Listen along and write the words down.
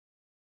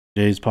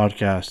Today's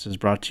podcast is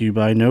brought to you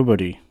by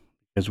nobody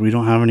because we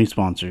don't have any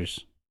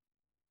sponsors.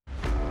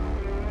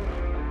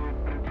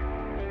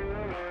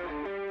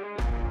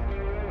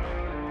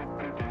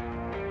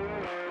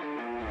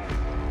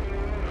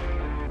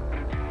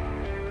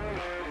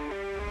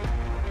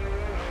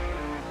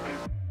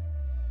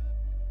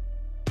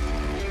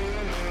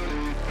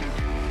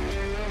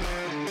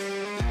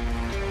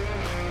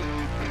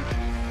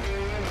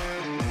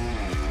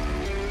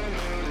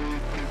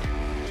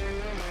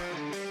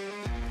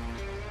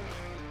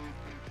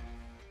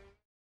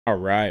 All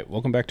right,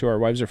 welcome back to our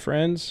Wives Are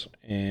Friends,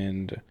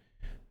 and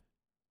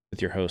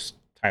with your host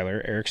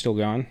Tyler. Eric's still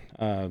gone,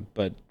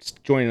 but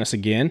joining us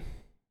again,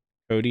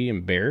 Cody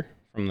and Bear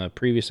from the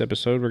previous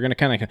episode. We're gonna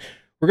kind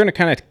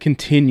of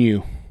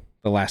continue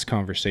the last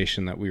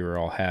conversation that we were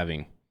all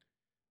having.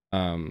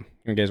 You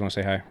guys want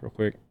to say hi real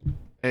quick?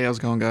 Hey, how's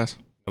it going, guys?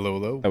 Hello,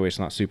 hello. That way it's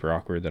not super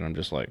awkward that I'm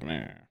just like,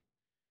 meh.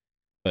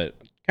 But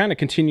kind of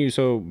continue.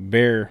 So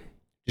Bear,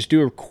 just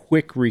do a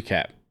quick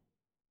recap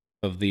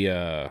of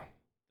the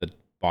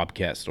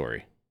Bobcat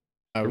story.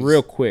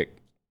 Real quick.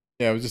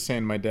 Yeah, I was just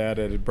saying my dad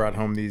had brought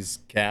home these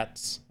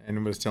cats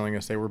and was telling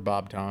us they were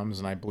Bob Toms,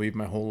 and I believed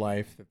my whole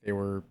life that they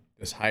were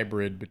this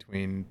hybrid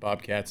between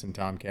Bobcats and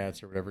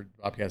Tomcats or whatever,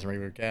 Bobcats and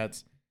regular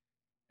cats.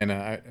 And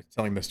I was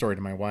telling the story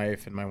to my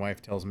wife, and my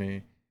wife tells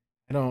me,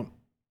 I don't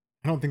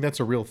think that's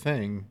a real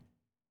thing.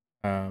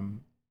 Do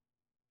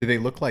they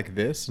look like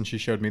this? And she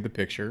showed me the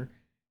picture,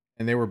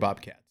 and they were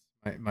Bobcats.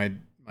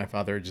 My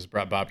father had just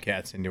brought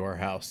Bobcats into our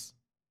house,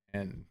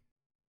 and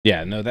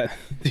Yeah, no, that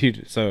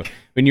dude. So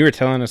when you were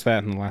telling us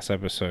that in the last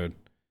episode,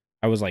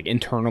 I was like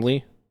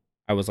internally,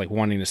 I was like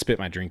wanting to spit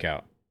my drink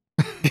out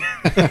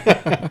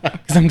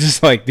because I'm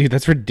just like, dude,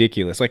 that's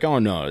ridiculous. Like, oh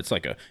no, it's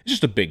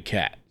just a big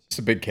cat. It's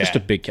a big cat. Just a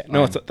big cat.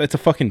 No, it's a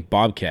fucking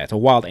bobcat. It's a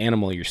wild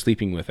animal you're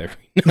sleeping with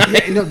every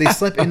night. Yeah, no, they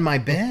slept in my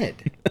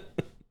bed,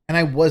 and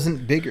I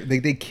wasn't bigger.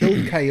 They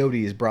killed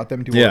coyotes, brought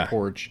them to our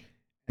porch,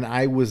 and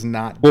I was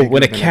not. Well, bigger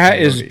when a than cat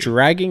coyote. is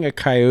dragging a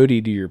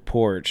coyote to your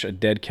porch, a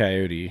dead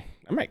coyote,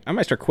 I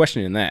might start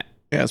questioning that.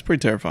 Yeah, it's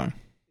pretty terrifying.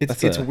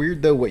 It's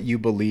weird though what you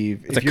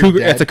believe. It's a cougar.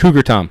 It's a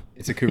cougar tom.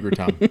 It's a cougar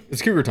tom.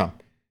 It's cougar tom.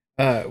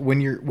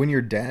 When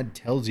your dad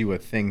tells you a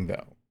thing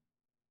though,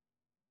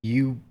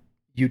 you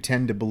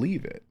tend to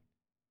believe it.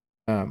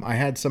 I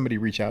had somebody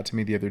reach out to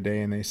me the other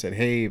day and they said,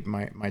 "Hey,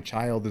 my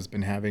child has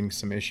been having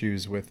some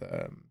issues with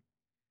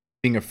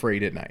being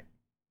afraid at night.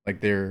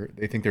 Like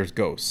they think there's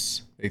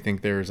ghosts. They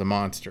think there's a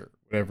monster,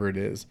 whatever it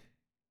is.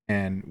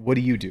 And what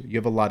do? You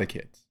have a lot of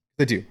kids.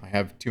 I do. I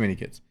have too many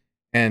kids."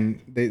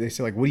 And they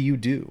say, like, what do you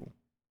do?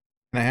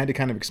 And I had to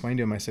kind of explain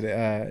to him. I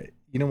said,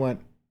 you know what?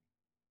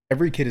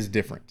 Every kid is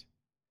different.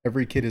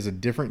 Every kid is a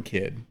different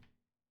kid.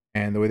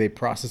 And the way they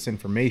process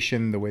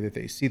information, the way that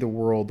they see the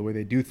world, the way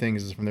they do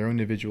things is from their own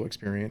individual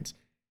experience.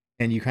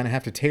 And you kind of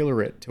have to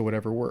tailor it to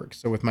whatever works.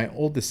 So with my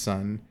oldest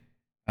son,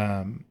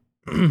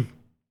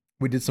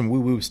 we did some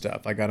woo-woo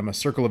stuff. I got him a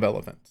circle of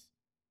elephants.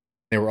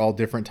 They were all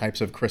different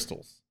types of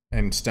crystals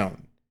and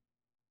stone.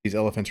 These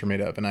elephants were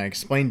made of. And I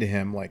explained to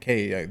him, like,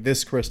 hey,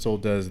 this crystal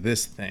does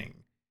this thing.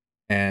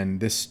 And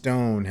this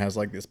stone has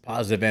like this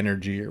positive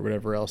energy or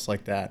whatever else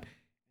like that.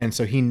 And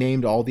so he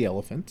named all the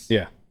elephants.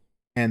 Yeah.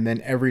 And then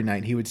every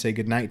night he would say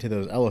goodnight to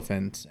those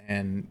elephants.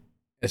 And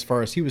as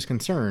far as he was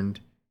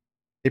concerned,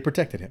 they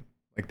protected him.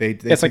 Like they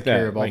took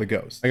care of all the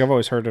ghosts. Like I've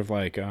always heard of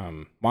like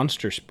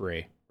monster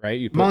spray, right?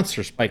 You put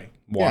monster spray. Like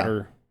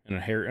water in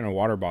a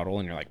water bottle,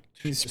 and you're like,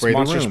 spray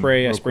monster the room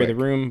spray. I real spray the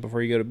quick. room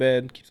before you go to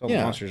bed. Keeps all the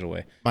monsters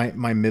away.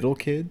 My middle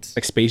kids.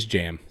 Like Space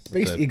Jam.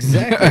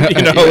 Exactly.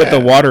 You know, with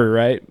the water,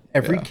 right?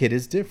 Every kid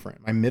is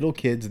different. My middle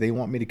kids, they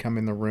want me to come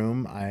in the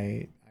room.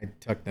 I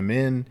tuck them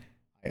in.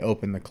 I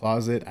open the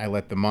closet. I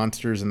let the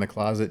monsters in the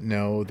closet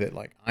know that,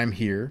 like, I'm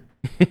here.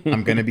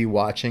 I'm going to be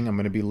watching. I'm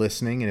going to be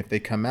listening. And if they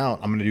come out,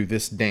 I'm going to do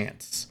this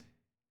dance.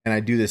 And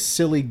I do this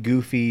silly,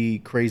 goofy,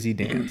 crazy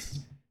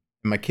dance.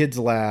 And my kids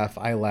laugh.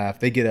 I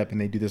laugh. They get up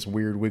and they do this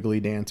weird, wiggly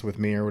dance with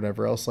me or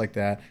whatever else like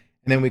that.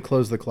 And then we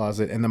close the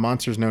closet, and the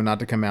monsters know not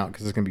to come out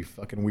because it's going to be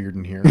fucking weird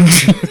in here.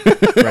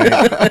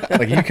 Right?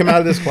 Like, you come out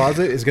of this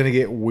closet, it's going to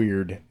get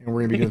weird. And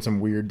we're going to be doing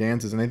some weird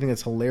dances. And I think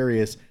that's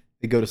hilarious.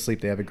 They go to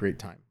sleep. They have a great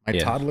time. My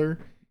toddler,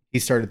 he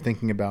started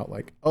thinking about,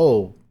 like,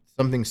 oh,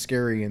 something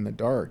scary in the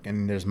dark,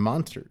 and there's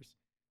monsters.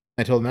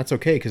 I told him that's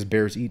okay because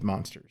bears eat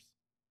monsters.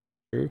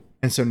 True.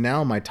 And so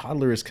now my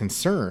toddler is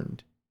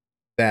concerned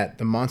that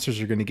the monsters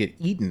are going to get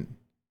eaten.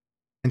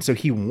 And so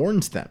he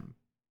warns them.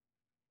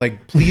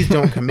 Like, please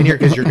don't come in here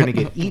because you're going to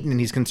get eaten, and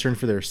he's concerned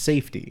for their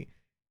safety.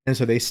 And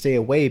so they stay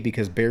away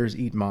because bears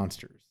eat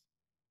monsters.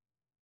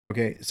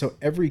 Okay, so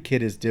every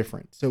kid is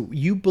different. So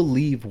you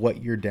believe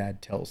what your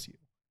dad tells you.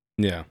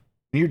 Yeah.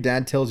 When your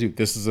dad tells you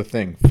this is a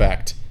thing,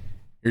 fact.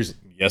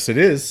 Yes, it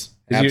is.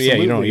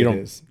 Absolutely, you it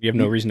is. You have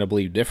no reason to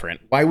believe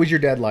different. Why would your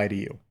dad lie to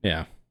you?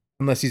 Yeah.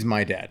 Unless he's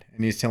my dad,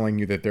 and he's telling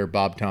you that they're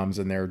Bob Toms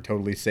and they're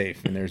totally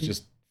safe, and there's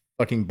just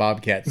fucking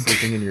bobcats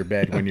sleeping in your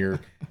bed when you're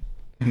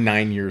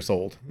 9 years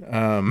old.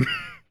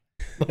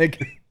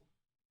 Like,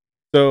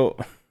 So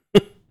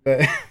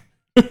but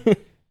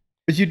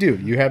But you do.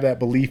 You have that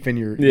belief in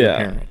your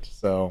parent.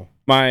 So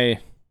I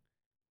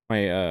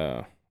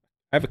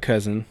have a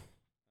cousin,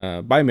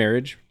 by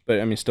marriage, but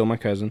I mean, still my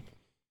cousin.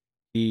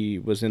 He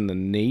was in the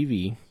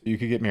Navy. you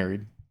could get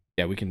married.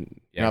 Yeah, we can.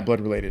 You're not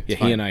blood related. Yeah, It's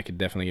fine. he and I could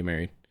definitely get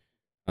married.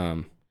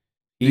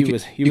 He You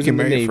was can in the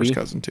marry Navy. your first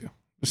cousin too.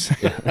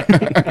 Yeah,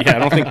 I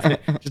don't think.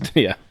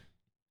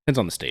 Depends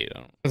on the state. I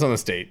don't. It's on the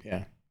state.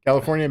 Yeah,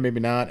 California, maybe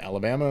not.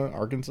 Alabama,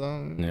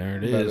 Arkansas. There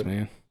it is,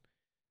 man.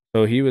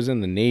 So he was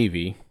in the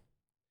Navy,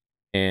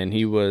 and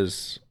he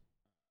was,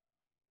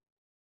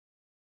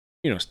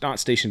 not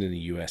stationed in the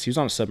U.S. He was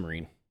on a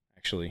submarine,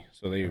 actually.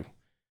 So they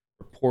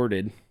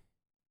reported,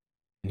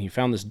 and he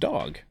found this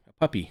dog, a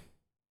puppy.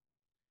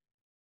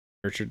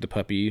 Nurtured the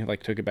puppy,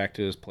 like took it back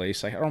to his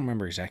place. I don't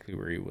remember exactly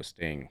where he was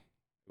staying.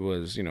 It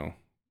was, I can't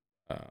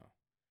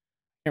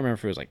remember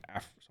if it was like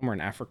somewhere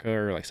in Africa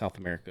or like South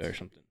America or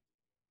something.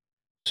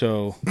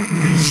 So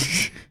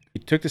he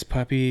took this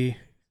puppy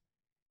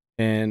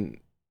and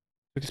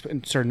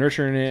started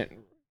nurturing it,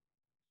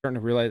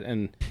 starting to realize.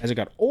 And as it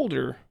got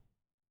older,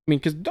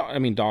 because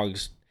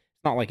dogs, it's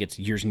not like it's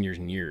years and years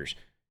and years.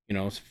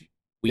 It's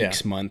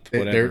weeks, month,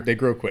 whatever. They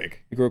grow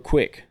quick. They grow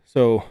quick.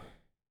 So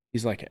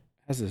he's like,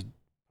 has this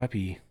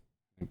puppy,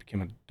 and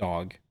became a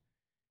dog,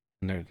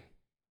 and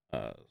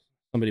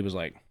somebody was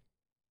like,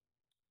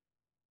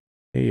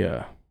 "Hey,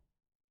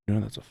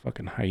 that's a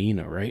fucking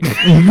hyena, right?"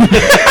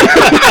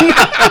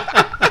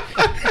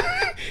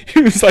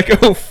 He was like,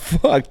 "Oh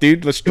fuck,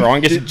 dude, the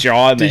strongest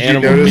jaw in the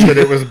animal." Did you notice that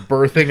it was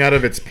birthing out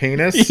of its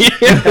penis?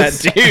 Yeah,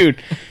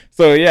 dude.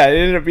 So yeah, it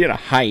ended up being a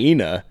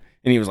hyena,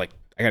 and he was like,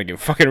 "I gotta get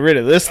fucking rid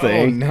of this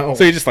thing." Oh no!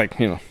 So he just like,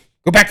 go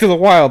back to the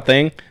wild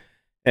thing.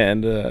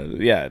 And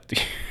yeah, dude,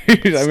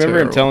 I remember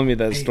him telling me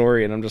that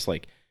story, and I'm just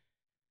like,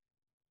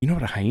 you know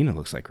what a hyena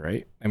looks like,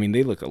 right? I mean,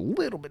 they look a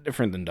little bit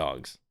different than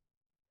dogs,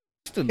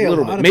 just a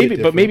little bit, maybe,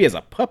 but maybe as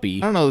a puppy.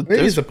 I don't know.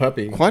 Maybe as a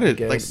puppy. Quite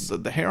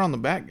the hair on the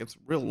back gets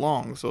real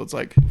long, so it's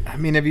like. I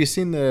mean, have you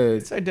seen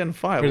It's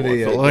identifiable.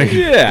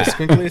 the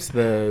squinkles,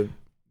 the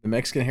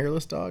Mexican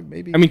hairless dog?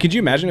 Maybe. I mean, could you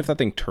imagine if that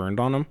thing turned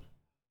on him?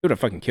 It would have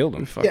fucking killed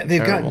him. Yeah,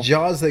 they've got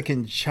jaws that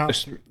can chop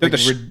chop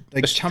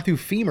through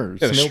femurs.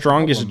 They're the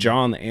strongest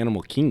jaw in the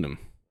animal kingdom.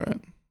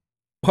 Right.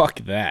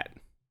 Fuck that.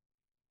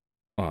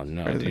 Oh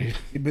no, dude.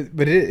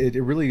 But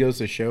it really goes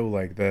to show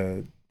like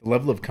the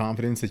level of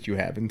confidence that you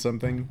have in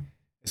something,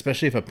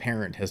 especially if a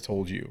parent has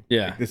told you.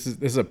 Yeah. Like, this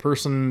is a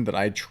person that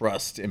I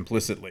trust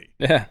implicitly.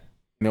 Yeah.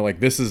 Like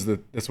that's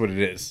what it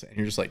is, and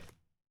you're just like,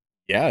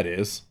 yeah, it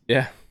is.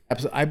 Yeah.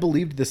 I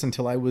believed this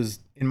until I was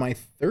in my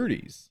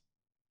 30s.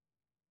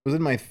 I was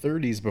in my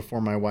 30s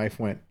before my wife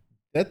went,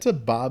 "That's a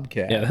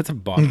bobcat." Yeah, that's a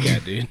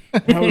bobcat, dude.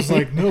 And I was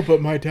like, "No,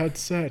 but my dad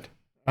said."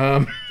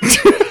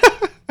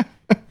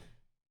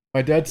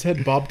 My dad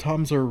said Bob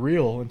Toms are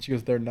real, and she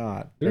goes, "They're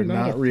not. They're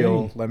not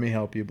real. thing. Let me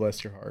help you.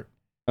 Bless your heart."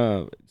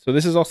 So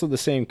this is also the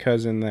same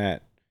cousin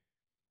that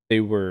they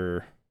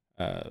were,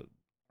 I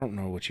don't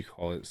know what you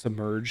call it,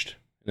 submerged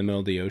in the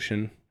middle of the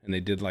ocean, and they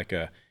did like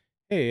a,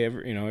 hey,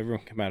 everyone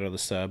come out of the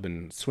sub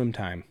and swim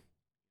time.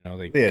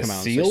 They come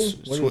out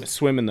and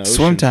swim in the ocean.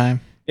 Swim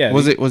time. Yeah.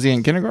 Was he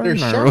in kindergarten?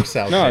 There's sharks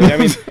out No, there. I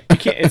mean you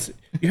can't.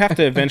 You have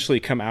to eventually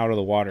come out of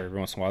the water every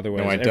once in a while.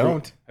 Otherwise, No, I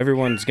don't.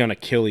 Everyone's gonna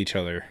kill each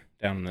other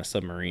down in the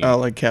submarine. Oh,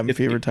 like cabin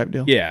fever type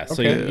deal. Yeah. So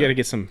Okay. you got to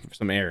get some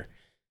air.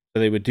 So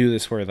they would do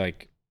this where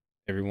like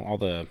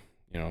everyone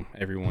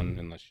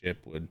in the ship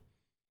would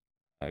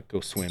go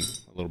swim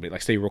a little bit,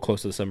 like stay real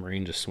close to the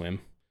submarine, just swim,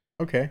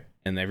 Okay.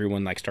 and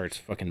everyone like starts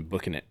fucking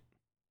booking it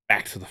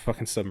back to the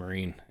fucking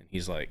submarine, and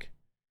he's like,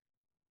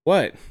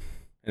 "What?"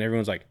 And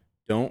everyone's like,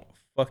 "Don't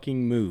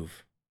fucking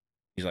move."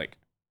 He's like,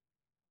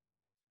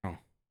 "Oh,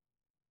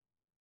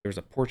 there's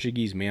a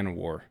Portuguese man of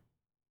war,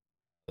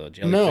 the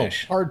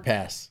jellyfish." No, hard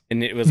pass.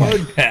 And it was like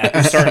it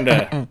was starting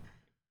to,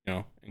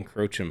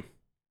 encroach him.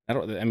 I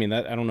don't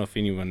know if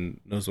anyone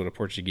knows what a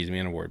Portuguese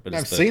man of war, but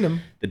I've it's seen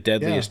him. the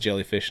deadliest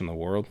jellyfish in the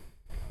world.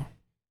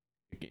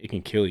 It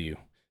can kill you.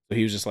 So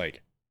he was just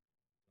like,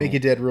 Make you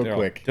dead real they're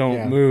quick. like, Don't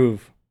Yeah.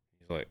 move.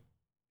 He's like,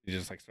 he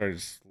just like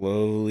started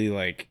slowly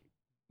like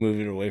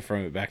moving away from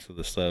it back to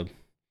the sub.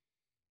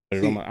 But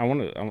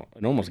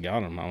it almost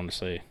got him. I want to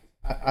say.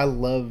 I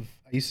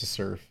used to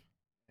surf,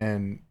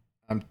 and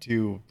I'm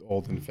too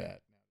old and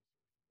fat.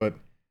 But I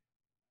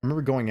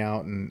remember going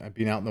out and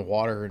being out in the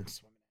water and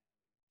swimming,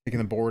 taking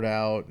the board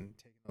out and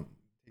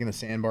taking the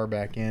sandbar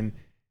back in.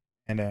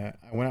 And I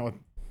went out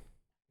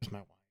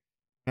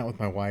with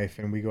my wife,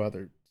 and we go out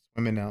there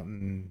swimming out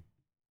in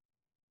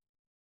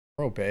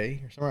Morro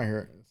Bay or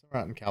somewhere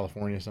out in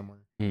California somewhere.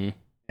 Mm-hmm.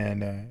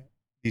 And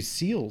these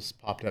seals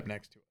popped up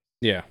next to us.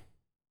 Yeah.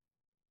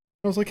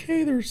 I was like,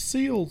 "Hey, there's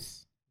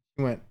seals."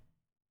 He went,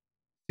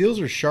 "Seals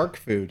are shark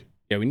food."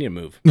 Yeah, we need to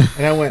move.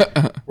 And I went,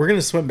 "We're going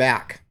to swim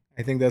back.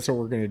 I think that's what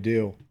we're going to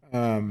do."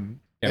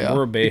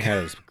 Morro Bay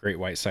has great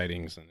white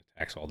sightings and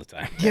attacks all the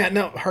time. Yeah,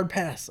 no, hard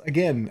pass.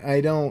 Again, I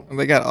don't. And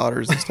they got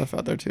otters and stuff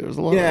out there too. There's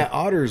a lot. Yeah,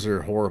 otters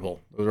are horrible.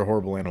 Those are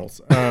horrible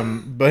animals.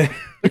 But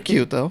They're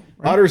cute though.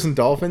 Right? otters and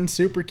dolphins,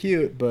 super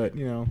cute. But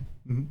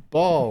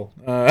ball.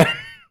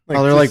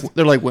 They're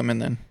like women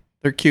then.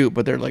 They're cute,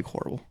 but they're like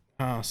horrible.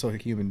 Oh, so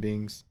like human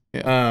beings.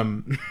 Yeah.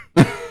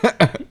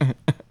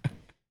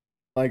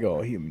 Like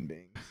all human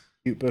beings,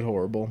 cute but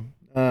horrible.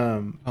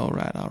 All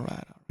right. All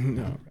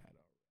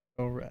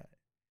right.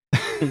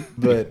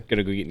 But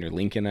Gotta go get your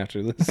Lincoln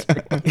after this.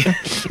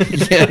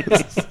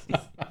 Yes.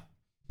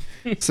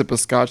 Sip of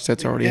scotch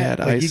that's already yeah, had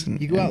like ice.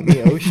 you go out in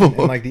the ocean, and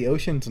like the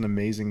ocean's an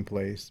amazing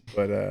place.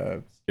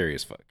 But Scary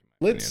as fuck.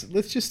 let's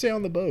just stay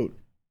on the boat.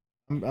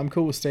 I'm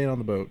cool with staying on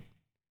the boat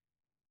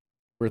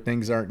where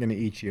things aren't going to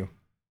eat you.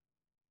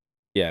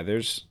 Yeah,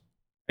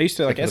 I used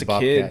to like Like as the a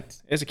kid.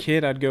 Bobcats. As a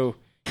kid, I'd go,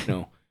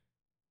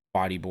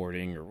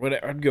 bodyboarding or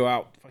whatever. I'd go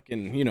out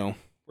fucking,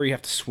 where you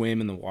have to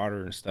swim in the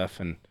water and stuff.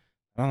 And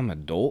now I'm an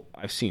adult.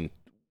 I've seen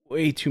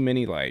way too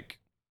many like.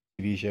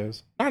 TV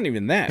shows. Not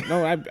even that.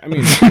 No, I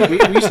mean, we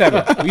used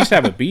to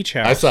have a beach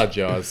house. I saw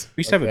Jaws.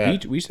 We used to have a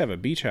beach. We used to have a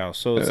beach house.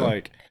 So it's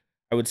like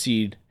I would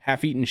see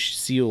half-eaten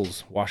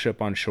seals wash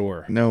up on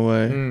shore. No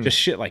way. Just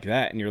shit like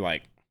that, and you're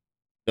like,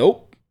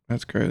 nope,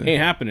 That's crazy.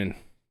 ain't happening.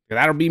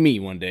 That'll be me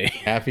one day.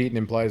 Half eaten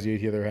implies you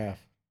eat the other half.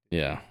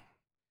 Yeah.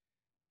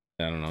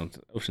 I don't know. The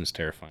ocean's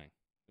terrifying,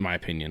 in my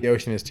opinion. The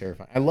ocean is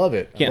terrifying. I love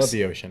it. I Can't love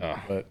the ocean,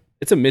 but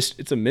It's a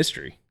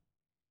mystery.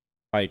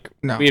 Like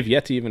No. we have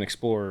yet to even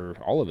explore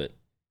all of it.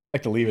 I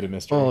like to leave it a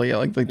mystery. Oh yeah,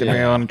 like the Yeah.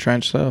 Mariana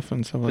Trench stuff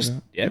and stuff like Just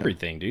that.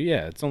 everything, dude.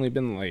 Yeah, it's only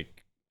been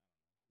like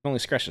only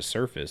scratched the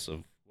surface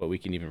of what we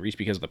can even reach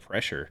because of the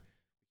pressure.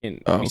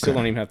 And Oh, we still okay.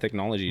 don't even have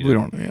technology. We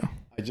don't. Yeah.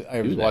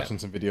 I was do that. watching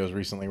some videos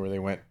recently where they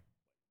went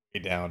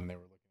way down and they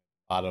were looking at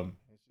the bottom.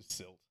 It's just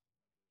silt.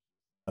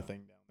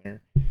 Nothing down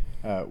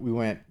there. We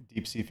went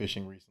deep sea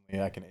fishing recently,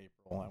 back in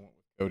April. I went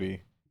with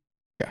Cody.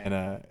 Yeah. And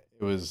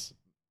it was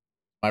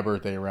my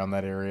birthday around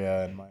that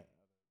area, and my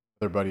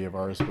other buddy of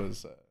ours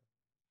was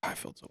I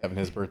felt so. having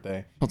his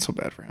birthday. Felt so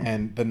bad for him.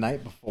 And the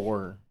night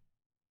before,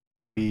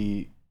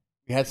 we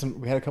had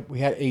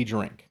a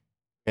drink.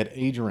 We had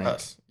a drink.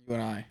 Us, you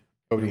and I.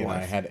 Cody Your and I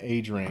wife. had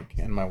a drink,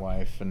 and my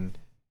wife, and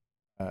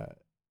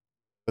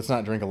let's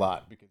not drink a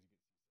lot because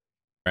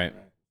Right.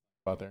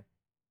 out there.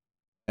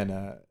 And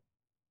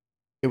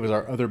it was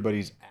our other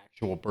buddy's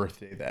actual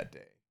birthday that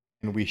day,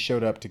 and we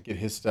showed up to get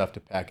his stuff to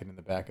pack it in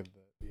the back of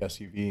the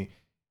SUV,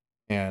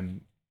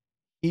 and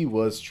he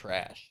was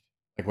trashed.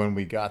 Like when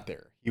we got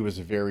there, he was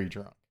very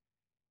drunk,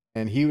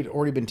 and he had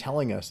already been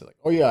telling us like,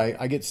 "Oh yeah,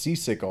 I get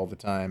seasick all the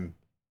time.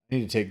 I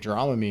need to take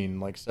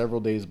Dramamine." Like several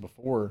days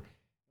before,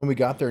 when we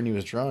got there and he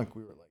was drunk,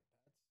 we were like,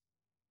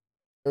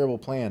 "Terrible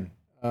plan.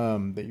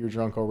 That you're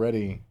drunk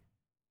already.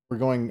 We're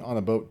going on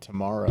a boat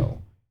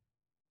tomorrow."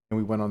 And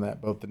we went on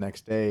that boat the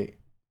next day.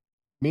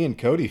 Me and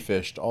Cody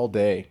fished all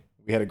day.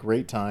 We had a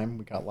great time.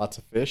 We got lots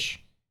of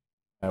fish.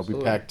 We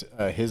Absolutely. packed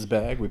his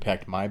bag. We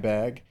packed my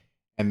bag.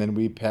 And then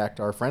we packed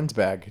our friend's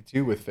bag,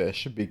 too, with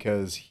fish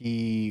because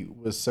he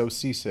was so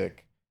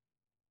seasick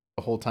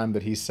the whole time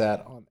that he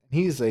sat on.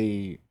 He's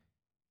a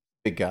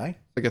big guy.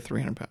 Like a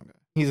 300-pound guy.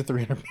 He's a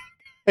 300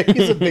 pound.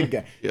 He's a big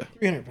guy. Yeah.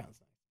 300 pounds.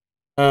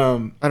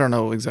 I don't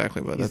know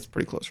exactly, but He's- that's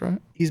pretty close,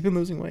 right? He's been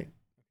losing weight.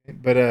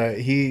 But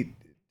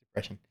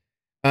depression.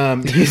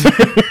 He's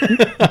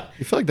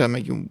You feel like that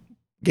make you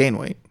gain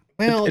weight?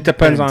 well, It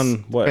depends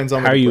on Depends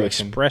on the how you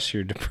depression. express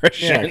your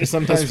depression. Yeah, because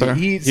sometimes fair.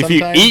 you eat. if you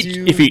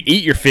Sometimes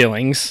eat your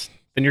feelings,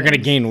 then you're gonna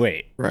gain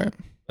weight. Right.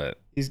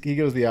 he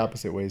goes the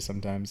opposite way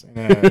sometimes.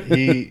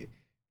 And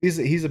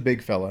he's a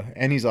big fella,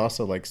 and he's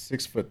also like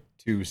 6'2",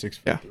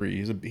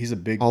 6'3". He's a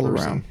big All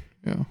person. around.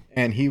 Yeah.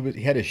 And he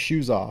had his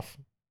shoes off,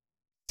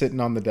 sitting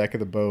on the deck of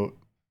the boat,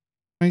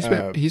 He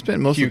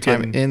spent most of the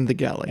time puking, in the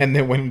galley. and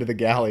then went into the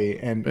galley.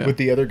 And Yeah. with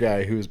the other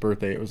guy whose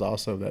birthday it was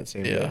also that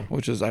same yeah, day,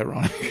 which is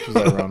ironic. which was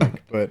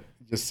ironic. But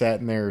just sat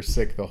in there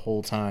sick the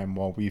whole time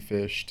while we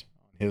fished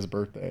on his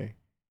birthday.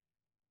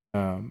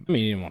 I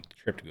mean, you didn't want the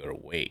trip to go to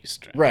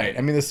waste. Right.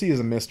 I mean, the sea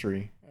is a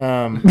mystery.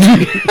 Well,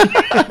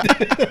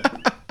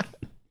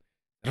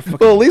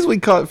 at least we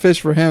caught fish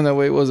for him. That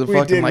way it wasn't We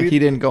fucking did. like he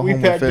didn't go we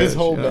home with packed fish. his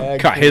whole yeah. bag.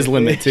 Caught full his of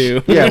limit fish.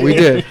 too. Yeah, we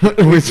did.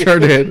 We sure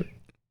did.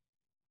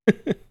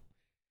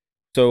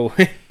 So,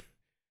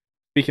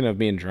 speaking of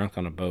being drunk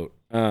on a boat,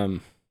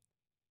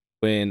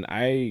 when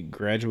I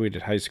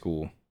graduated high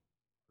school,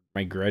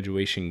 my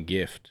graduation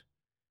gift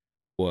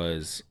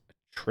was a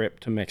trip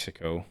to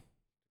Mexico,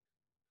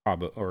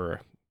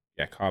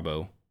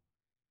 Cabo,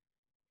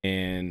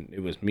 and it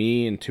was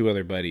me and two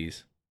other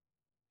buddies.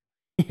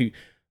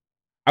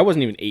 I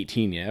wasn't even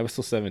 18 yet. I was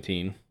still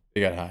 17.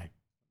 They got high.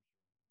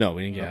 No,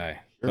 we didn't get high.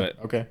 Sure. But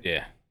Okay.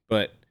 yeah,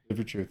 but Live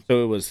your truth.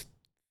 so it was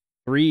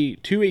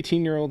two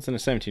 18-year-olds and a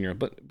 17-year-old,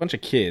 but a bunch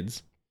of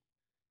kids.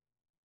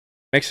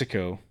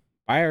 Mexico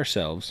by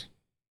ourselves.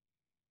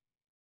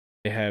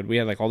 We had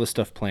like all this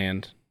stuff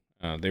planned.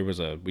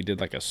 We did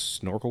like a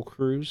snorkel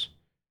cruise,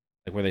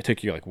 like where they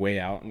took you like way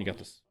out and you got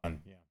this. Yeah.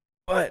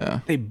 But Yeah.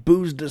 they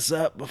boozed us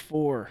up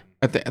before.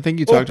 I think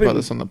you talked about Open-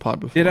 this on the pod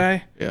before. Did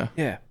I? Yeah.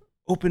 Yeah.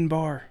 Open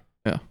bar.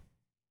 Yeah.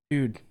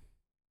 Dude.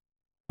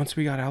 Once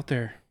we got out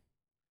there,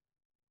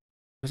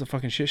 it was a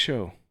fucking shit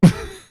show.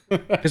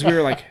 Because we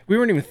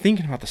weren't even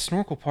thinking about the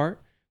snorkel part.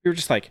 We were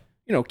just like,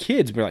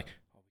 kids. We were like,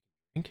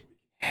 drink,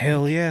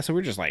 hell yeah. So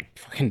we're just like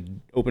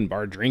fucking open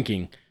bar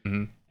drinking.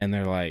 Mhm. And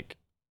they're like,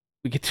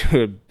 we get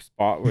to a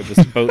spot where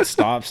this boat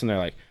stops and they're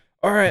like,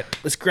 all right,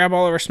 let's grab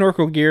all of our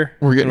snorkel gear.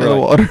 We're getting And in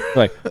the we're water.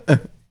 like,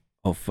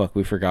 oh fuck,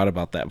 we forgot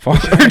about that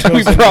part.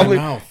 goes in my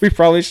mouth. we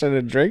probably shouldn't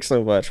have drank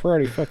so much. We're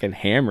already fucking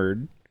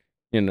hammered,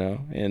 you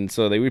know. And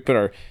so we put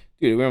our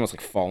we're almost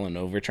like falling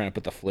over trying to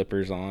put the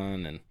flippers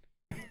on and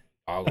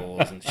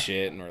goggles and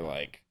shit, and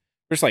we're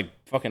just like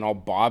fucking all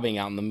bobbing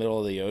out in the middle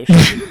of the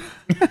ocean.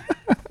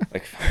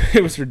 Like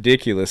it was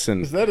ridiculous.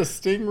 And Is that a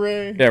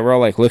stingray? yeah, we're all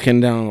like looking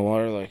down the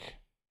water, like,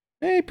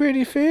 "Hey,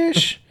 pretty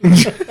fish."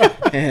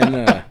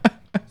 And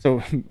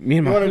so me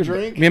and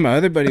my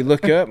other buddy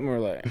look up and we're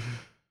like,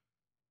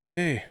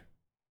 "Hey, what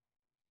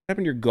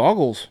happened to your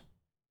goggles?"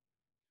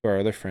 To our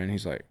other friend,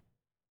 he's like,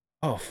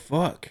 "Oh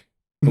fuck."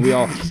 And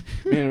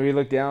we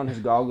look down, his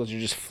goggles are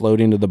just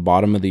floating to the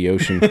bottom of the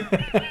ocean.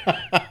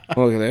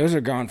 Well, those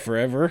are gone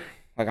forever.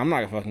 Like, I'm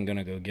not fucking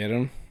gonna go get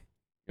them.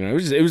 You know,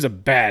 it was a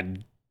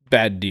bad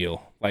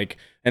deal. Like,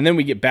 and then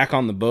we get back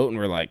on the boat and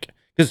we're like,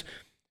 so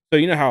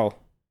you know how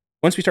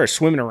once we started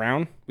swimming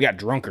around, we got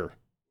drunker.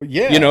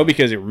 Yeah. You know,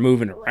 because they were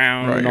moving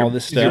around Right, and all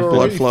this stuff.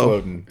 blood flow.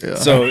 Floating. Yeah.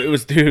 So it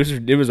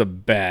was a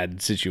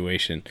bad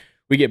situation.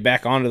 We get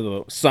back onto the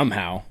boat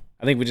somehow.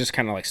 I think we just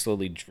kind of like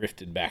slowly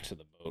drifted back to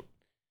the boat.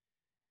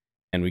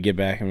 And we get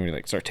back and we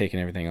like start taking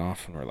everything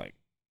off and we're like,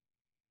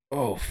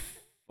 oh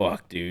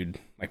fuck, dude.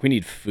 Like we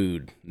need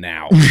food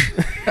now.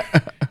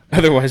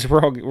 Otherwise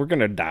we're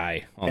gonna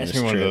die on Catch this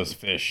me trip. one of those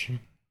fish.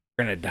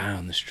 We're gonna die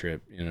on this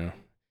trip, you know.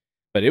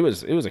 But it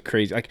was a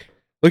crazy, like,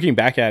 looking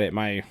back at it,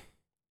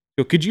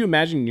 could you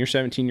imagine your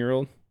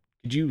 17-year-old?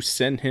 Could you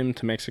send him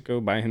to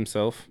Mexico by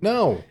himself?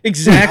 No.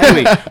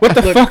 Exactly. What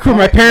the Look, fuck were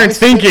my parents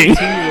thinking?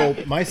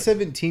 My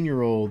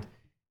 17-year-old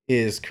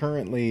is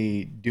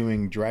currently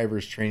doing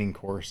driver's training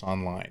course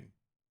online.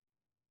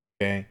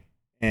 Okay.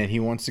 And he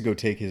wants to go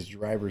take his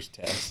driver's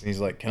test. And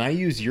he's like, "Can I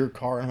use your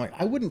car?" And I'm like,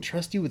 "I wouldn't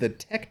trust you with a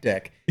tech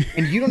deck.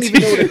 And you don't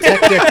even know what a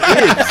tech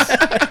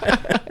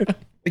deck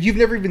is. You've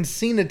never even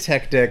seen a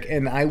tech deck,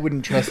 and I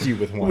wouldn't trust you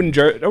with one."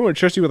 I wouldn't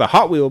trust you with a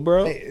Hot Wheel,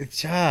 bro.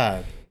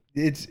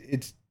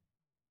 It's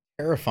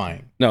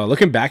terrifying. No,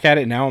 looking back at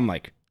it now, I'm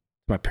like,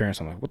 my parents,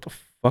 I'm like, what the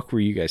fuck were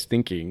you guys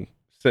thinking?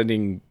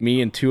 Sending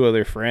me and two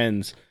other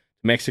friends to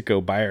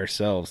Mexico by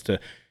ourselves to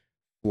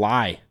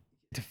fly.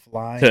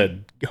 To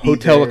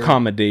hotel there.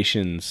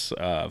 accommodations,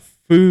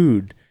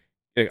 food,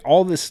 like,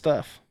 all this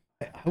stuff.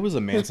 I was It's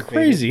emancipated.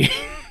 crazy.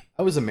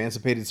 I was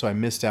emancipated, so I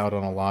missed out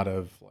on a lot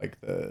of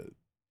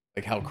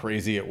how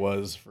crazy it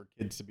was for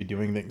kids to be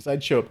doing things.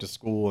 I'd show up to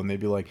school and they'd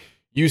be like,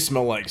 "You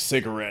smell like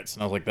cigarettes,"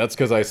 and I was like, "That's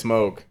because I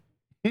smoke."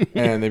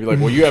 And they'd be like,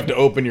 "Well, you have to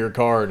open your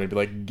car," and I'd be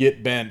like,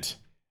 "Get bent."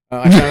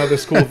 I found out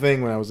this cool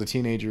thing when I was a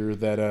teenager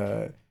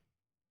that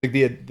like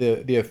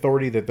the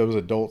authority that those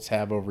adults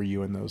have over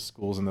you in those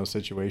schools in those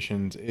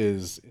situations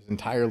is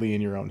entirely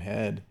in your own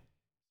head.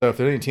 So if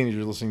there are any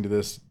teenagers listening to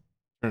this,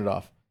 turn it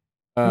off,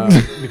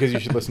 because you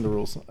should listen to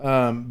rules.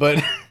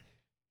 But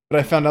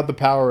I found out the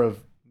power of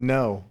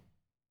no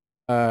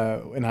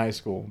in high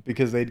school,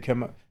 because they'd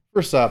come up.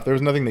 First off, there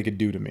was nothing they could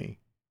do to me.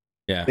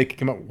 Yeah. They could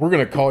come up. "We're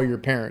gonna call your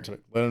parents. Let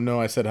them know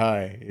I said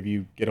hi. If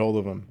you get hold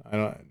of them,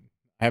 I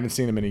haven't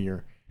seen them in a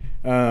year."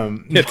 Tell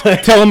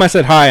them I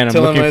said hi and I'm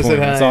Tell them looking I for said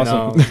him. hi. It's And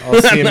awesome.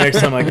 I'll see you next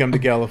time I come to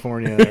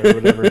California or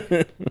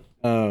whatever.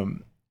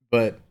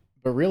 But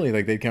really,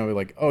 like, they'd come up with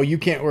like, "Oh, you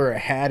can't wear a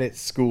hat at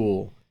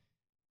school.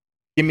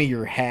 Give me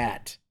your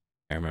hat."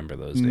 I remember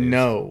those days.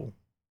 No.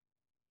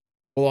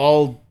 "Well,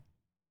 I'll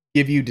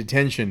give you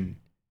detention.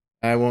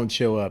 I won't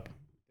show up.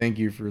 Thank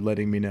you for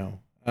letting me know."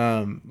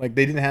 Like,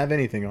 they didn't have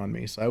anything on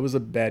me, so I was a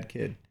bad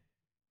kid.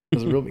 It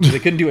was they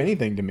couldn't do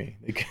anything to me.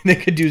 They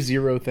could do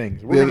zero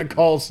things. "We're gonna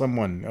call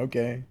someone."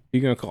 Okay, Who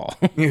you gonna call?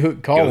 you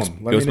call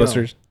them. Let me know.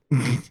 Ghostbusters.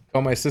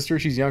 Call my sister.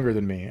 She's younger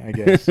than me, I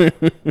guess.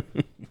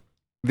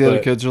 The other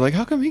kids are like,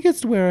 "How come he gets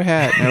to wear a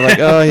hat?" And they're like,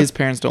 "Oh, his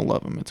parents don't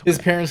love him. It's okay." His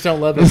parents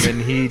don't love him,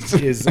 and he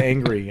is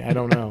angry. I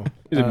don't know.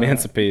 He's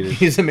emancipated.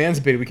 He's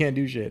emancipated. We can't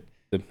do shit.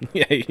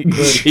 Yeah,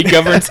 he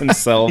governs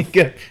himself.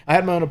 I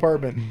had my own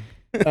apartment.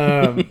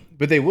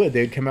 But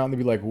they'd come out and they'd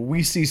be like,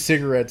 "We see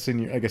cigarettes in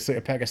your, like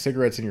a pack of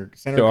cigarettes in your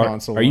center So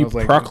console." are And I you was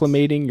like,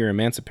 proclamating your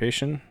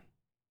emancipation?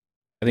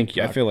 I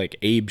feel like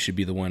Abe should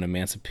be the one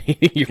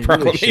emancipating your He really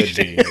proclamation.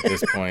 should be at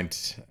this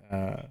point.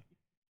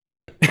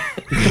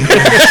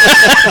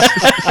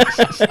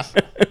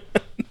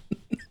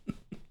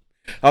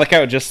 I like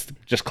how it just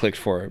clicked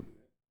for it.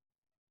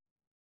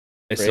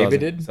 It still Abe hasn't-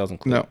 did? still hasn't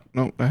clicked.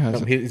 No, it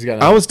hasn't. He's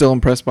got. I was still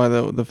impressed by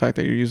the fact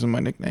that you're using my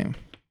nickname.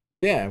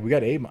 Yeah, we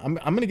got Abe. I'm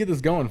gonna get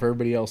this going for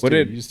everybody else. What Too.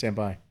 did- You just stand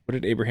by. What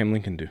did Abraham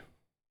Lincoln do?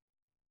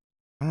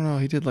 I don't know.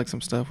 He did like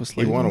some stuff with He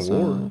slaves. won and a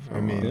war. stuff,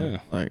 I mean, Yeah.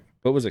 like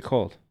What was it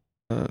called?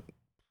 I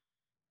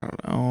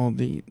don't know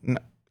The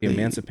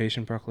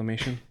Emancipation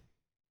Proclamation?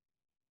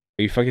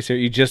 Are you fucking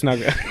serious? You just not.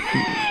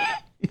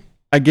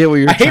 I get what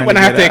you're. I hate trying when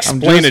I get have to at. I'm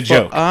explain just a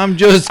joke. I'm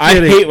just I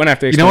kidding. hate when I have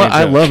to You explain know what? a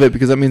I joke. love it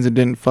because that means it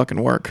didn't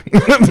fucking work.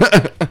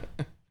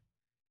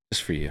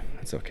 Just for you.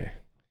 It's okay.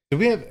 do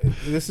we have?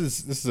 This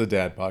is a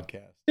dad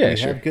podcast. Yeah, we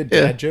sure. have good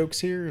Yeah. dad jokes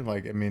here?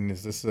 Like, I mean,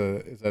 is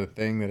that a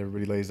thing that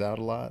everybody lays out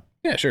a lot?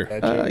 Yeah, sure.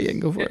 Dad jokes? Yeah,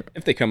 go for it.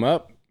 If they come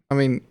up, I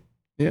mean,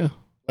 yeah.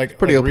 Like,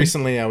 pretty open.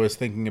 recently, I was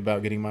thinking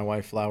about getting my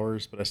wife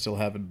flowers, but I still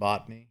haven't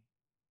bought any.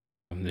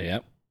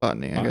 yep.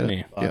 Botany, I got Botany.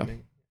 it. Bought Yeah. any.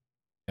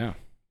 Yeah.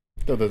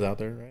 Throw those out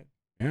there, right?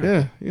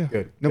 Yeah, yeah.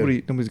 Good.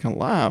 Nobody's gonna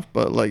laugh,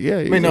 but like, yeah.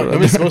 I mean, no,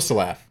 nobody's supposed to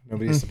laugh.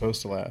 Nobody's Mm.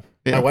 supposed to laugh.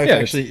 Yeah. My wife Yeah,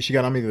 actually, she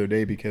got on me the other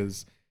day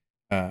because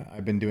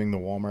I've been doing the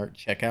Walmart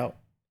checkout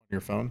on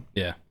your phone.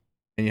 Yeah.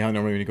 And you know how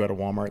normally when you go to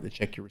Walmart, they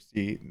check your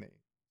receipt and they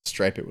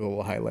stripe it with a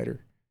little highlighter.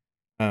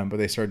 But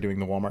they started doing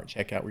the Walmart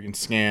checkout where you can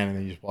scan and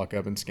then you just walk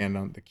up and scan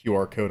on the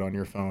QR code on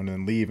your phone and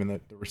then leave, and the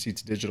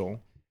receipt's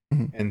digital.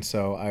 Mhm. And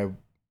so I'm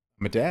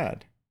a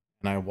dad,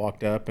 and I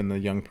walked up and the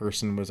young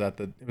person was it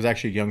was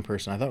actually a young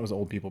person. I thought it was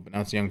old people, but now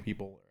it's young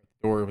people at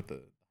the door with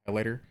the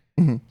highlighter.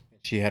 Mhm.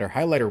 She had her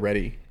highlighter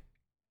ready.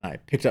 I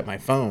picked up my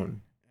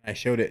phone and I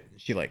showed it.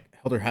 And she like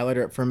held her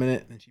highlighter up for a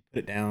minute and she put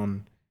it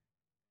down.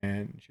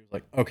 And she was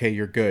like, "Okay,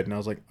 you're good." And I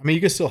was like, "I mean,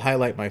 you can still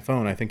highlight my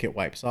phone. I think it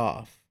wipes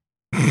off."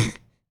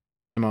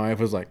 And my wife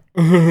was like,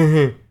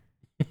 and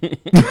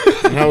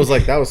I was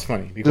like, "That was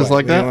funny." Be Just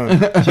quiet, like leave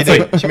me that?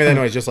 alone. She made that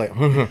noise just like,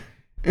 and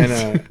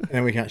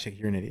then we can't shake.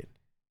 You're an idiot.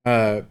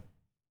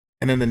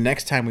 And then the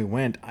next time we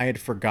went, I had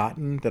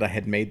forgotten that I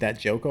had made that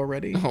joke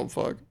already Oh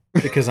fuck.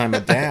 because I'm a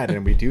dad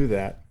and we do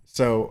that.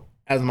 So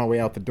as on my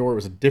way out the door, it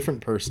was a different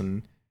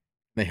person.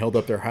 They held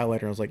up their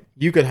highlighter and I was like,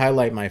 "You could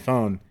highlight my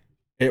phone.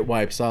 It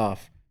wipes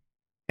off."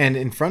 And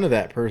in front of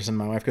that person,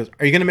 my wife goes,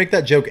 "Are you going to make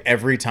that joke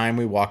every time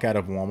we walk out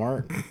of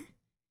Walmart?"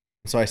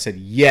 So I said,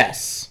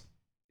 "Yes."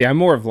 Yeah, I'm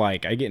more of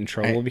like, I get in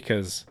trouble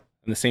because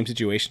in the same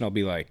situation, I'll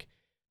be like,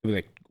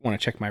 want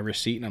to check my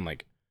receipt, and I'm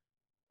like,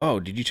 "Oh,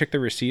 did you check the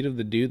receipt of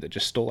the dude that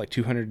just stole like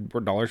 $200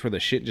 worth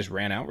of shit and just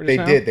ran out?" They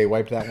did. They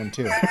wiped that one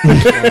too.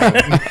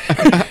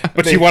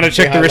 But you want to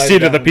check the highlighted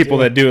receipt of the one, people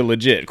too. that do it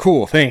legit.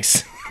 Cool,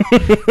 thanks.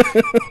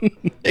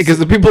 Because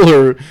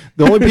the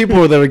only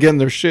people that are getting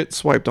their shit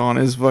swiped on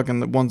is fucking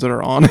the ones that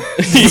are on.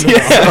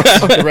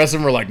 The rest of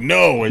them were like,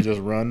 "No," and just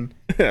run.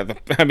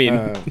 I mean,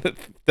 that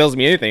tells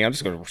me anything. I'm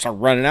just going to start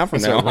running out I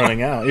from now start on.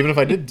 running out. Even if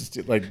I did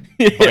just, like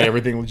Yeah. buy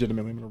everything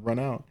legitimately, I'm gonna run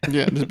out.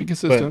 Yeah, just be But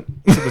consistent.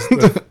 so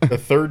the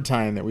third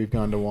time that we've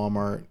gone to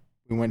Walmart,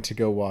 we went to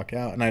go walk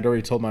out, and I'd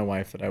already told my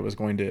wife that I was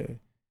going to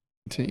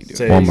Continue doing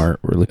say Walmart,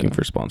 we're looking Yeah.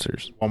 for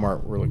sponsors.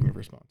 Walmart, we're looking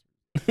for sponsors.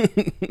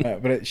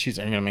 She's,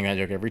 "Are you gonna make that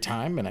joke every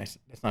time?" And I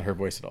said, "That's not her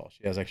voice at all.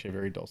 She has actually a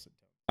very dulcet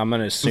tone." I'm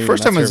going to assume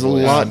first that's time is her a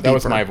voice. lot That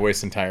was deeper. my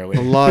voice entirely.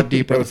 a lot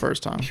deeper That the was-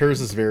 first time. Hers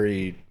is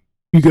very.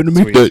 You're going to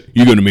Sweet.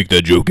 You're going to make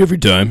that joke every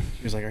time.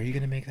 She was like, "Are you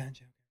gonna make that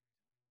joke?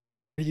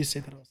 Why did you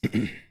say that also?"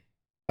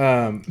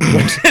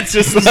 It's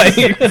just like,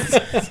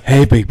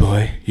 "Hey, big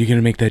boy, you going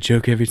to make that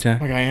joke every time?"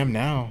 Like, I am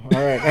now.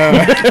 All right.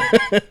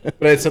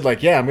 But I said,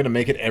 like, "Yeah, I'm going to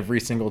make it every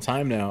single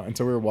time now." And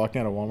so we were walking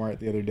out of Walmart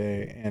the other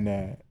day, and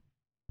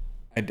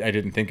I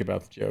didn't think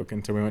about the joke.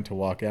 And so we went to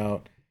walk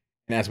out.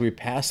 And as we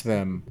passed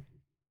them,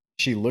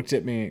 she looked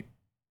at me,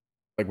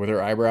 like, with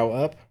her eyebrow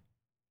up.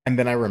 And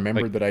then I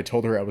remembered that I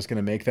told her I was going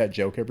to make that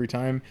joke every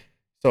time.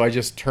 So I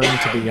just turned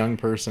to the young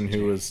person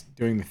who was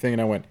doing the thing,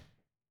 and I went,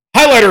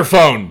 "Highlighter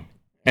phone!"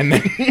 And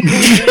then...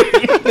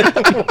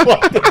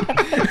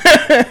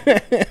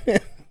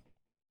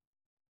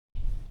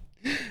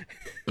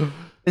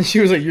 And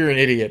she was like, "You're an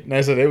idiot." And I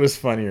said, "It was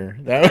funnier.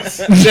 That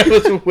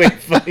was way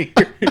funnier."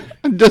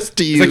 Just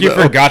to you, It's like you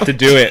though. forgot to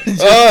do it.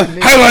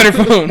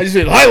 Highlighter phone. I just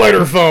said,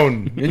 "Highlighter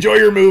phone. Enjoy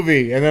your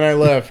movie." And then I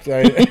left.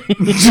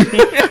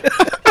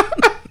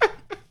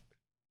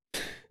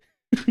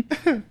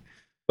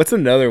 What's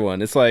another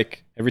one? It's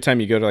like every time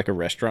you go to like a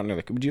restaurant and they're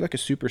like, "Would you like a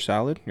soup or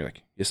salad?" You're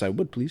like, "Yes, I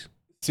would, please."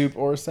 Soup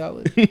or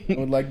salad? I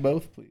would like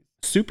both, please.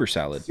 Super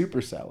salad.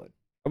 Super salad.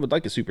 I would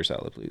like a super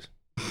salad, please.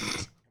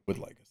 Would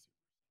like a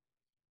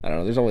I don't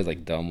know. There's always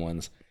like dumb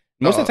ones.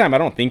 Most of the time, I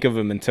don't think of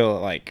them until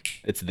like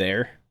it's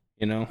there,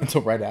 you know?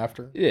 until right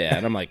after. Yeah,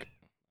 and I'm like,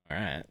 all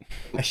right.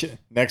 I should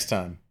next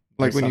time.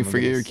 Like Next when you time I'm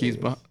forget gonna your say keys,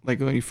 this. like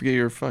when you forget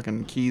your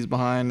fucking keys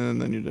behind,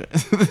 and then your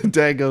the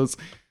dad goes,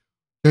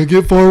 "Can't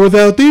get far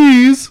without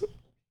these."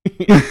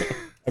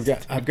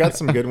 I've got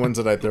some good ones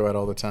that I throw out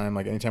all the time.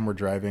 Like anytime we're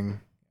driving,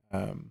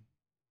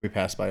 we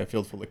pass by a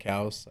field full of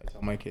cows. I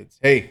tell my kids,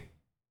 "Hey,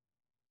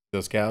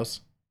 those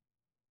cows,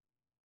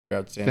 they're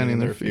out standing in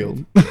their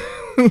field."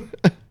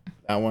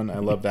 That one, I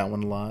love that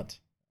one a lot.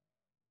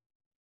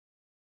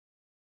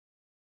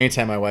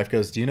 Anytime my wife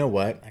goes, "Do you know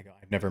what?" I go,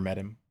 "I've never met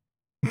him."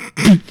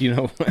 You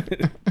know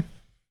what?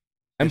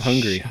 I'm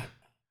hungry.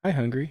 Hi,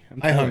 hungry. I'm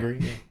I'm Tyler. hungry.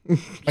 Yeah.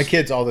 My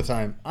kids all the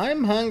time.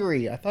 "I'm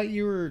hungry. I thought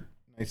you were."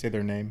 I say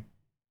their name.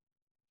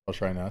 I'll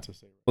try not to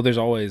say. Well, there's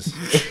always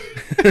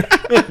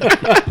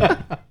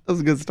That's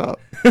a good stop.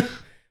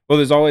 well,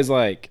 there's always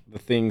like the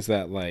things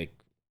that like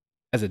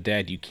as a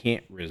dad you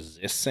can't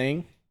resist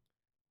saying.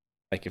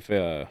 Like if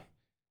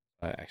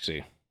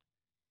actually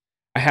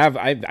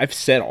I've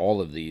said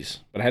all of these,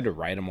 but I had to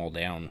write them all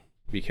down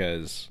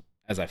because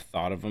as I've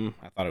thought of them,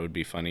 I thought it would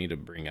be funny to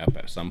bring up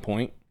at some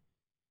point.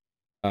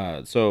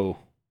 So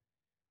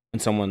when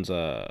someone's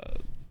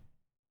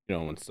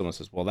when someone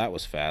says, "Well, that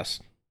was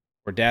fast,"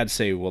 or dads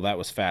say, well, that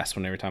was fast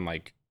when every time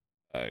like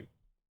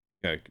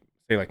say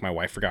like my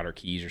wife forgot her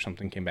keys or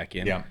something, came back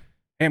in. Yeah.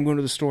 Hey, I'm going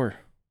to the store.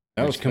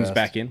 That And was she comes fast.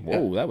 back in.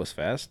 Whoa, Yeah. that was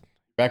fast.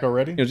 Back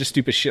already? Just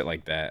stupid shit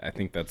like that. I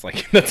think that's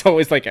like that's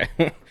always like I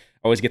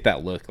always get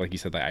that look, like you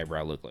said, the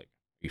eyebrow look. Like,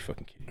 are you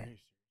fucking kidding me?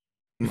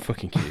 Are you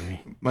fucking kidding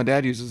me? My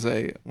dad used to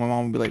say, my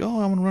mom would be like,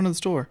 "Oh, I want to run to the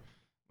store."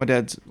 My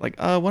dad's like,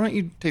 "Why don't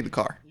you take the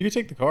car?" You can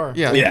take the car.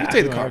 Yeah, Yeah. you can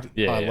take the car.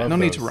 Yeah, I yeah. love No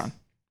need to those. run.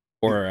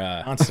 Or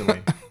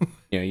Constantly.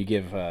 you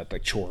give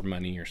like chore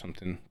money or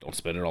something. Don't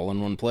spend it all in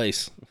one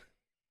place.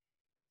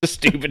 The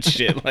stupid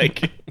shit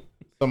like.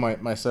 So my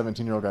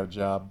 17-year-old got a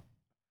job.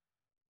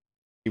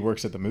 He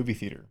works at the movie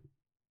theater,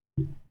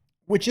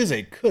 which is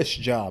a cush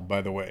job,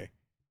 by the way.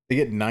 They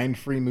get 9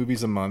 free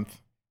movies a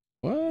month.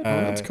 What? Oh,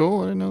 that's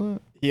cool. I didn't know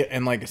that. Yeah,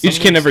 and like You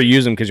just can never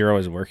use them because you're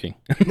always working.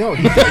 No,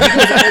 he goes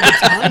out all the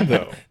time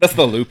though. That's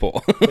the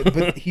loophole.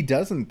 But he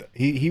doesn't.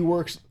 He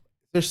works.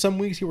 There's some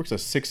weeks he works a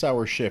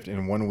 6-hour shift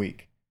in 1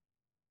 week.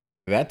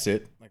 That's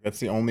it. Like that's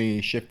the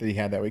only shift that he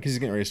had that week because he's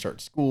getting ready to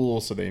start school,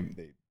 so they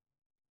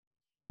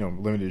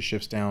limited his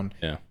shifts down.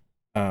 Yeah.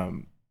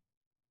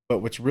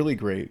 But what's really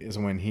great is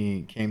when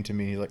he came to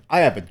me, he's like, "I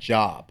have a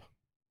job.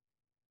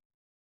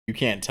 You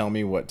can't tell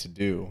me what to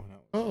do."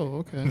 Oh,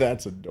 okay.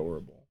 That's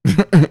adorable.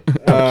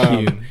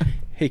 Cute.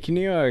 Hey, can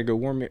you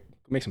go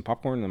make some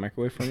popcorn in the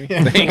microwave for me?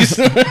 Yeah. Thanks.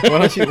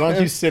 why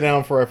don't you sit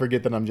down before I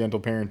forget that I'm gentle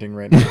parenting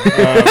right now?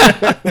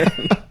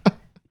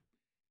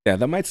 Yeah,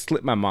 that might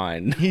slip my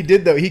mind. He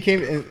did though. He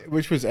came,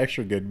 which was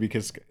extra good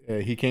because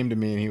he came to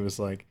me and he was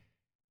like,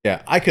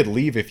 "Yeah, I could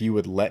leave if you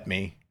would let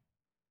me."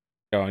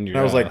 On your, And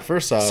I was like,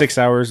 first off, 6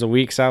 hours a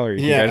week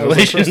salary. yeah, I was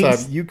like, Congratulations.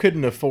 first off, you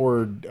couldn't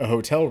afford a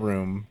hotel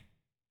room,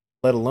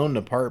 let alone an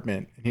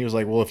apartment. And he was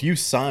like, "Well, if you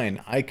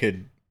sign, I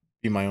could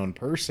be my own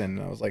person."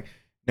 And I was like,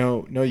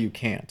 "No, you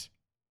can't.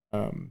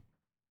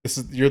 This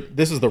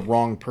is the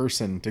wrong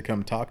person to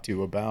come talk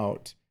to about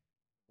about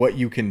what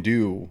you can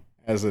do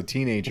as a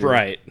teenager,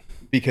 right.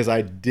 Because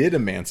I did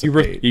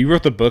emancipate. You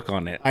wrote the book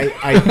on it. I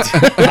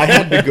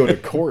had to go to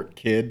court,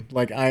 kid.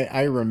 Like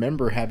I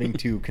remember having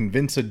to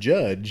convince a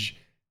judge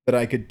that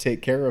I could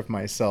take care of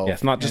myself. Yeah,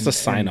 it's not just a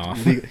sign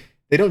off.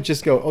 They don't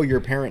just go, "Oh, your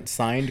parents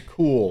signed,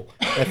 cool."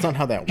 That's not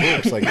how that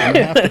works. Like you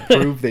have to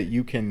prove that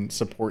you can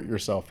support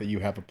yourself, that you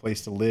have a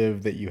place to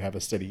live, that you have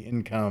a steady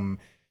income,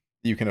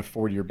 that you can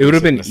afford your. It would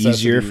have been basic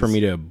easier for necessities.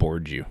 me to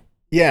board you.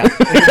 Yeah,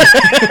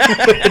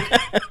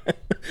 it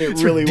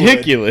It's really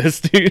ridiculous,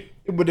 dude.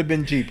 It would have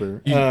been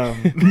cheaper.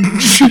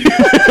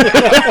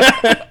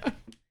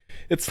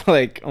 It's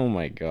like, oh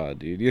my god,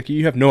 dude!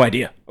 You have no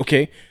idea.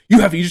 Okay, you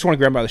just want to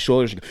grab him by the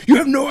shoulders. And go, you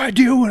have no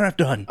idea what I've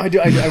done. I do.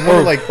 I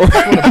want to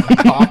want to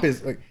pop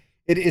his like.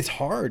 It's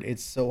hard.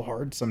 It's so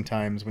hard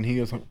sometimes when he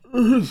goes. Like,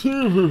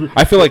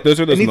 I feel like those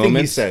are those anything he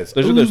moments. says.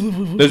 Those are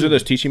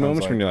those teaching Sounds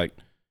moments when you're like,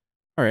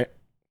 all right,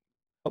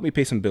 help me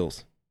pay some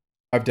bills.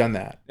 I've done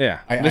that. Yeah,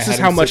 I this had is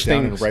him how sit much down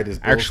and things write his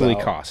bills actually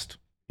out. cost.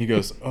 He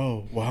goes,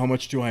 "Oh, well, how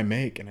much do I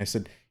make?" And I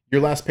said,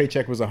 "Your last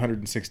paycheck was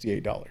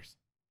 $168.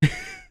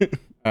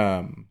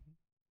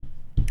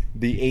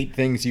 The 8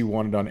 things you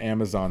wanted on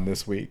Amazon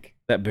this week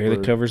That barely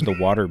Word. covers the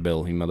water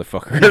bill, you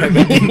motherfucker.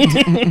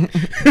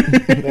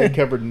 that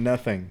covered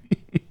nothing."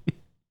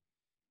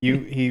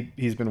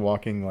 He's been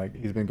walking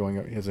he's been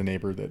going. He has a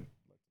neighbor that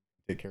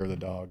take care of the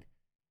dog,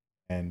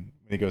 and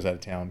when he goes out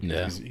of town,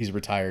 Yeah. he's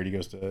retired. He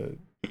goes to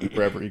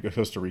wherever he goes,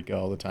 Costa Rica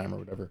all the time or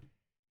whatever.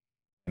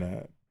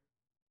 And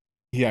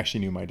he actually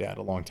knew my dad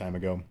a long time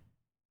ago,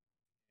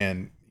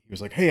 and he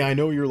was like, "Hey, I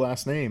know your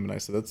last name," and I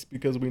said, "That's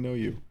because we know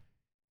you."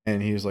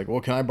 And he was like,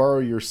 "Well, can I borrow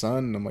your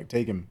son?" And I'm like,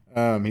 "Take him.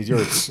 He's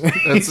yours."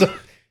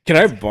 Can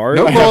I borrow?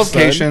 No my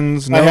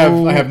qualifications. son?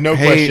 No. I have no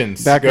hate,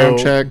 questions. Background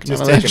Go, check.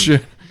 just none of take that him.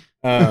 shit.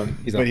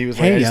 He's But like, he was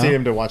 "Hey, like, "I just yo." need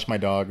him to watch my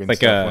dog and Like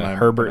stuff." when I'm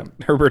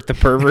Herbert the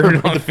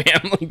pervert on the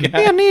Family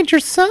Guy. I need your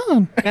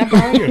son. Can I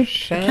borrow your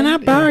son? Can I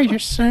borrow your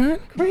son?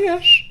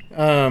 Chris?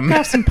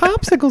 Got some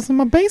popsicles in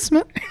my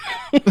basement.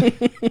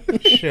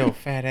 Show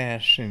fat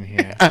ass in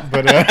here.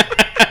 But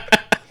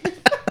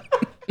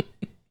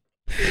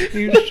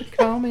you should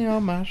call me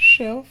on my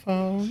cell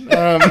phone.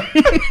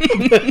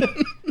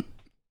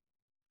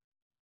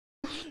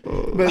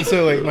 But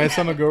so like my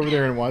son will go over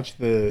there and watch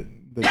the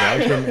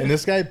dog show, and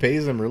this guy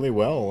pays him really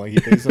well. Like he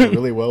pays him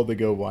really well to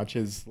go watch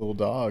his little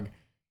dog.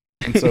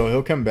 And so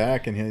he'll come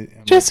back and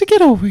I'm Jesse,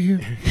 get over here.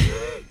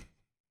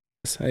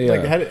 Hey,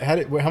 like, how much?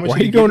 why are did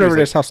he you give going you? over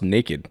to He's his house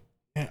naked?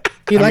 like,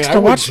 He likes I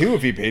to would watch. too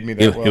if he paid me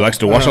He, that well. he likes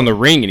to watch on the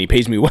ring, and he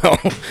pays me well.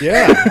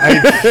 Yeah,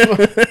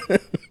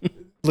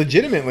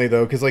 legitimately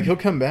though, because like he'll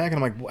come back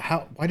and I'm like,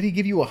 why did he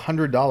give you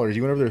 $100?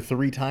 You went over there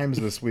 3 times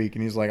this week,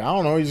 and he's like, I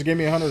don't know, he just gave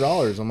me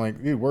 $100. I'm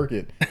like, dude, work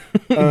it.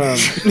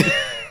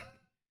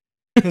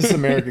 This is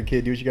America,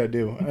 kid. Do what you got to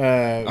do.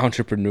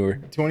 Entrepreneur.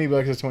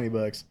 $20 is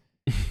 $20,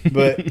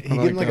 but he gave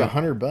him like that.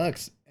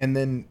 $100, and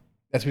then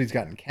that's what he's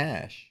got in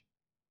cash.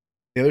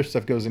 The other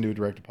stuff goes into a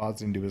direct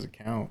deposit into his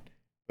account,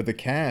 but the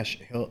cash,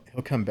 he'll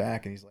come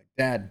back and he's like,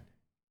 Dad,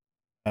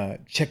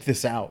 check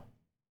this out.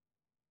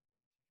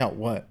 Out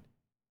what?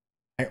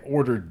 I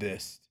ordered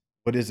this.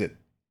 What is it?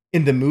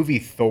 In the movie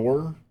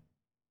Thor,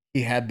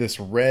 he had this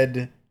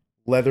red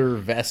leather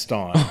vest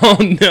on Oh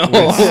no!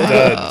 with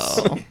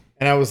studs. Wow.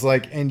 And I was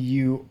like, and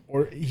you,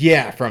 or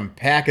yeah, from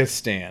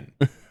Pakistan.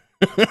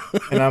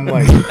 And I'm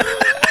like,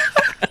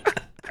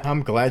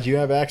 I'm glad you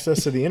have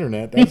access to the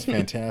internet. That's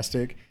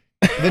fantastic.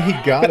 And then he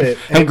got it.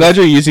 And I'm glad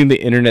you're using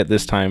the internet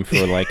this time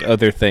for like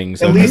other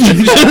things. at least,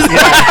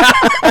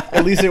 yeah,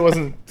 at least it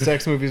wasn't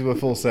sex movies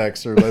with full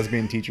sex or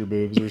lesbian teacher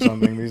boobs or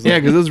something. He's Yeah,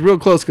 like, because it's real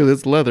close because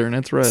it's leather and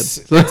it's red.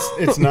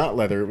 it's not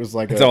leather. It was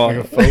like, It's a, all- like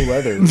a faux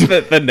leather.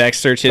 the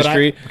next search But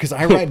history. because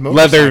I ride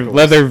motorcycles.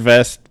 leather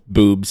vest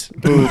boobs.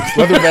 Boobs,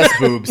 leather vest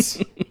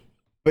boobs.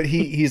 But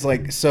he's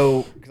like,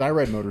 so because I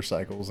ride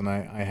motorcycles and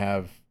I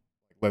have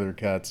leather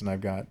cuts and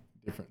I've got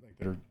different like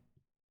that are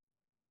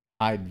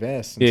hide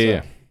vests. And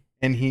Yeah.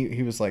 And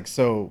he was like,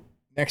 so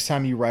next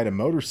time you ride a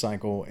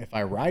motorcycle, if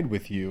I ride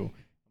with you,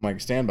 I'm like,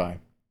 stand by.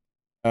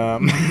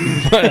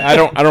 I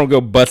don't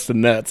go busting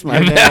nuts. My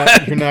You're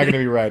bad. not going to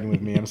be riding with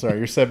me. I'm sorry.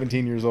 You're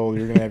 17 years old.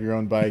 You're going to have your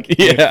own bike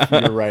Yeah. if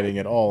you're riding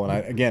at all. And I,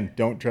 again,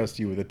 don't trust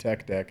you with a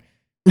tech deck.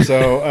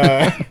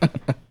 So,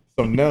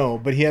 so no.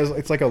 But he has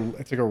it's like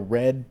a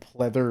red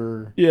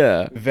pleather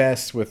Yeah.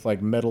 vest with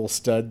like metal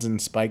studs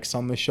and spikes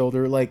on the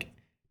shoulder. Like,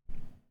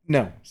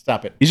 no,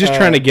 stop it. He's just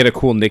trying to get a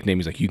cool nickname.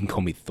 He's like, you can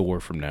call me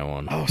Thor from now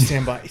on. Oh,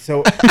 stand by.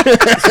 So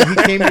he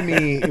came to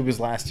me. It was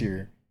last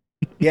year.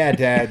 Yeah,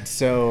 Dad.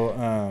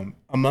 So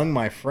among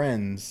my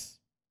friends,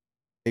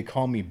 they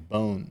call me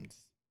Bones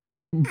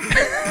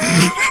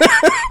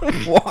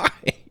Why?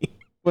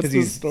 What's because the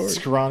he's story?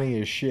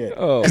 scrawny as shit.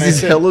 Oh, And I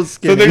He's said- hella so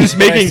skinny. they're just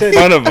but I making said-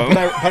 fun of But him.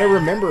 I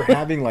remember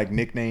having like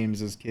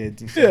nicknames as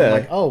kids and stuff. Yeah. I'm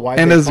like, oh, why?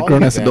 and they as call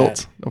grown you ass that?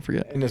 adults, don't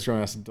forget. And as grown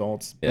ass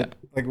adults. Yeah.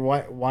 But,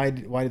 like, why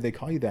did they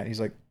call you that? He's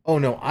like, oh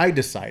no, I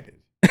decided.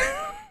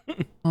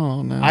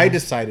 Oh no. I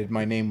decided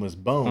my name was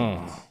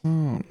Bones. Oh,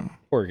 Oh no.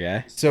 poor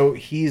guy. So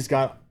he's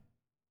got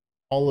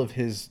all of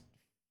his,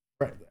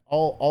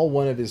 all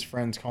one of his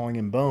friends calling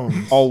him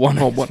Bones. All one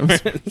All of one of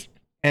his his- friends.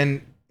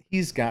 And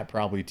he's got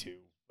probably two,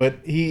 but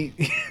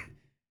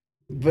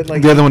but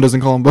like The other one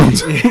doesn't call him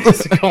Bones.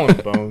 he's calling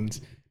him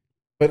Bones.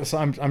 But so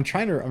I'm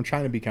trying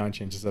to be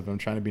conscientious of him. I'm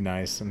trying to be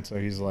nice, and so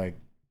he's like,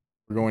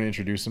 we're going to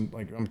introduce him.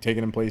 Like I'm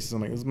taking him places.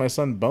 I'm like, this is my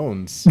son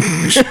Bones.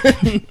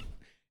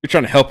 You're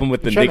trying to help him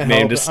with the I'm trying to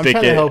nickname help- to I'm stick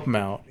trying it. to help him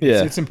out.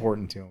 Yeah. It's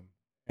important to him,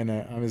 and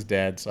I'm his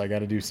dad, so I got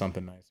to do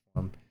something nice for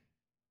him.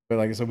 But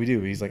like, so we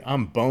do. He's like,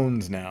 I'm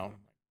Bones now.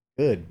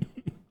 Good.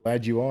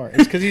 Glad you are.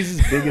 It's because he's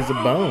as big as a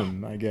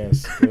bone, I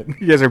guess. But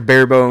You guys are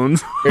bare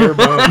bones. bare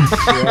bones.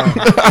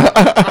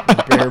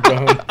 Yeah. Bare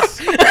bones.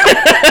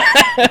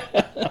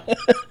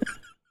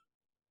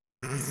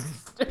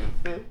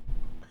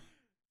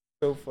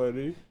 So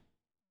funny.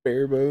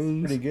 Bare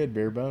bones. Pretty good,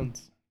 bare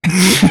bones.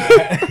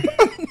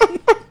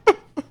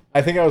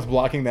 I think I was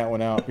blocking that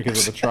one out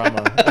because of the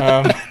trauma.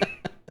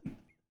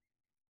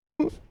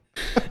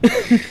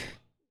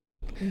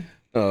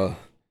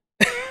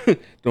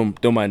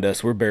 Don't mind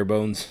us. We're bare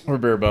bones. We're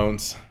bare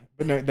bones.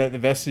 But no, the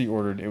vest he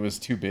ordered, it was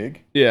too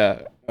big.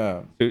 Yeah.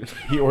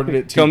 He ordered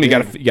it too Tell him big.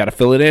 you gotta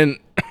fill it in.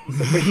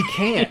 But he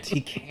can't.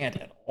 He can't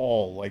at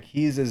all. Like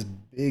he's as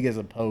big as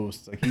a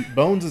post. Like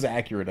Bones is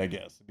accurate, I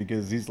guess,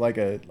 because he's like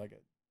a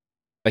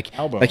Like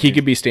elbow. like he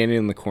could be standing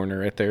in the corner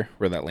right there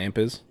where that lamp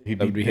is. He'd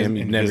That would be him.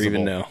 You'd never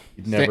even know.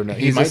 You'd never know.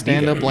 He He's might a be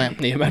stand-up there. lamp.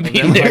 He might be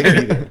That might be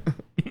there.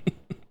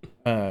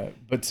 there.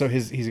 But so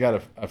he's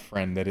got a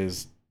friend that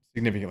is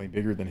significantly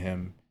bigger than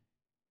him,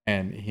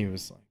 and he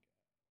was like,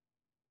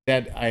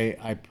 "Dad,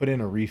 I put in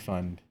a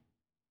refund.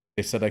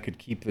 They said I could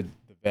keep the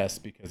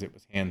vest because it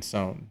was hand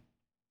sewn.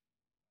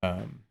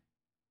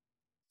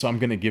 So I'm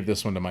gonna give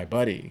this one to my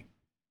buddy,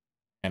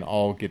 and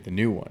I'll get the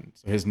new one.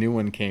 So his new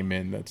one came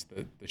in. That's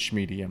the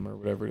schmedium or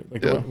whatever,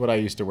 like Yeah. what I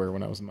used to wear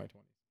when I was in my 20s.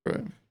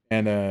 Right.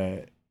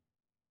 And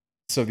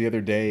so the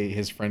other day,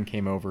 his friend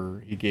came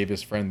over. He gave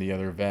his friend the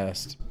other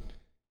vest,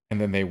 and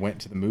then they went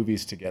to the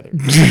movies together.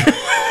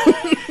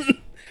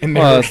 And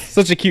they Oh, were,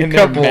 such a cute and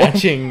they're couple.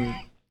 matching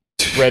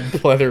red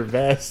pleather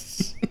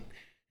vests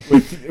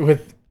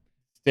with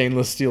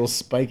stainless steel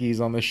spikies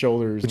on the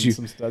shoulders and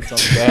some studs on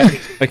the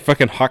back. Like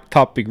fucking Hot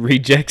Topic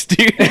rejects,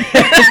 dude.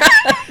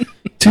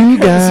 Two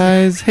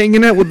guys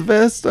hanging out with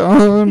vests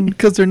on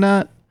because they're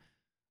not.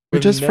 We're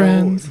With just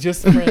friends.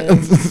 Just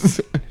friends.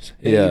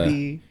 Yeah.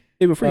 Baby.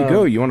 Hey, before you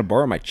go, you want to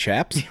borrow my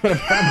chaps? You want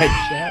to buy my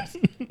chaps?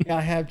 Yeah,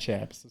 I have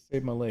chaps. So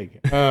save my leg.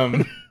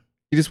 You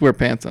just wear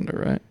pants under,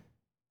 right?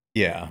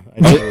 Yeah.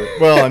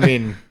 Well, I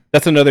mean,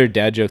 That's another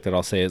dad joke that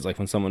I'll say is like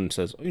when someone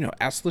says, oh, you know,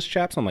 assless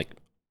chaps. I'm like,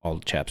 all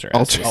chaps are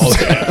All assless. all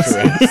chaps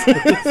are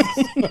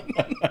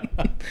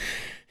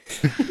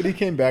But he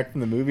came back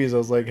from the movies. I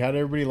was like, "How'd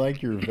everybody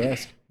like your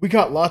vest?" We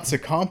got lots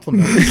of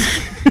compliments.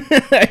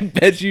 I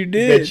bet you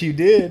did. Bet you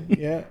did.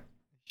 Yeah,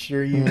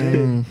 sure you did.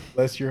 Mm.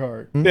 Bless your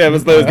heart. Yeah, it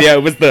was those. Yeah,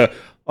 it was the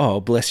oh,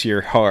 bless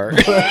your heart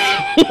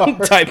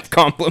type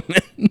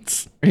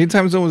compliments.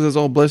 Anytime someone says,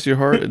 "Oh, bless your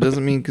heart," it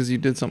doesn't mean because you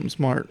did something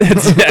smart.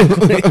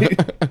 Exactly.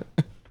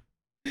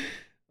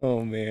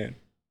 Oh man.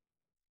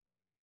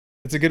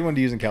 It's a good one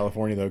to use in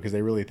California though, because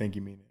they really think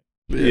you mean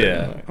it.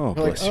 Yeah. Oh,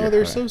 They're like, bless "Oh, your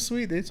they're heart. so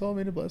sweet. They told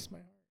me to bless my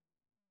heart."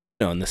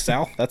 No, in the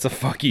South, that's a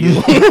fuck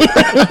you.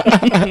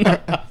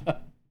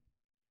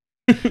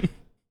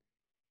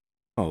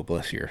 Oh,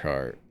 bless your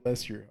heart.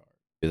 Bless your heart.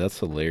 Dude, that's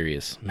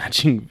hilarious.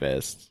 Matching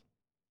vests.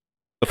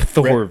 The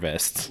Thor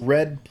vests.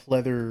 Red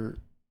pleather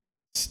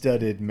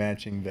studded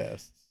matching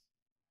vests.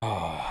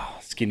 Oh,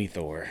 skinny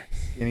Thor.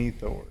 Skinny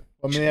Thor.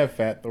 Well, I mean, they have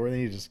fat Thor. They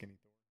need just skinny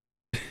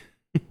Thor.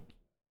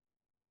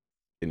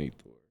 Skinny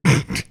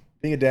Thor.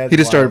 Being a dad. He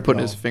just started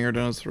putting his finger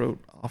down his throat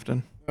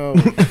often. Oh.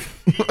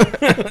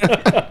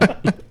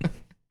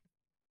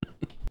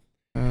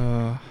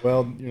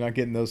 Well, you're not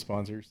getting those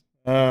sponsors.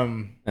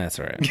 That's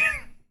all right.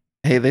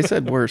 Hey, they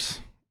said worse.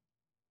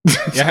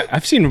 Yeah,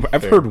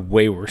 I've heard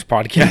way worse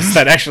podcasts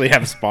that actually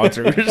have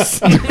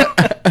sponsors.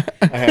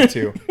 I have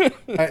too.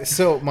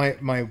 So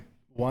my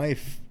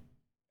wife,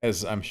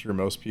 as I'm sure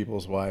most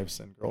people's wives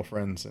and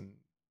girlfriends, and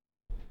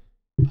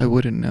I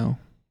wouldn't know.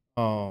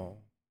 oh,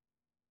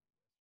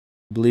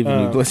 Believe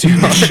in me, bless your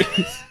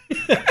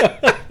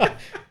heart.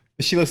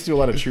 she listens to a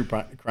lot of true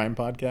crime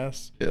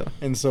podcasts. Yeah.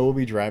 And so we'll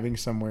be driving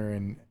somewhere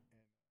and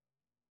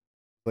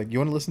like, you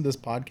want to listen to this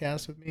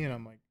podcast with me? And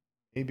I'm like,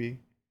 maybe.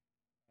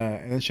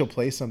 And then she'll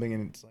play something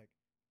and it's like,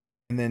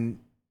 and then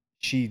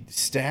she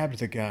stabbed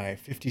the guy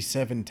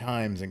 57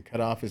 times and cut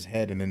off his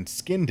head and then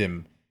skinned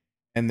him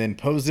and then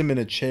posed him in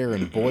a chair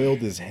and boiled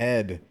his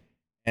head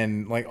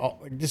and like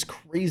this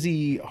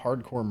crazy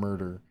hardcore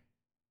murder.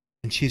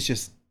 And she's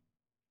just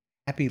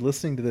happy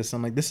listening to this.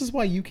 I'm like, this is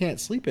why you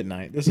can't sleep at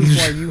night. This is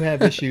why you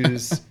have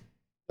issues.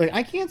 Like,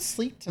 I can't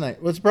sleep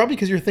tonight. Well, it's probably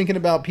because you're thinking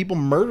about people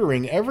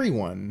murdering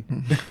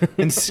everyone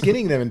and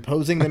skinning them and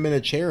posing them in a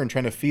chair and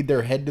trying to feed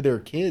their head to their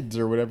kids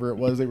or whatever it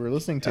was they were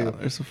listening to. Yeah,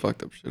 there's some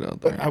fucked up shit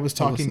out there. But I was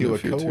talking to a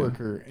few, too.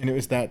 coworker, and it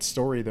was that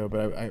story though. But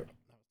I was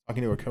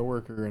talking to a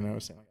coworker, and I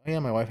was saying, like, "Oh yeah,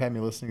 my wife had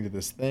me listening to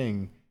this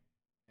thing,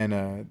 and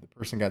the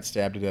person got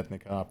stabbed to death, and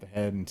they cut off the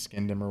head and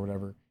skinned him or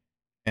whatever."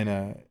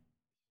 And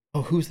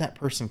oh, who's that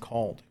person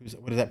called?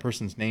 What is that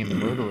person's name? The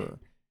murderer?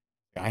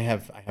 I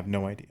have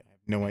no idea.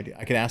 No idea.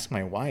 I could ask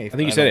my wife. I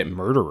think you said it,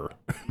 murderer.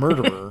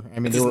 Murderer. I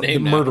mean, That's his the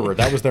name now. murderer.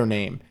 That was their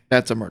name.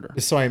 That's a murder.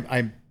 So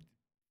I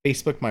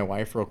Facebooked my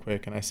wife real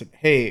quick, and I said,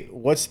 "Hey,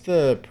 what's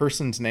the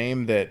person's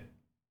name that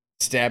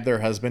stabbed their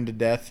husband to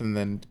death and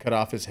then cut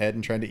off his head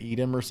and tried to eat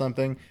him or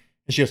something?"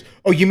 And she goes,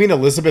 "Oh, you mean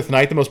Elizabeth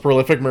Knight, the most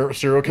prolific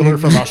serial killer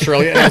from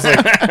Australia?" And I was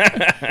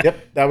like,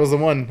 "Yep, that was the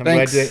one." I'm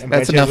Thanks.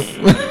 glad she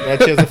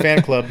has a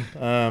fan club.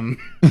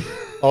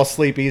 I'll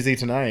sleep easy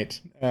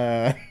tonight.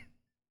 Yeah,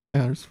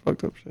 there's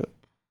fucked up shit.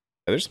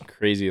 There's some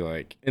crazy,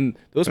 like, and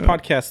those Yeah.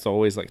 podcasts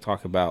always like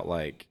talk about,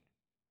 like,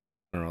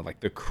 I don't know, like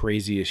the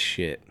craziest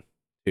shit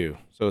too.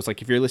 So it's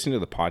like if you're listening to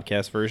the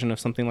podcast version of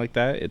something like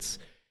that, it's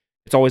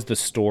always the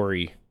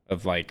story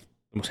of like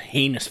the most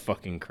heinous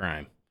fucking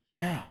crime.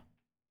 Yeah.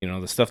 You know,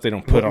 the stuff they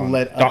don't put What on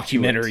led up to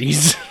it.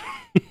 documentaries.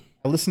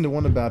 I listened to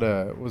one about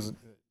was it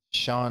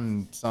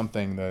Sean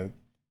something, the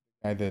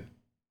guy that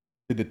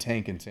did the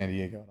tank in San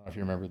Diego. I don't know if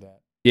you remember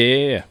that.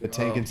 Yeah. The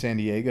tank in San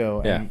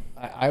Diego. Yeah. And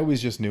I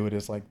always just knew it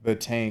as like the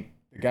tank,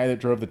 the guy that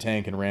drove the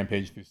tank and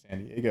rampaged through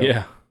San Diego.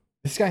 Yeah.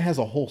 This guy has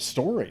a whole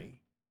story.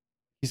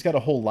 He's got a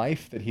whole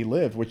life that he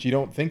lived, which you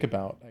don't think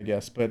about, I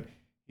guess. But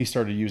he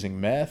started using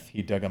meth.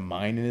 He dug a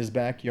mine in his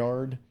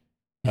backyard.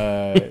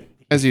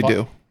 As you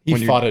do. He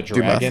when you fought a do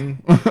meth.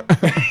 dragon.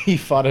 He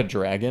fought a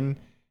dragon.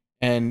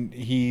 And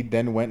he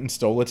then went and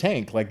stole a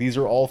tank. Like, these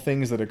are all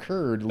things that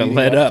occurred leading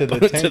led up up to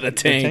the to tank, the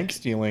tank.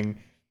 stealing.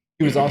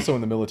 He was also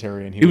in the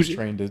military, and he was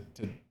trained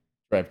to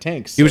drive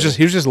tanks. He was so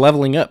just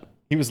leveling up.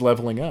 he was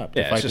leveling up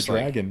Yeah, to it's fight the just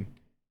like- dragon.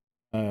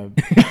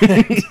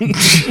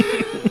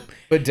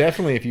 But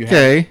definitely, if you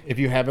Okay. if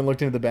you haven't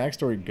looked into the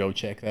backstory, go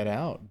check that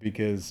out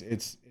because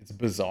it's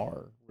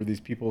bizarre where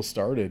these people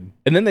started.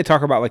 And then they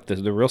talk about like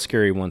the real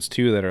scary ones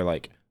too that are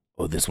like,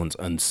 oh, this one's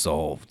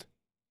unsolved.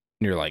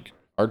 And you're like,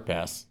 Hard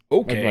pass.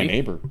 okay. Like my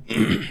neighbor.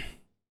 I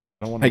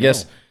don't want to. I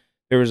guess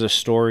there was a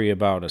story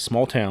about a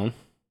small town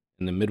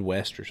in the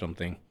Midwest or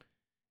something,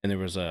 and there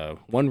was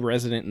one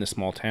resident in the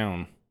small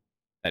town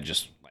that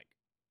just like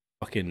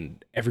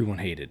fucking everyone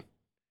hated.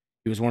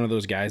 He was one of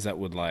those guys that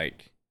would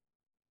like,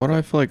 Why do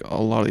I feel like a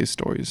lot of these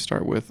stories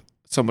start with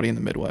somebody in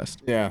the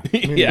Midwest? Yeah.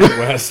 Yeah.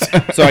 Midwest.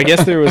 so I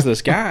guess there was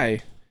this guy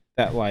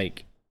that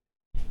like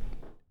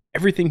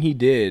everything he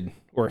did,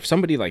 or if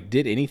somebody like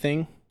did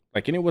anything,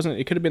 like, and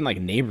it could have been like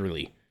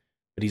neighborly,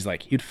 but he's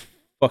like, he'd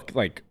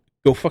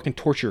go fucking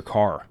torch your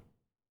car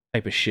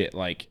type of shit,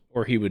 like,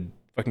 or he would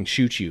fucking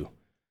shoot you.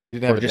 He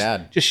didn't have Or a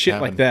dad. just shit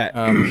like that.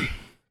 Um,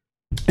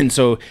 And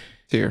so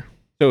Here.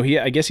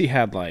 I guess he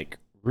had like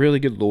really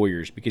good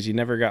lawyers because he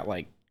never got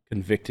like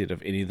convicted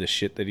of any of the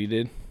shit that he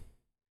did.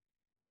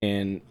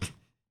 And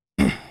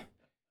you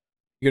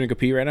gonna go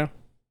pee right now?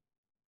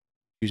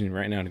 Choosing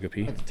right now to go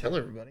pee. tell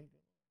everybody.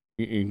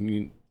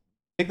 You-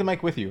 Take the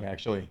mic with you,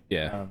 actually.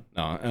 yeah.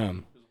 No. There's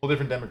a whole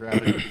different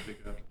demographic you can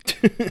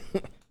pick up.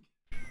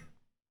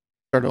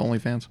 Start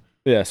OnlyFans.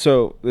 Yeah.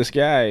 So this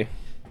guy,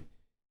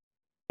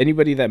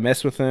 anybody that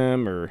messed with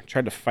him or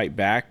tried to fight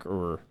back,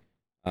 or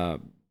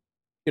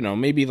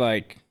maybe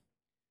like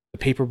the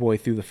paper boy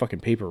threw the fucking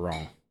paper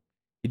wrong,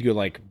 he'd go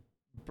like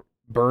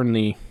burn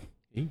the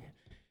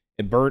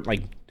and burn,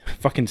 like,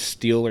 fucking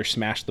steal or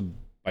smash the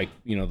bike,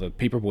 the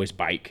Paperboy's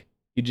bike.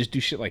 He'd just do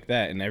shit like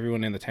that, and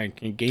everyone in the town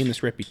gained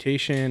this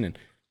reputation, and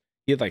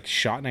he had like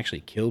shot and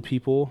actually killed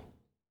people,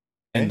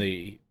 and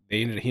he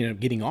ended up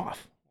getting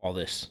off all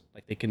this.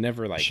 Like they could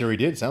never like. Sure, he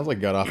did. Sounds like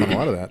he got off on a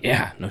lot of that.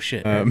 Yeah, no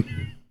shit.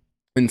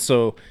 And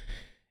so,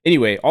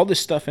 anyway, all this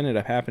stuff ended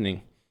up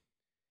happening,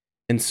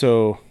 and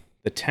so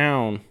the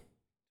town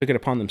took it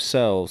upon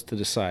themselves to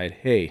decide,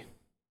 hey,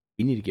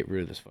 we need to get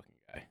rid of this fucking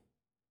guy.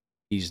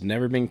 He's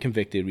never been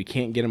convicted. We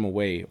can't get him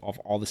away of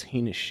all this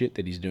heinous shit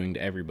that he's doing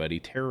to everybody,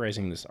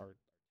 terrorizing our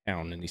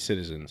town and these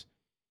citizens.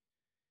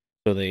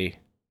 So they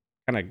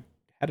kind of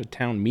had a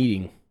town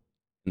meeting,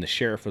 and the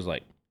sheriff was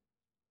like,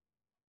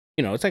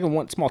 it's like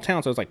a small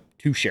town, so it's like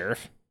 2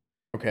 sheriff.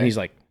 Okay. And he's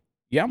like,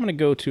 yeah, I'm gonna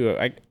go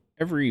to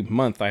every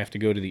month I have to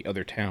go to the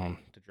other town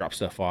to drop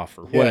stuff off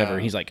or whatever. Yeah.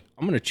 And he's like,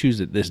 I'm gonna choose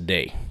it this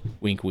day.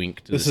 Wink,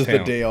 wink. To this this is town.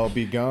 the day I'll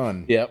be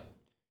gone. Yep.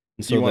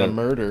 And So you want to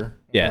murder?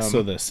 Yeah.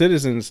 So the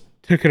citizens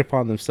took it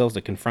upon themselves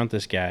to confront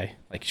this guy.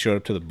 Like showed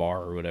up to the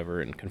bar or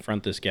whatever and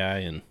confront this guy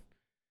and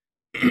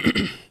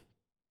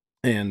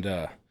and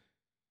what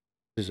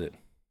is it?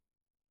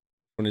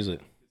 What is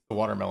it? The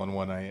watermelon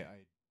one.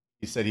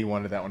 He said he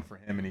wanted that one for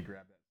him, and he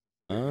grabbed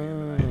that.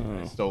 Oh.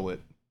 I stole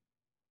it.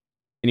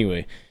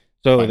 Anyway,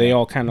 so Fine, they man.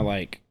 all kind of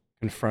like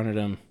confronted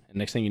him, and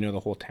next thing you know, the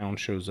whole town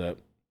shows up,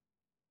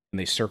 and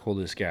they circle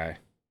this guy,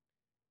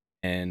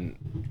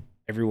 and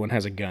everyone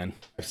has a gun.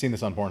 I've seen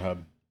this on Pornhub.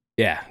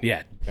 Yeah,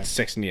 Okay.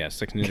 Sex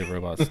Ninja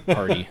Robots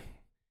party,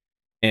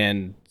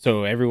 and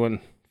so everyone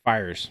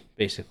fires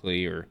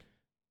basically, or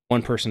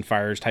one person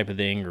fires type of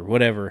thing, or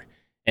whatever,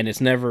 and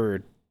it's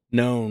never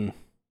known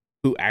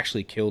who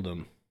actually killed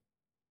him.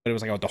 But it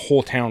was like the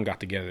whole town got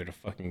together to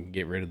fucking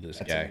get rid of this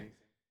guy. Amazing.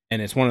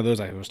 And it's one of those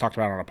I was talked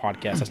about on a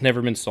podcast that's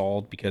never been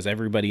solved because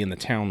everybody in the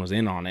town was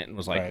in on it and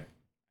was like, Right.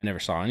 I never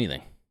saw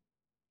anything.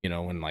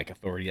 When like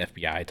authority,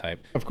 FBI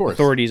type. Of course.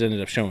 Authorities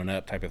ended up showing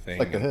up type of thing.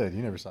 Like the And, hood.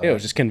 You never saw yeah, it that.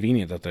 was just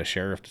convenient that the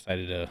sheriff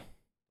decided to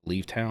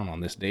leave town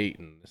on this date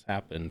and this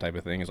happened type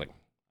of thing. It's like,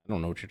 I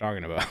don't know what you're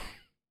talking about.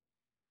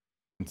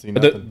 Didn't see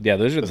But nothing. yeah,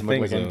 those are the Doesn't look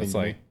things like though. anything It's to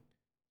me. like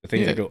the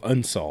things that Yeah. go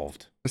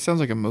unsolved. It sounds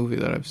like a movie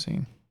that I've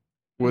seen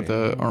with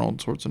Arnold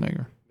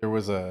Schwarzenegger. There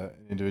was an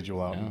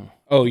individual out. Yeah.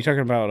 Oh, you're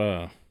talking about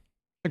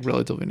Like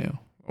relatively new.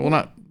 Well,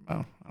 not. I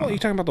don't oh, know. you're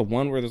talking about the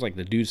one where there's like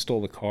the dude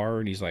stole the car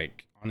and he's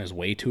like on his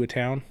way to a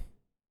town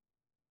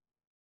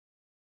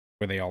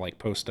where they all like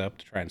post up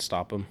to try and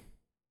stop him.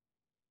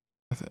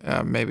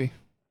 Maybe.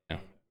 Yeah,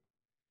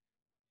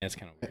 it's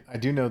kind of weird. I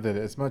do know that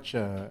as much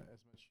as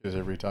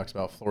everybody talks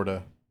about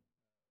Florida,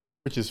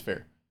 which is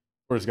fair.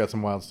 Florida's got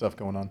some wild stuff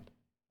going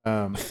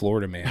on.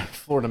 Florida man.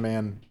 Florida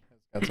man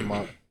has got some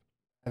wild.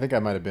 I think I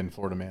might have been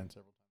Florida man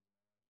several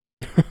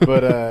times.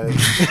 But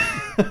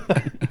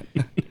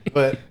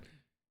but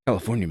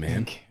California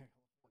man.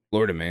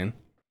 Florida man.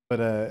 But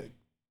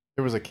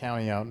there was a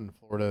county out in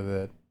Florida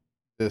that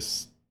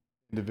this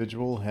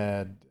individual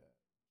had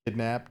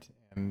kidnapped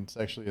and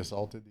sexually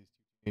assaulted these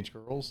teenage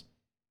girls,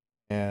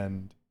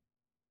 and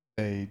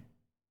they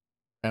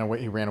ran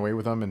away. He ran away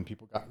with them, and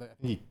people got. I think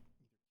he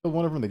killed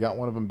one of them. They got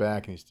one of them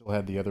back, and he still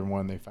had the other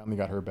one. They finally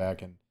got her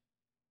back, and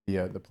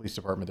the police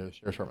department, the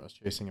sheriff's department, was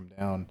chasing him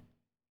down,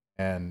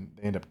 and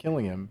they ended up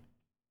killing him.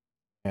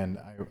 And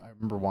I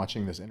remember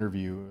watching this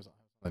interview. It was on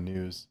the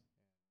news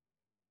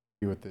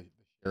with the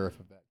sheriff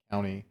of that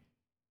county.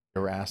 They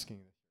were asking,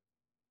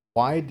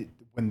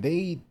 when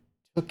they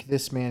took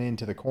this man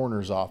into the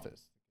coroner's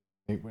office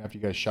after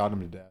you guys shot him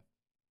to death,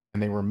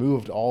 and they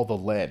removed all the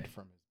lead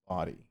from his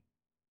body,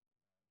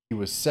 he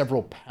was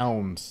several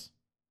pounds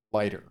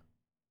lighter.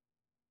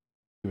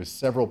 He was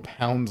several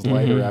pounds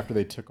lighter after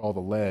they took all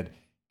the lead.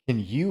 Can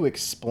you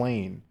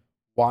explain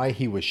why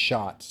he was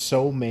shot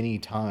so many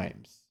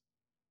times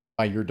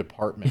by your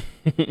department?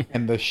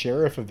 And the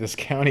sheriff of this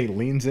county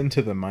leans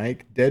into the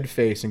mic, dead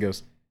face, and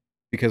goes,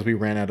 because we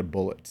ran out of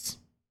bullets.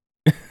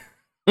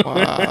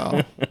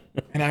 Wow.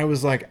 And I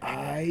was like,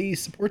 I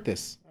support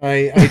this.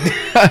 I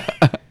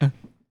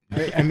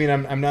mean,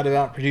 I'm not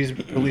about police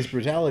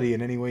brutality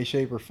in any way,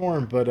 shape, or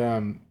form, but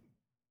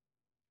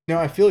no,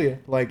 I feel you.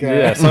 Like,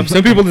 Yeah, some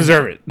people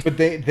deserve it. but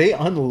they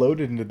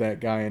unloaded into that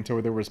guy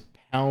until there was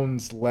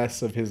pounds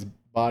less of his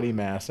body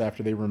mass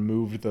after they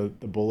removed the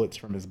bullets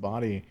from his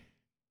body,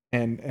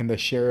 and the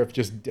sheriff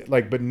just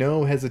but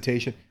no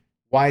hesitation.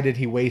 Why did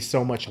he weigh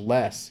so much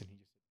less?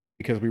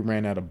 Because we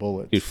ran out of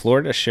bullets. Dude,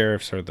 Florida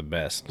sheriffs are the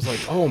best. I was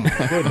like, oh my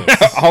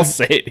goodness. I'll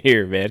say it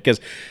here, man,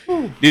 because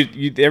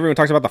dude, everyone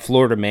talks about the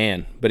Florida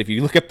man, but if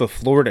you look at the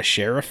Florida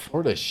sheriff,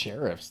 Florida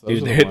sheriffs,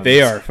 those dude, are the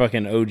they ones. are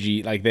fucking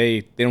OG. Like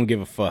they don't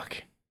give a fuck.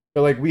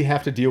 They're like, we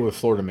have to deal with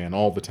Florida man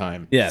all the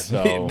time. Yeah,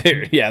 so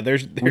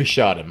there's we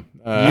shot him.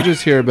 You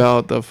just hear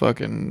about the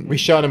fucking we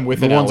shot him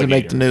with the an ones that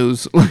make the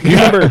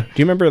alligator. news.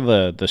 Do you remember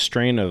the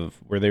strain of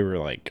where they were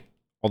like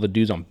all the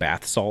dudes on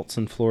bath salts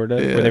in Florida,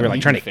 where they were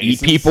like trying to eat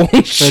Faces? people and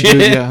That shit?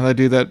 dude, yeah, that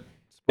dude that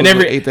And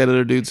supposedly ate that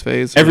other dude's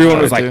face. Everyone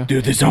was Tried like, to.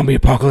 dude, the zombie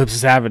apocalypse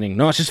is happening.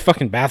 No, it's just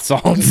fucking bath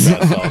salts.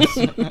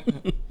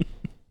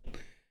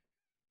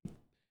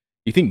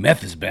 You think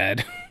meth is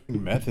bad?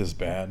 Meth is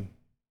bad.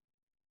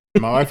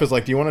 My wife was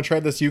like, "Do you want to try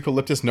this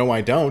eucalyptus?" No,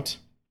 I don't.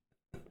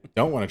 I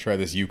don't want to try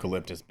this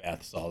eucalyptus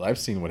bath salt. I've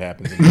seen what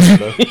happens in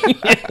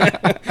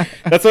Canada.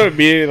 That's what it'd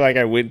be like.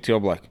 I went to.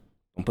 I'm like,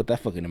 don't put that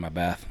fucking in my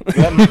bath.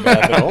 Not in the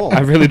bath at all. I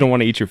really don't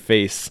want to eat your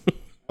face.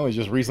 I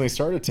just recently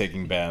started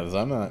taking baths.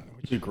 I'm not,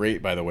 which is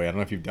great, by the way. I don't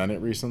know if you've done it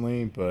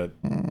recently, but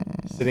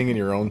sitting in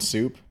your own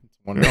soup, it's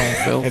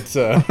wonderful. It's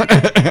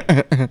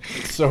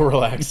so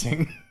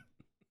relaxing.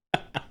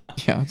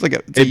 Yeah, it's like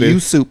a U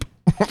soup.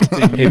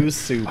 Use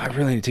soup. I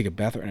really need to take a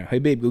bath right now. Hey,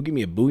 babe, go give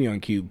me a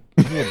bouillon cube.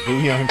 Give me a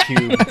bouillon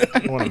cube.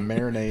 I want to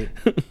marinate.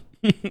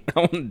 I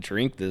want to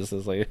drink this.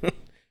 It's like,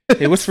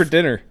 hey, what's for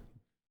dinner?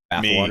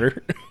 Bath Me.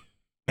 water.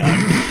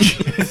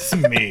 It's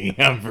me.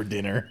 I'm for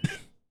dinner. I'm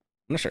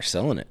gonna start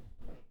selling it.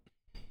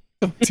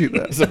 Don't do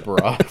that. It's a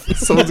broth.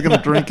 Someone's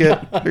gonna drink it.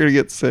 They're gonna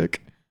get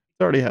sick.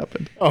 It's already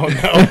happened. Oh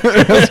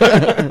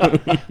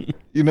no.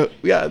 You know,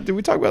 yeah. Did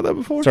we talk about that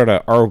before?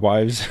 Start our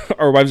wives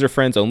are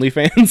friends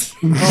OnlyFans.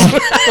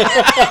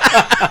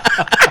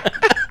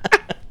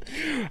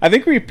 I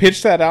think we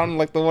pitched that out in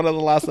like one of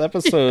the last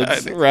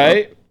episodes, think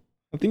right? So.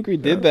 I think we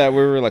did that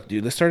where we were like,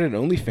 dude, let's start an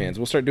OnlyFans.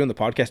 We'll start doing the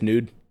podcast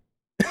nude.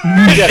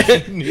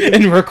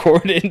 And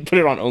record it and put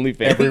it on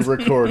OnlyFans. Every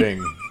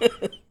recording.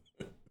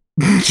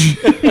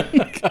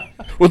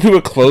 We'll do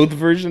a clothed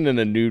version and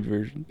a nude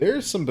version.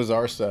 There's some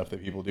bizarre stuff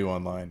that people do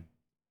online.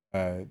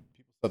 People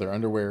sell their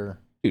underwear.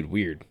 Dude,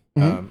 weird.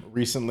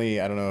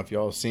 Recently, I don't know if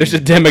y'all have seen. There's a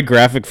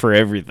demographic for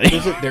everything.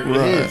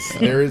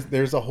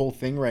 There's a whole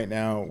thing right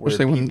now where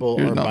Especially when people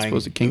you're are not buying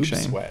supposed to kink boob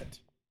shame. sweat.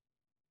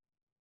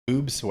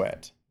 Boob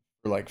sweat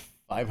for like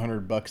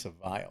 $500 a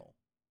vial.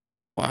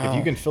 Wow. If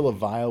you can fill a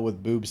vial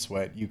with boob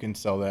sweat, you can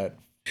sell that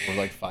for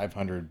like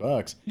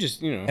 $500.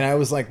 Just, And I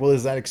was like, well,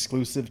 is that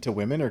exclusive to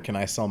women, or can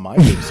I sell my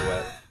boob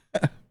sweat?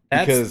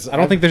 Because I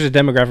don't think there's a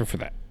demographic for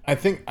that. I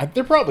think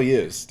there probably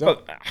is.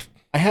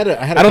 I had a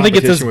I don't think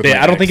it's as competition with big.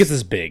 my I don't ex. think it's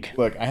as big.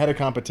 Look, I had a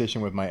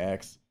competition with my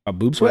ex. A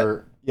boob sweat?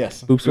 Where,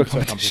 yes, Boob sweat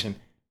competition.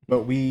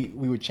 But we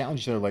would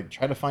challenge each other, like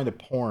try to find a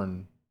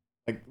porn,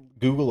 like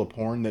Google a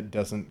porn that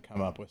doesn't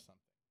come up with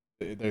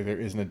something. There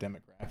isn't a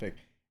demographic,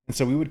 and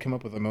so we would come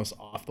up with the most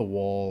off the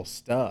wall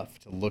stuff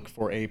to look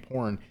for a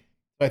porn.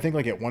 So I think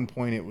like at one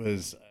point it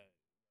was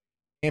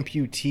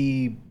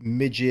amputee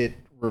midget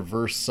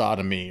reverse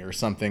sodomy or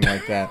something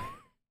like that.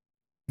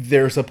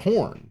 There's a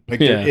porn, like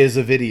there is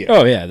a video.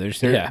 Oh yeah, there,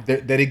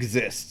 that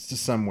exists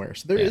somewhere.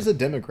 So there is a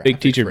demographic. Big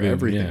teacher for boob,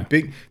 everything.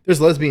 yeah.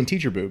 There's lesbian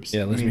teacher boobs.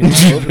 Yeah, I mean,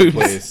 lesbian all over the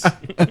boobs.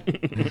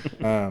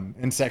 place.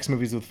 And sex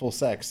movies with full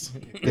sex.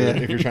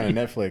 If you're trying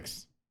to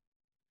Netflix,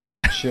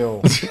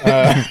 chill.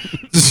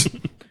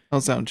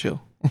 Don't sound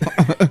chill.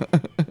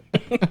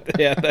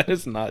 Yeah, that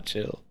is not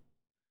chill.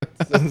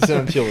 Doesn't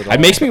sound chill at all. It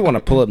makes me want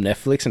to pull up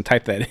Netflix and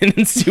type that in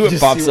and see what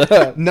Just pops see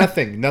up.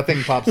 Nothing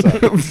pops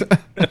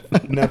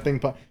up.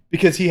 Nothing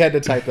because he had to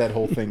type that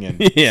whole thing in.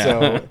 Yeah.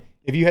 So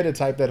if you had to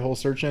type that whole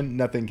search in,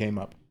 nothing came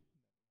up.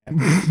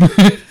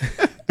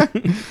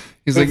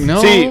 He's like,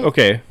 no. See,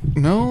 okay.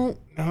 No.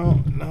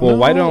 Well,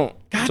 why don't?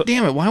 God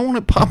damn it! Why won't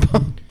it pop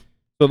up?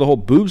 So the whole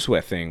boob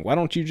sweat thing. Why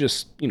don't you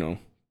just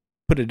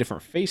put a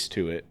different face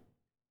to it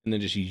and then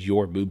just use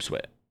your boob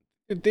sweat?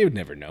 They would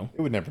never know.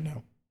 It would never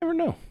know. Never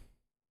know.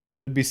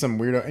 It'd be some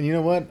weirdo. And you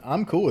know what?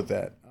 I'm cool with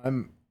that.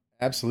 I'm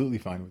absolutely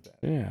fine with that.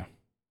 Yeah.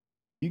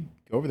 You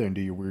go over there and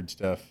do your weird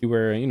stuff. You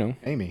wear,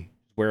 Amy.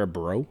 wear a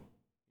bro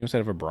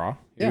instead of a bra.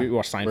 Yeah. You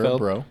watch Wear a Seinfeld.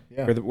 bro.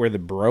 Yeah. Wear the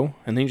bro,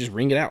 and then you just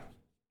wring it out.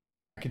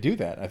 I could do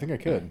that. I think I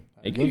could.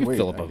 You could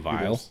fill up a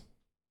vial.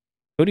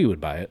 Cody would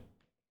buy it.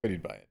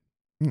 Cody'd buy it.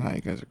 Nah,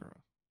 you guys are gross.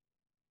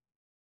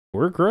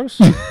 We're gross.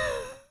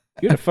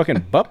 You had a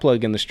fucking butt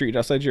plug in the street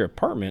outside your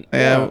apartment.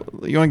 Yeah,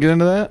 you want to get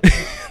into that?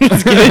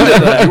 Let's get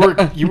into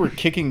that. You were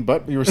skipping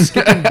butt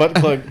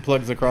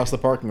plugs across the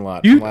parking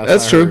lot. You- last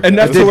that's I true. heard. And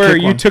that's I did where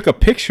kick you one. took a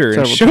picture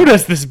and Several showed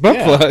us this butt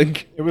Yeah. plug.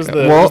 It was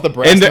Well, the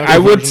brass And knuckle I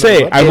would version of say,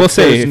 the butt I will plug.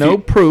 say, There's if no you-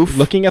 proof.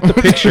 looking at the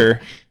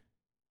picture,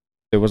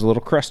 there was a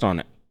little crust on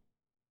it.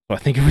 So I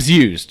think it was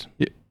used.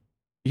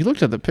 You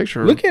looked at the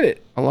picture Look at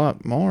it. a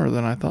lot more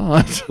than I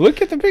thought.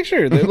 Look at the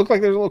picture. It looked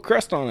like there's a little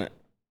crust on it.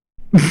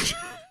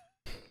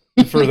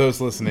 For those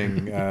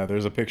listening,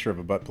 there's a picture of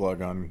a butt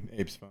plug on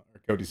Abe's phone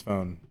or Cody's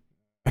phone.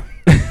 All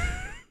That he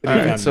found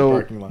in right, the so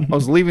parking lot. I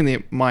was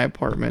leaving my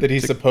apartment That he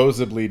to,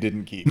 supposedly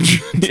didn't keep.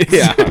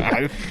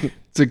 Yeah.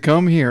 to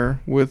come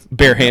here with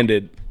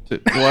Barehanded.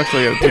 well,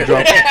 actually, to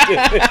drop.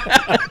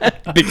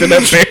 Picked it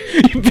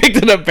up you picked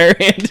it up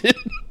barehanded.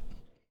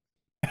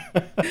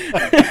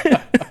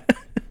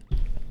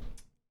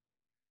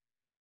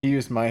 He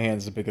used my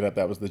hands to pick it up.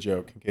 That was the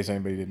joke, in case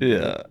anybody didn't.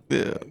 Yeah.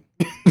 Yeah.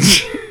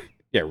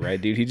 Yeah,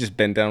 right, dude. He just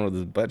bent down with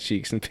his butt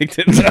cheeks and picked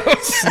it up.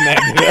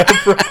 Snagged it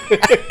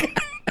up.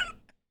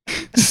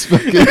 Just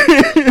fucking,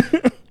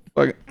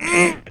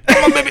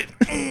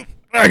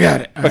 I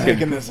got it. I'm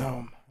taking this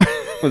home.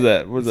 Was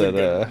that?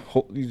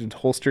 You just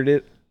holstered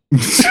it?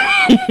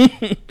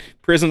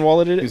 Prison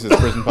walleted Use it? his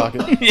prison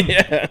pocket.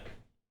 Yeah.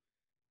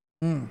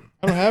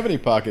 I don't have any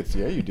pockets.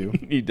 Yeah, you do.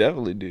 You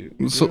definitely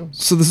do. so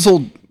this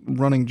whole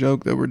running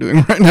joke that we're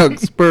doing right now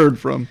spurred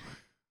from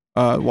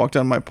walked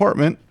out of my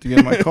apartment to get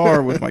in my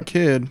car with my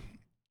kid,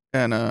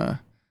 and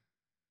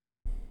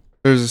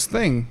there's this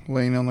thing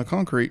laying on the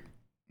concrete.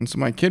 And so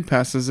my kid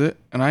passes it,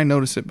 and I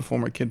notice it before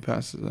my kid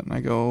passes it. And I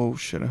go, oh,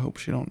 shit, I hope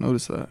she don't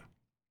notice that.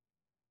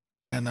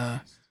 And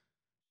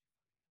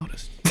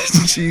noticed.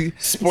 She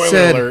Spoiler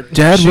said, alert.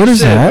 Dad, what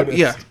is that?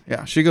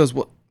 Yeah. She goes,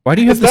 what? Why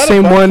do you have Is the that a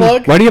same butt one?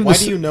 plug? Why do you have Why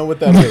the do you know what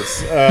that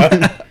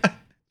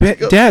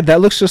is? Dad,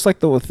 that looks just like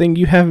the thing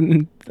you have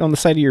on the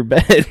side of your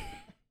bed.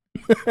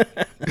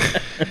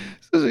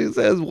 So she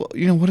says, well,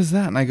 what is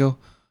that? And I go,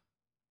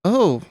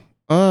 oh,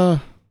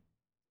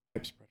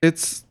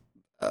 it's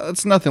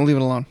nothing. Leave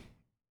it alone.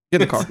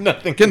 Get in the car.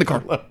 Nothing. Get in the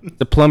car.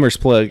 The plumber's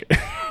plug.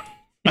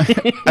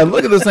 I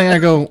look at this thing. I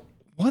go,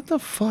 what the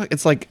fuck?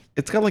 It's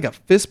got like a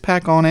fist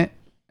pack on it,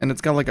 and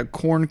it's got like a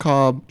corn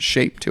cob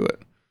shape to it.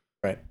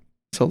 Right.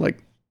 So like,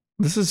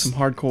 this is some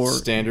hardcore.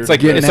 Standard.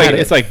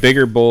 It's like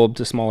bigger bulb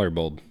to smaller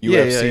bulb.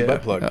 UFC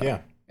butt plug. Yeah.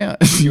 Yeah.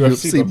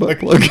 UFC butt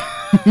plug.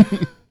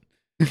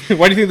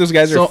 Why do you think those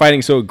guys are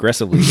fighting so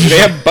aggressively? They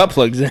have butt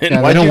plugs in. Yeah,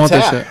 Why'd they don't you want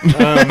tap?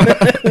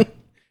 this shit.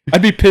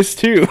 I'd be pissed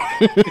too.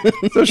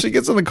 So she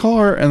gets in the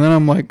car, and then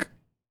I'm like,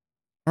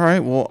 all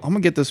right, well, I'm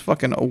going to get this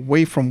fucking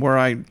away from where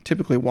I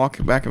typically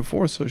walk back and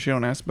forth so she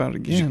don't ask about it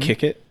again. Did you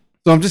kick it?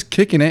 So I'm just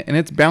kicking it, and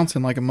it's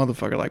bouncing like a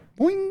motherfucker, like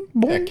boing,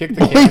 boing. Yeah, kick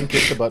the boing. can,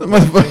 kick the butt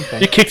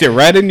plug. You kicked it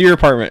right into your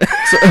apartment.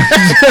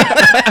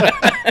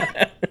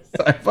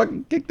 So I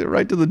fucking kicked it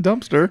right to the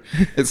dumpster.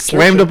 It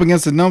slammed up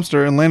against the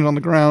dumpster and landed on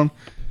the ground.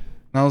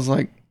 And I was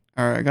like,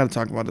 all right, I got to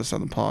talk about this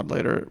on the pod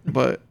later.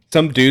 But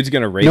Some dude's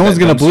gonna raise. No one's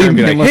gonna believe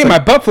me Like, unless hey, I my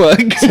butt plug.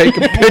 take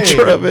a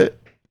picture of it.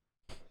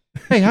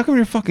 Hey, how come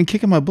you're fucking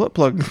kicking my butt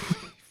plug?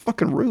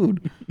 Fucking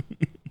rude.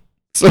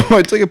 So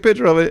I took a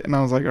picture of it, and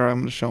I was like, all right, I'm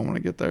going to show him when I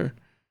get there.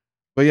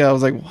 But yeah, I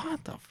was like,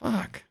 what the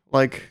fuck?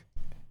 Like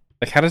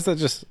how does that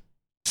just?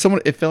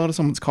 it fell out of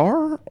someone's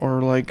car,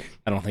 or like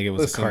I don't think it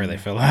was Listen, a car they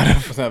fell out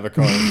of. Let's have a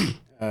car.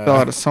 fell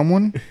out of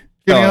someone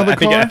getting out of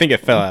the car? I think it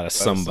fell out of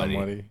somebody.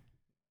 They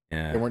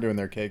Yeah. weren't doing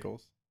their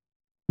kegels.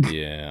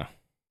 Yeah.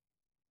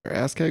 Their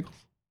ass kegels.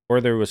 Or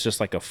there was just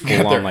like a Got full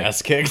their on like,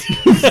 ass kicked.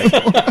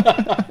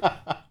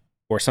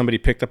 or somebody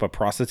picked up a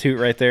prostitute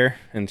right there,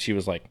 and she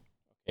was like,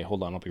 "Okay,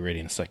 hold on, I'll be ready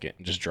in a second,"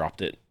 and just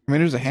dropped it. I mean,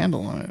 there's a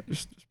handle on it.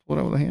 Just pull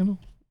it out with a handle.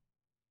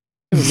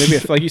 Maybe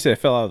like you said, it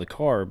fell out of the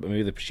car, but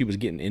maybe she was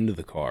getting into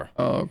the car.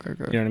 Oh, okay. You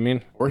know what I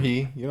mean? Or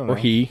he. You don't know. Or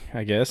he,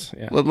 I guess.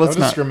 Yeah. Let's No not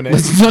discriminate.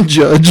 Let's not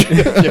judge.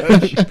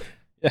 Judge.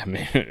 Yeah,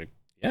 man.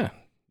 Yeah.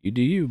 You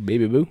do you,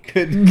 baby boo.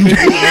 Could be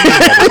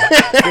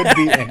anybody. Could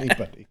be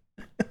anybody.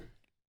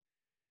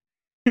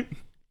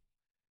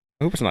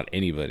 I hope it's not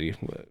anybody.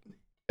 But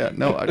Yeah,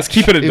 no. Let's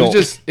keep it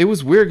adult. It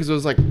was weird because it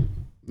was like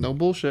no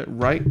bullshit,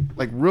 right?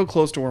 Like real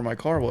close to where my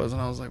car was,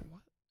 and I was like,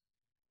 what?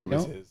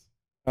 This No. is.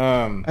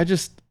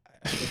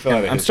 I fell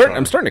out of I'm his starting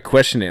car. to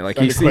question it. Like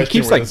Starting to he question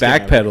keeps where like this came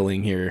out of.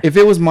 backpedaling here. if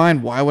it was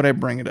mine, why would I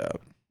bring it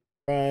up?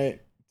 Right.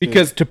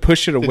 Because to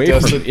push it away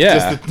Just from the- yeah.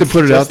 just the- To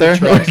put it just out there? the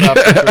tracks off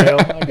the trail.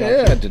 I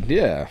got you.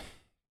 Yeah.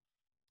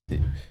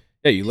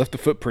 Yeah, you left the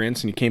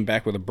footprints and you came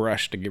back with a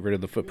brush to get rid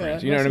of the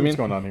footprints. You know what I mean? What's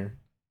going on here?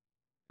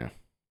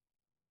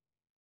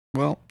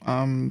 Well,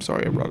 I'm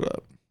sorry I brought it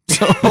up.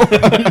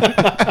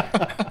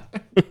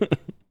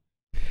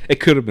 It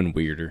could have been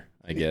weirder,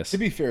 I guess. To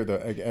be fair,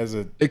 though, like, as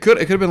a It could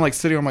have been like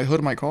sitting on my hood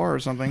of my car or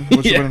something, which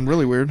would Yeah. have been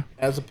really weird.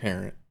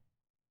 parent,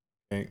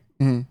 okay,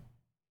 Mhm.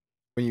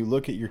 when you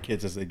look at your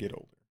kids as they get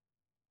older,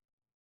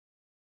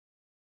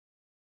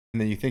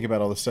 and then you think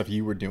about all the stuff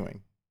you were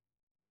doing,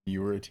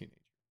 you were a teenager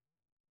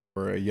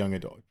or a young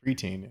adult,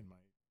 preteen in my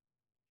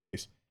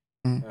case.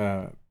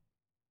 Mhm.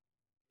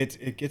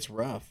 It gets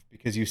rough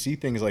because you see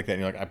things like that,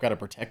 and you're like, I've got to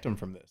protect them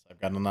from this. I've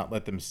got to not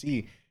let them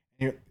see.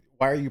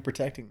 Why are you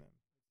protecting them?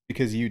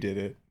 Because you did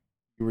it.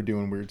 You were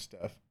doing weird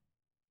stuff.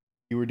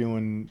 You were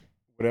doing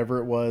whatever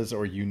it was,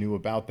 or you knew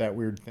about that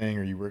weird thing,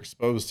 or you were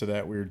exposed to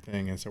that weird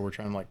thing, and so we're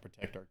trying to like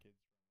protect our kids.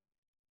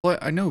 Well,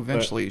 I know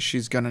eventually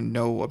she's gonna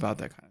know about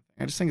that kind of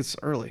thing. I just think it's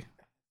early.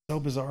 So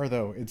bizarre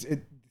though.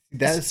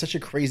 That is such a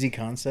crazy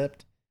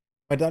concept.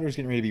 My daughter's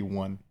getting ready to be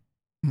 1.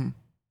 And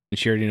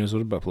she already knows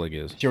what a butt plug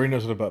is. She already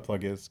knows what a butt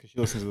plug is because she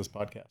listens to this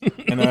podcast.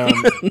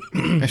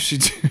 And If she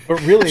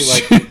but really,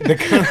 like the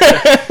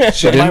concept,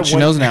 she but didn't, she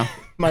knows now.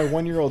 My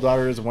 1-year-old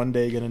daughter is one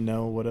day gonna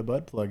know what a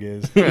butt plug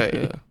is. Right,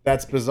 yeah.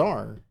 That's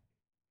bizarre.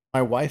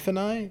 My wife and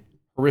I,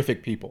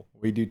 horrific people.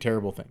 We do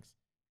terrible things.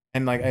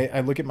 And like I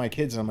look at my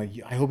kids and I'm like,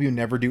 I hope you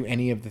never do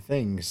any of the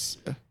things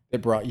that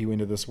brought you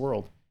into this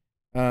world.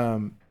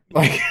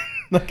 Like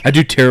I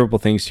do terrible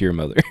things to your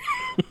mother.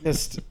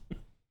 just,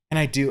 and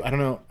I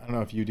don't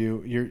know if you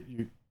do. Your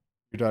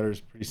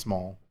daughter's pretty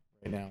small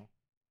right now,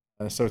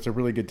 so it's a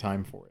really good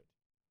time for it.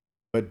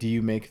 But do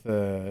you make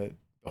the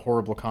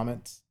horrible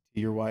comments to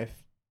your wife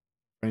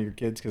in front of your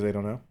kids because they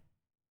don't know?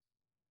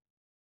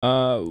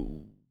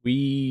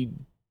 We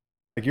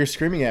Like you're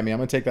screaming at me. I'm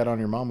gonna take that on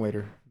your mom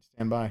later.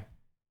 Stand by.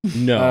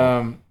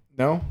 no.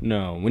 No.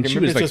 No, when Okay, she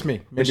maybe was it's like just me.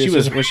 when Maybe she it's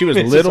was just- when she was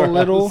maybe it's just our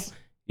little, house.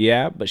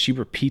 yeah, but she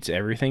repeats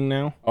everything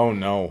now. Oh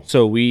no.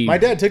 So we My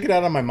dad took it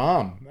out on my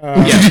mom.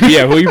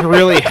 yeah, we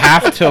really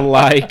have to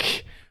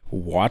like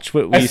watch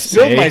what we I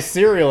spilled say. my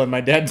cereal and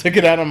my dad took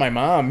it out on my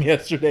mom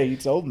yesterday. He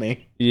told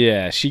me.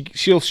 Yeah,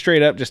 she'll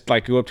straight up just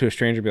like go up to a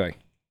stranger and be like,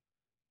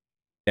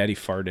 "Daddy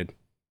farted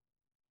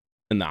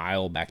in the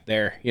aisle back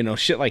there,"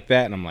 shit like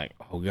that. And I'm like,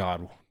 "Oh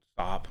God,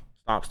 stop.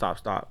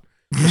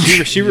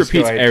 She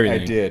repeats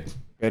everything. I did.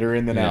 Better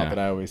in than Yeah. out, but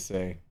I always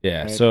say.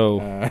 Yeah, Right?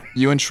 so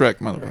You and Shrek,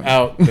 motherfucker.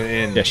 Out the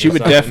in. yeah, she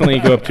would definitely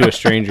go up to a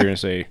stranger and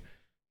say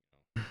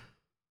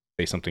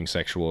something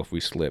sexual if we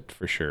slipped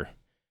for sure.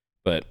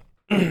 But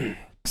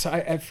So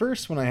at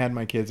first, when I had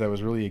my kids, I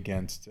was really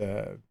against.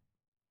 I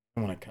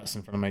don't want to cuss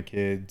in front of my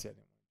kids. I don't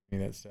want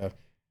any of that stuff.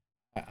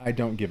 I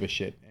don't give a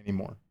shit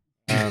anymore.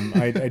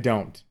 I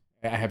don't.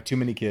 I have too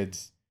many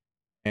kids,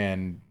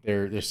 and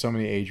there's so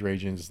many age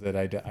ranges that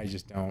I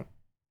just don't.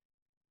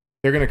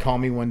 They're gonna call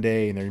me one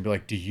day and they're gonna be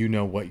like, "Do you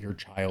know what your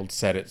child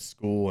said at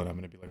school?" And I'm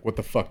gonna be like, "What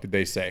the fuck did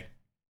they say?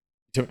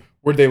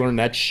 Where'd they learn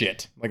that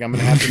shit?" Like I'm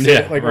gonna have to say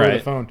it like over the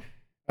phone.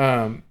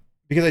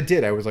 Because I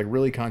did. I was like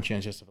really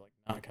conscientious of like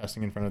not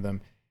cussing in front of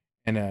them.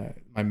 And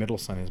my middle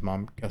son, his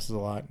mom cusses a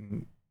lot,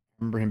 and I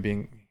remember him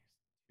being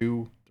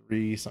 2,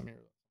 3, something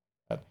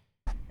like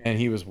that. And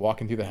he was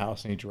walking through the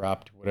house and he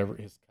dropped whatever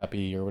his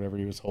cuppy or whatever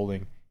he was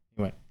holding.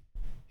 He went,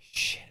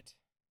 "Shit."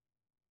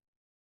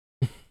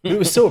 It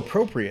was so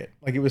appropriate.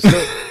 Like it was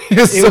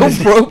so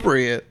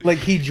Appropriate. like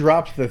he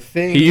dropped the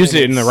thing. he used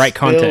and it in the right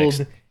spilled,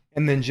 context.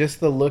 And then just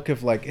the look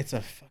of like it's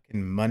a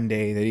fucking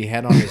Monday that he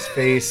had on his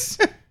face.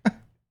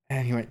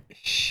 And he went,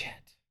 "Shit."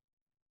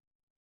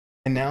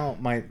 And now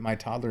my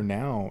toddler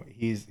now,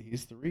 he's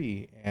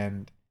 3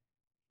 and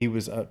he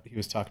was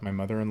talking to my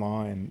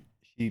mother-in-law and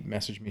she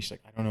messaged me. She's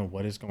like, "I don't know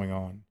what is going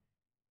on.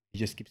 He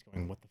just keeps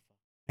going, 'What the fuck?'"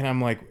 And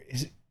I'm like,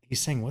 he's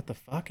saying what the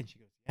fuck?" And she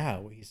goes, "Yeah,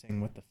 well, he's saying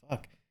what the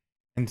fuck."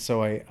 And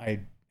so I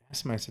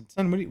asked him, I said,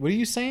 "Son, what are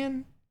you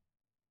saying?"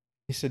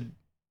 He said,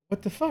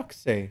 "What the fuck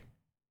say?"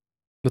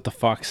 What the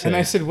fuck say? And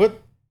I said, What'd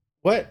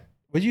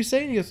you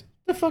say?" And he goes,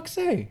 "What the fuck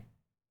say?"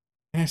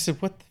 And I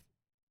said, What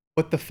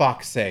the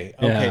fuck say?"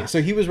 Okay, Yeah.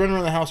 so he was running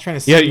around the house trying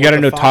to Yeah, say you got to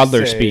what know the fox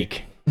toddler say.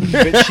 speak.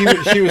 But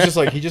she was just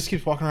like, he just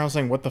keeps walking around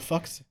saying, "What the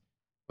fuck?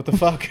 What the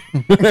fuck?"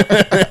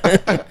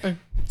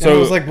 So I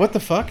was like, "What the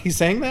fuck? He's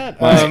saying that?"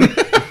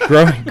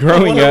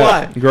 growing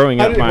why. up, growing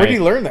up, Where did he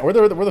learn that? Where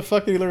the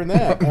fuck did he learn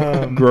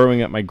that?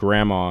 growing up, my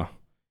grandma,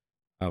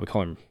 we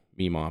call her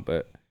Mima,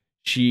 but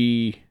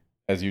she,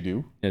 As you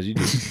do.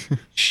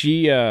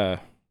 she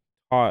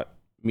taught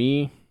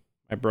me,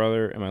 my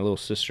brother, and my little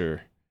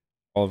sister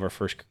all of our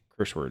first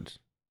curse words,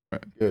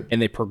 Good.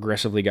 and they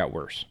progressively got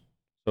worse.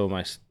 So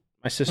my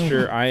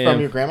sister, I From am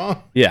your grandma?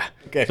 yeah.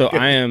 Okay. So good.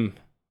 I am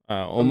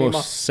Mima.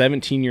 almost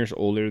 17 years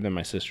older than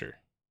my sister.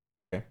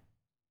 Okay.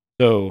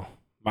 So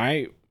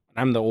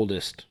I'm the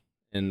oldest,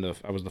 and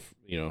I was the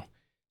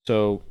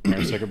so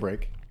Let's take a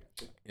break.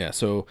 yeah.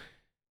 So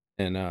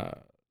and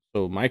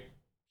so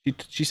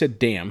she said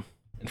 "damn"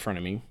 in front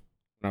of me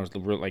when I was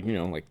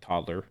like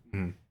toddler,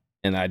 Mhm.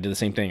 and I did the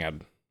same thing.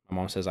 My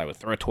mom says I would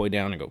throw a toy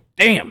down and go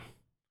 "damn,"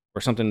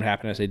 or something would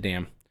happen. I say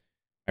 "damn."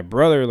 My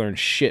brother learned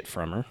shit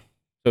from her,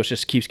 so it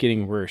just keeps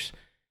getting worse.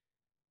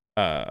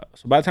 So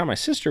by the time my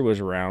sister was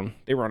around,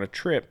 they were on a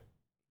trip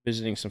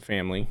visiting some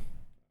family.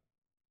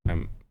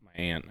 My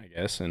aunt, I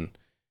guess, and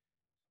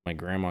my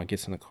grandma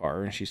gets in the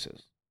car and she says,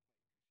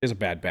 she has a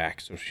bad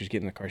back, so she's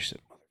getting in the car. She said,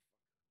 "Mother."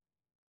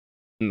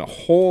 And the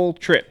whole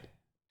trip,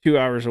 2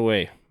 hours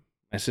away,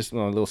 my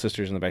little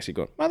sister's in the backseat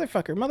going,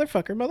 "Motherfucker,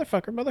 motherfucker,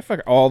 motherfucker,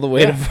 motherfucker," all the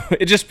way to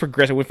it just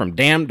progressed. It went from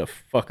damn to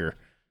fucker.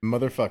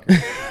 Motherfucker.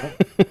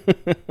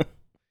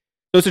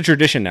 So it's a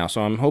tradition now.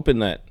 So I'm hoping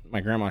that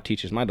my grandma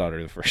teaches my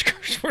daughter the first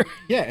curse word.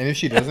 Yeah, and if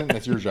she doesn't,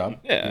 that's your job.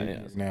 Yeah, You're yeah.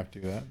 gonna have to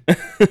do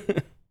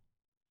that.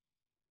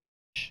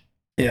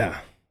 Yeah,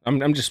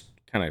 I'm just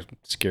kind of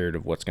scared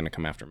of what's gonna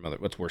come after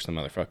what's worse than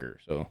motherfucker.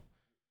 So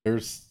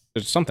There's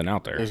something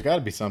out there. got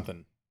to be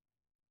something.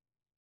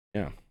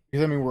 Yeah.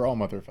 Because I mean, we're all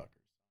motherfuckers.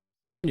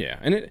 Yeah,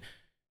 and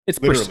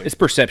it's Literally. it's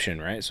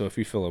perception, right? So if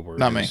you feel a word,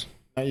 Not me.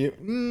 Not you.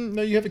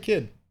 No, you have a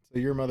kid, so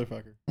you're a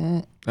motherfucker.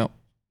 No.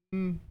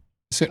 Mm,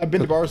 So- I've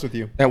been to bars with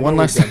you. That one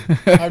last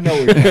I know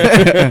we've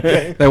done.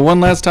 Okay. that one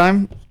last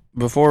time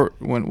before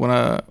when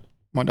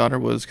my daughter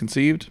was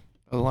conceived,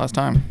 that was the last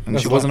time, and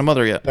That's she the wasn't a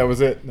mother yet. That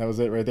was it. That was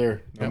it right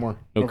there. No more.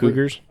 no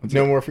cougars,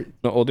 No more.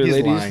 no older He's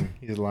ladies. lying.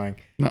 He's lying.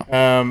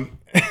 No.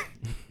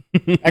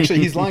 Actually,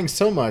 he's lying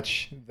so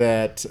much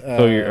that.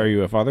 So are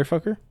you a father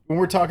fucker? When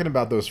we're talking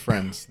about those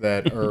friends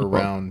that are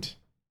around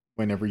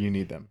whenever you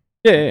need them.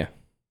 Yeah.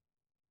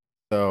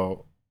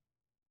 So,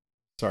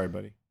 sorry,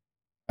 buddy.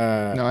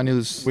 No, I knew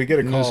this. We get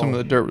a I knew call. some of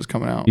the dirt was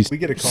coming out. We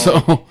get a call.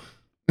 So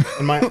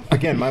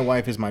And my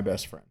wife is my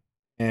best friend,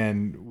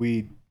 and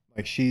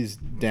she's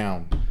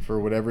down for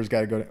whatever's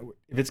got to go.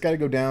 If it's got to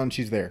go down,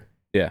 she's there.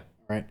 Yeah.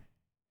 Right.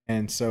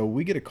 And so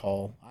we get a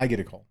call. I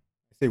get a call.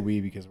 I say we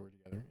because we're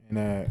together. And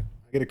I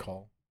get a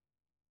call,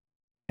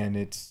 and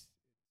it's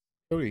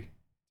Cody,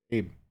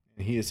 Abe,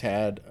 and he has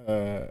had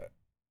a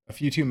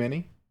few too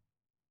many.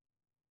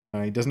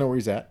 He doesn't know where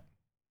he's at.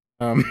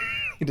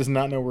 He does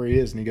not know where he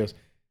is, and he goes,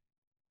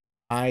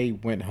 "I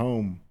went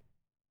home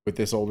with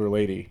this older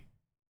lady."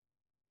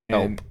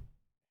 And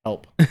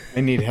help.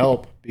 I need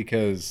help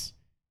because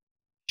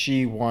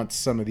she wants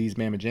some of these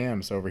Mama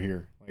Jams over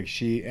here. Like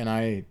she and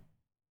I am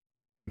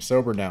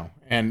sober now,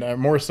 and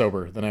more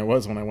sober than I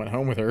was when I went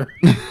home with her.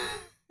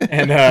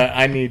 And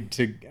I need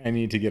to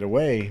get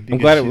away. I'm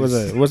glad it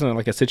wasn't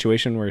like a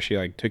situation where she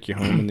like took you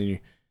home and then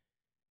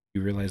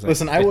you realized. Like,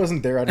 listen, I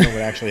wasn't there. I don't know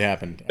what actually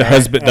happened. The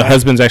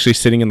husband's actually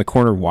sitting in the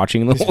corner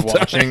watching the whole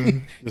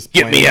time. Just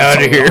Get me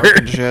out of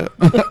here! Shit.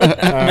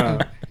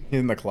 He's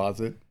in the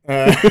closet.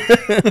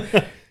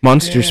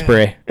 Monster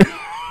spray.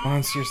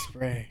 Monster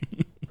spray.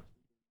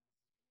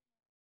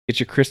 Get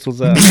your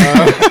crystals up.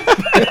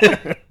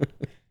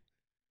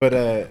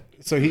 But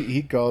so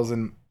he calls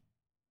and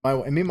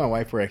me and my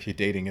wife were actually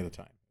dating at the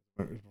time.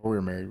 Before we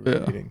were married, we were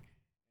dating.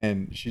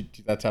 And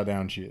that's how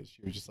down she is.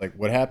 She was just like,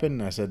 "What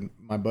happened?" And I said,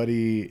 "My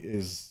buddy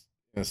he's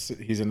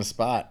in a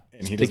spot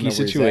and he doesn't know where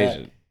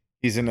situation.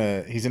 He's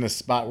at. He's in a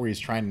spot where he's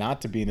trying not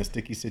to be in a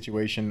sticky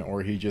situation,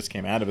 or he just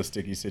came out of a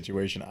sticky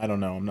situation. I don't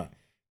know. It's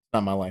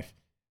not my life.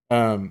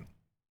 I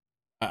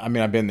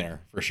mean, I've been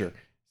there for sure.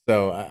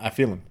 So I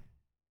feel him."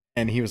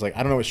 And he was like,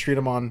 "I don't know what street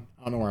I'm on.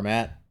 I don't know where I'm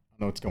at. I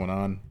don't know what's going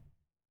on.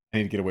 I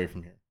need to get away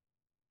from here."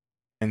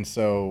 And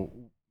so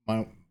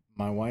my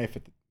wife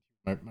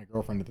my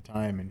girlfriend at the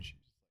time, and she,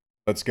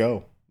 let's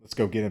go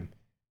get him.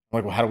 I'm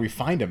like, "Well, how do we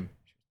find him?"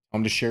 Tell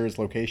him to share his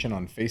location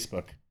on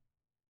Facebook.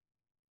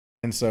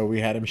 And so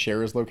we had him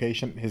share his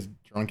location, his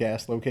drunk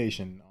ass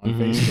location on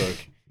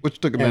Facebook. Which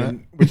took a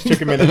minute. Which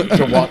took a minute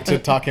to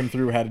talk him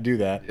through how to do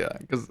that. Yeah,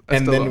 because I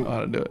still don't know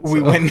how to do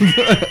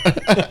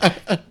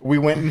it. We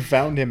went and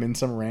found him in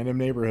some random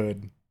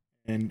neighborhood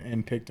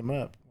and picked him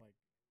up.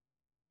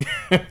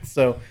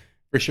 So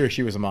for sure,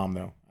 she was a mom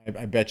though.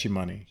 I bet you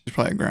money. She's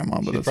probably a grandma,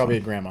 but she's probably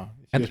a grandma.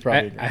 She was probably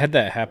a grandma. I had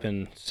that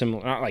happen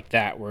similar, not like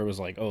that, where it was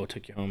like, "Oh, it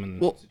took you home in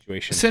the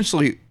situation."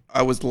 Essentially,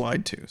 I was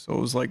lied to. So it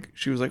was like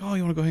she was like, "Oh,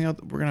 you want to go hang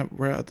out?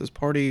 We're at this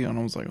party," and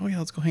I was like, "Oh yeah,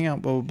 let's go hang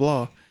out." Blah blah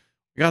blah.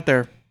 We got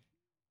there.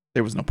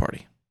 There was no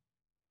party.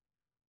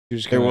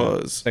 There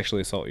was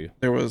sexually assault you.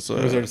 There was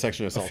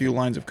sexually assault a few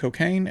lines of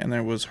cocaine, and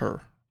there was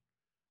her.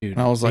 Dude,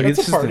 and I was like,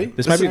 "This party.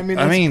 This might be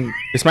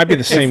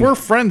the same. If we're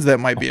friends, that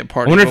might be a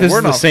party. I wonder if this we're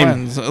is the not same.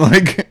 Friends.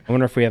 Like, I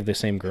wonder if we have the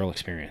same girl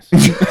experience.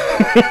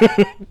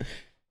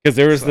 Because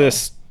there was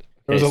this.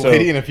 There was a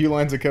lady and a few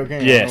lines of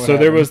cocaine. Yeah. So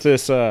there was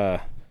this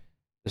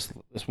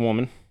this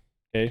woman.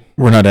 Okay.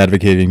 We're not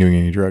advocating doing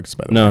any drugs,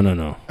 by the way.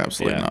 No.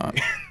 Absolutely not.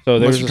 So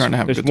there was trying to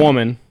have this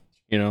woman.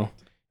 You know,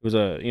 it was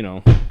a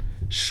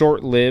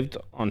short-lived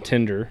on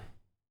Tinder.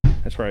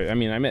 That's right. I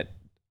mean, I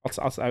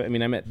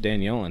met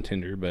Danielle on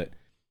Tinder, but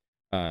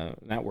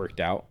that worked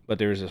out. But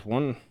there was this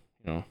one,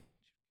 kind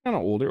of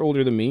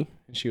older than me,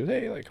 and she goes,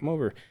 "Hey, like, come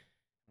over."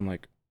 I'm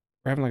like,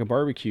 "We're having like a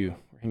barbecue.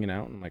 We're hanging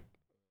out." And I'm like,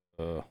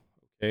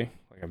 okay.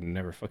 Like, I've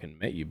never fucking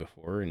met you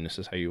before, and this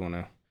is how you want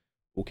to.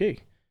 Okay.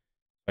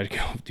 I go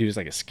to this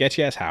like a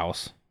sketchy ass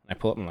house. And I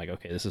pull up and I'm like,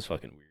 okay, this is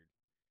fucking weird.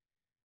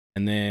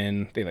 And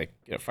then they like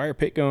get a fire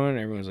pit going. And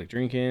everyone's like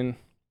drinking, and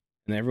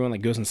then everyone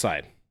like goes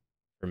inside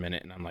for a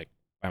minute, and I'm like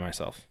by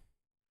myself.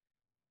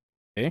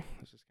 Okay,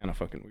 this is kind of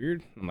fucking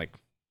weird. I'm like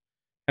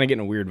kind of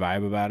getting a weird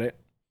vibe about it.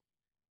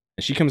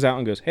 And she comes out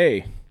and goes,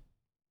 "Hey,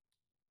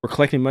 we're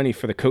collecting money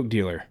for the coke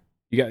dealer.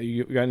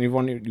 You got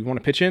anyone you want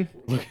to pitch in?"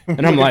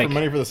 And I'm like,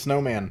 money for the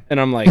snowman. And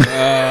I'm like,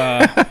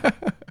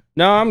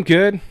 no, I'm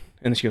good. And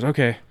then she goes,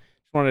 "Okay,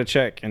 just wanted to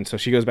check." And so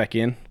she goes back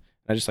in.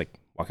 I just like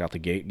walk out the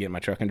gate, get in my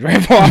truck, and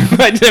drive off.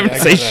 I didn't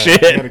say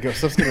shit. I gotta go.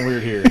 Stuff's getting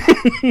weird here.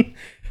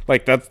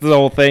 Like, that's the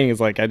whole thing. Is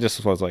like, I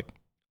just was like,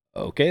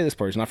 okay, this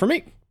party's not for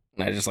me.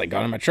 And I just like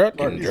got in my truck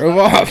and drove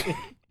off.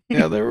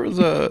 Yeah, there was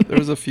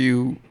a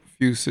few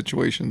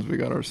situations we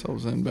got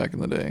ourselves in back in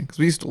the day, because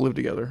we used to live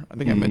together. I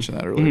think I mentioned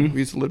that earlier. We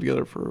used to live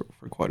together for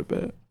quite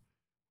a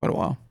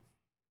while.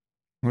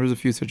 There was a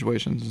few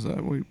situations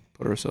that we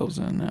put ourselves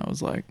in, and I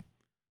was like,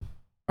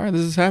 all right,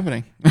 this is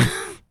happening.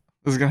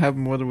 This is gonna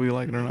happen whether we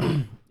like it or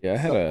not. Yeah,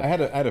 I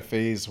had a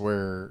phase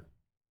where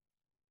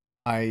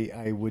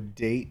I would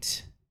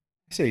date.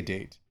 I say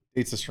date.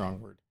 Date's a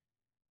strong word.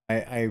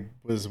 I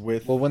was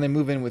with. Well, when they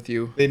move in with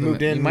you, they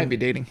moved in. You might be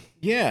dating.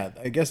 Yeah,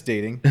 I guess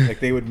dating.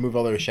 Like, they would move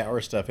all their shower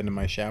stuff into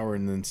my shower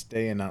and then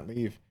stay and not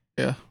leave.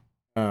 Yeah.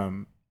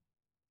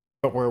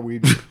 But where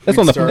it's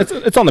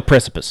on the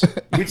precipice.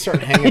 We'd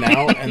start hanging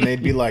out, and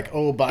they'd be like,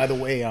 "Oh, by the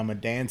way, I'm a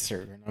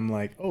dancer," and I'm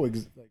like, "Oh, like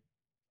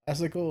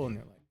classical," and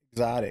they're like,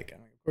 "Exotic."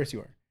 I'm like, "Of course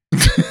you are."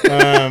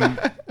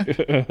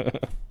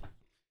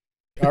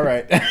 All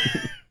right.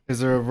 Is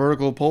there a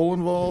vertical pole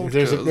involved?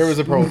 There was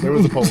a pole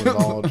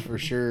involved for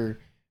sure.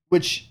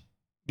 Which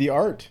the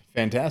art,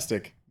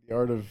 fantastic. The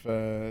art of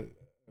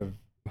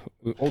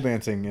pole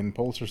dancing and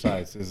pole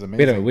exercise is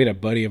amazing. We had a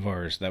buddy of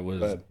ours that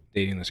was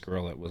dating this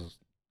girl that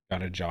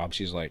got a job.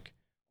 She's like,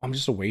 "I'm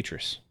just a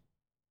waitress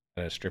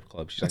at a strip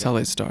club." She's That's like, how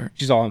they start.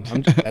 She's all,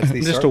 I'm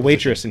just a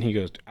waitress, and he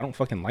goes, "I don't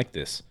fucking like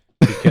this,"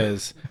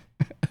 because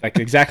like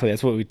exactly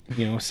that's what we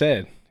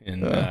said,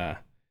 and it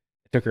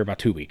took her about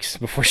 2 weeks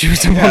before she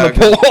was on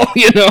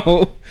the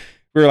pole.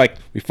 We were like,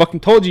 "We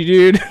fucking told you,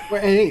 dude." Well,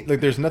 hey,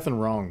 like, there's nothing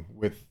wrong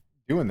with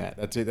doing that.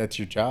 That's it. That's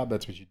your job.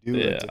 That's what you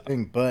do. That's a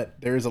thing. But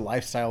there is a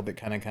lifestyle that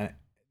kind of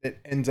it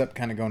ends up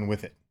kind of going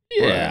with it.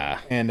 Yeah.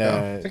 And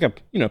It's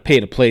like a pay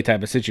to play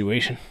type of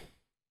situation.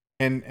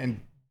 and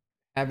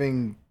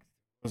having,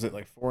 was it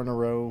like 4 in a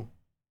row?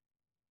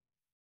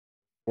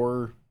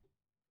 4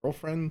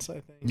 girlfriends,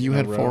 I think. You in a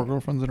had 4 row.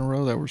 girlfriends in a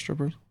row that were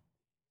strippers? Is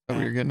that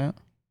what you're getting at?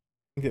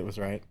 I think it was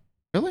right.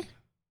 Really?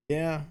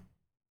 Yeah.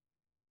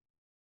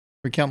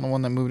 We counting the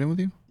one that moved in with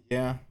you?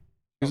 Yeah.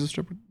 She was a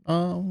stripper?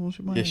 Well,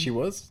 she might. Yeah, she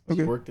was.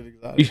 Okay. She worked at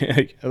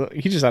Exotic.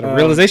 He just had a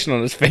realization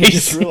on his face. I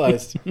just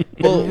realized.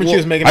 Well, when she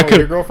was making out with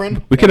your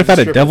girlfriend? We could have had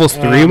a devil's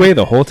three-way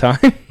the whole time.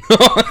 I'm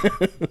not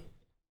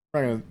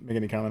going to make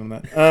any comment on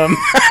that.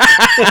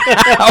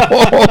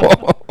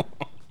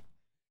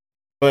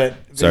 But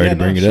Sorry to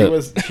bring it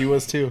up. She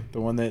was too. The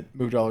one that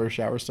moved all her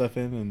shower stuff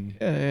in. And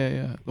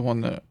Yeah. The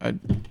one that I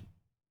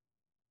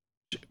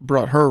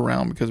brought her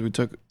around because we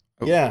took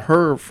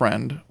her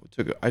friend.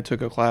 I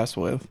took a class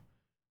with.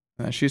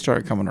 And then she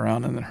started coming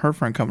around, and then her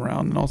friend come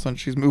around, and all of a sudden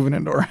she's moving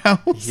into our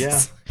house. Yeah.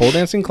 Pole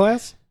dancing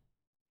class?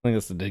 I think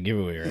that's the big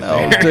giveaway right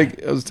No, there.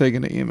 I was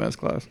taking an EMS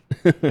class.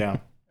 Yeah.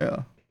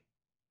 Yeah.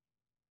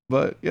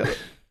 But yeah,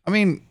 I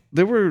mean,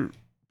 there were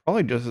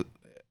probably just,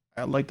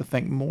 I'd like to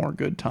think, more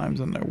good times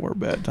than there were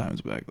bad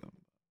times back then.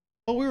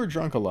 Well, we were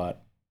drunk a lot.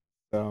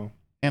 So.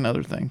 And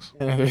other things.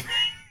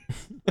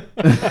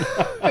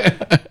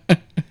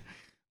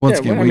 Once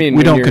again,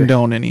 we don't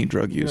condone any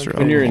drug use or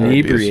when you're alcohol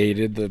abuse.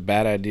 inebriated, the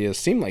bad ideas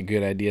seem like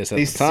good ideas at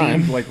They the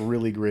time. seemed like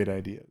really great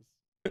ideas.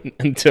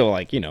 Until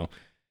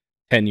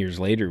 10 years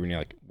later when you're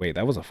like, wait,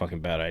 that was a fucking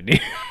bad idea.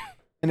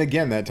 And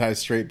again, that ties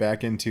straight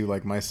back into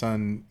like my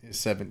son is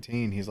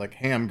 17. He's like,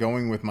 hey, I'm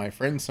going with my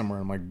friend somewhere.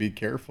 I'm like, be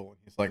careful. And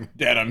he's like,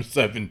 Dad, I'm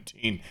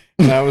 17.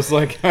 And I was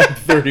like, I'm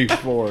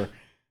 34.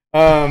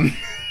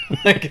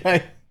 Like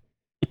I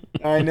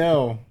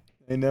know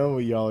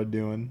what y'all are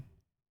doing.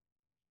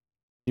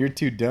 You're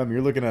too dumb.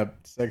 You're looking up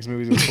sex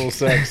movies with full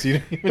sex. You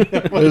don't even know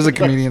what There's a the fuck's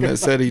comedian that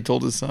said he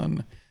told his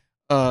son,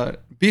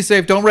 be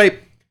safe, don't rape.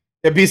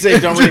 Yeah, be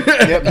safe, don't rape.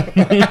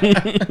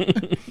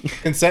 Yep.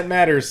 Consent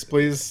matters,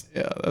 please.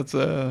 Yeah, that's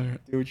Do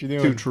what you're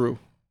doing. too true.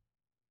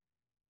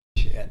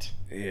 Shit.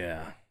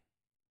 Yeah.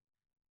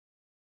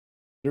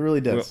 It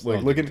really does. Well,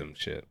 like looking them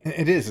shit.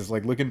 It is. It's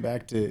like looking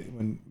back to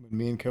when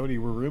me and Cody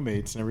were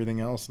roommates and everything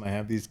else, and I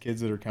have these kids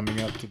that are coming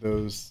up to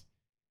those,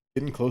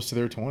 getting close to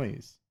their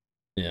 20s.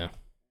 Yeah.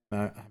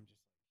 And I'm just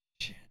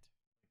shit.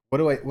 What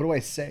do I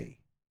say?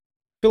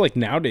 I feel like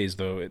nowadays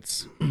though,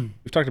 it's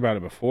we've talked about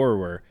it before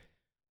where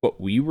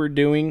what we were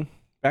doing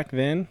back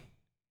then,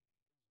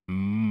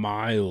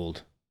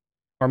 mild.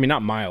 Or I mean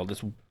not mild,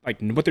 it's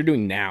like what they're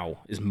doing now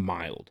is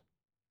mild.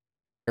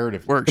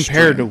 Comparative. We're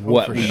Compared to extreme.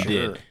 what for we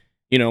sure. did.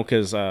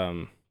 Because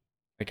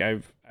like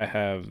I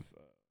have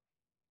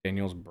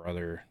Daniel's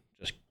brother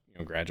just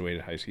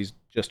graduated high school. He's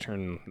just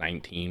turned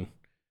 19.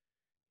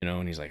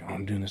 And he's like, oh,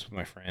 I'm doing this with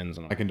my friends.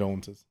 And I'm My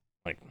condolences.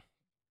 like,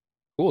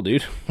 cool,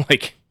 dude.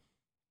 Like,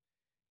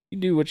 you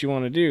do what you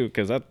want to do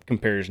because that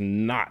compares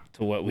not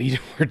to what we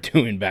were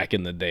doing back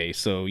in the day.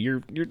 So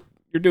you're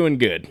doing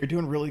good. You're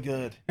doing really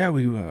good. Yeah,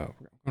 we're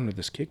going to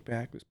this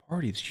kickback, this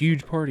party, this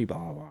huge party, blah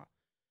blah blah.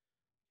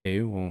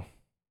 Okay, well,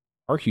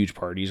 our huge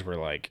parties were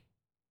like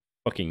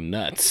fucking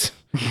nuts.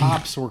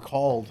 Cops were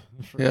called.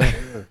 For Yeah.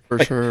 sure. For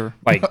sure.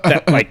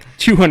 Like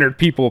 200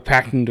 people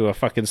packed into a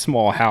fucking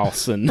small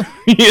house, and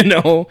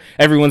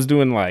everyone's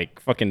doing like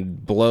fucking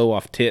blow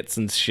off tits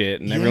and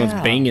shit, and everyone's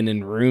Yeah. banging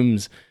in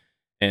rooms,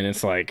 and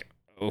it's like,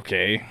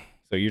 okay,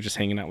 so you're just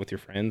hanging out with your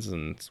friends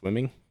and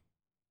swimming.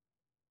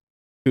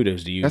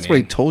 Kudos to you. That's man. what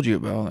he told you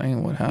about. That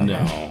ain't what happened.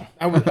 No,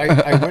 I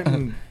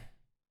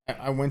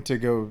went to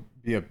go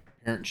be a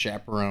parent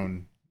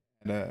chaperone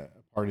at a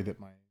party that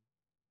my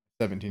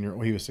 17-year-old,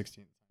 well, he was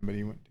 16, but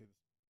he went to this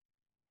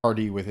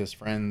party with his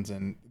friends,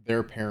 and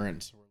their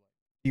parents were like,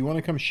 do you want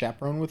to come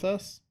chaperone with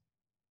us?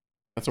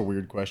 That's a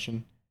weird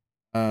question.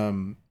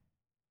 Yeah,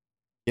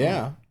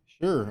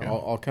 sure. Yeah.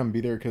 I'll come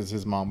be there because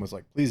his mom was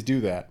like, please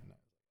do that.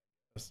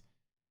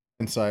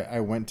 And so I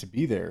went to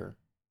be there.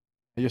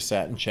 I just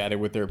sat and chatted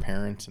with their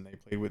parents, and they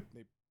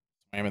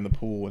swam in the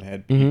pool and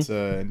had Mhm.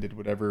 pizza and did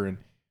whatever. And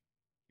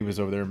he was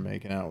over there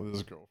making out with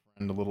his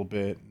girlfriend a little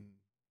bit. And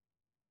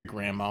the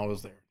grandma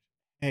was there.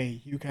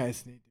 Hey, you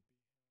guys need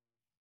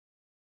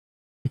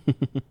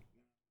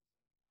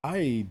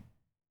to.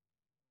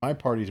 My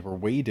parties were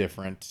way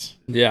different.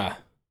 yeah.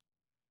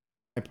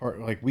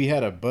 We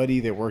had a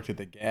buddy that worked at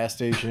the gas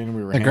station.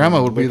 We were. My grandma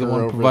handing would be the liquor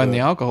one over providing the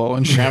alcohol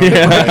and shit. Grandma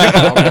provided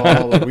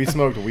alcohol. Like, we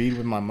smoked weed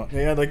with my mom.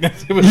 Yeah, like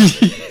that's it was.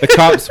 The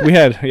cops.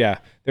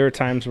 There were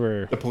times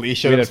where The police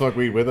showed up to smoke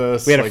weed with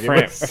us. we had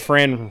Like, a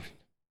friend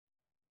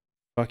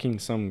fucking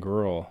some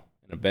girl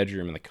in a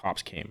bedroom, and the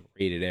cops came,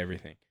 raided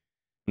everything.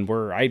 And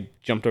I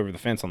jumped over the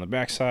fence on the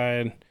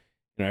backside.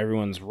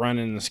 Everyone's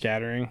running and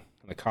scattering,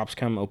 and the cops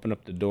come, open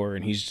up the door,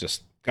 and he's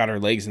just got our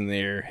legs in the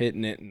air,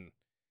 hitting it, and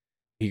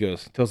he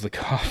tells the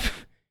cop,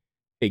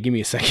 "Hey, give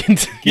me a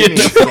second." Give me a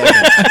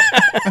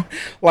second.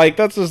 Like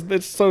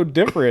it's so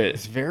different.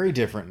 It's very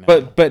different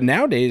now. But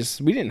nowadays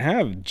we didn't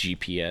have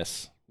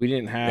GPS. We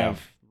didn't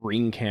have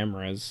Ring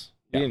cameras.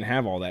 We Yeah. didn't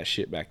have all that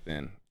shit back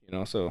then, you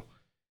know. So,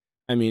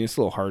 I mean, it's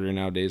a little harder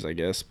nowadays, I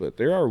guess, but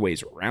there are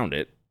ways around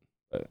it.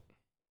 But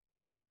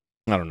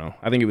I don't know.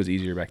 I think it was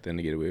easier back then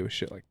to get away with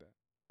shit like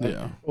that.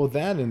 Yeah. Well,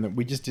 that and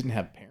we just didn't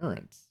have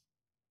parents.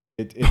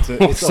 It's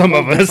a Some whole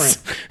of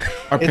us.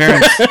 Our It's-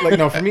 parents. like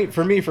no,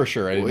 for me for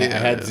sure. Well, I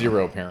had yeah.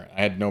 zero parent.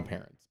 I had no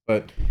parents.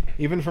 But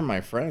even from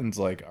my friends,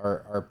 like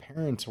our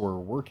parents were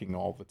working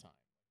all the time.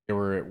 They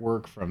were at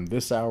work from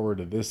this hour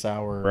to this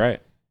hour,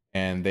 Right.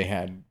 and they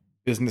had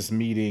business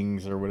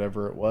meetings or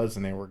whatever it was,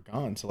 and they were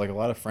gone. So like a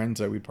lot of friends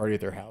that we'd party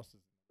at their houses, in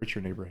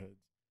richer neighborhoods,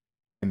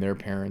 and their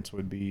parents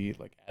would be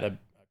like at a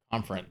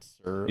conference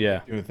or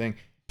Yeah. doing a thing,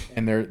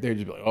 and they'd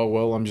just be like, "Oh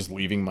well, I'm just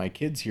leaving my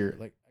kids here."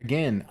 Like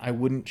again, I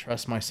wouldn't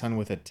trust my son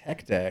with a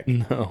tech deck.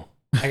 No.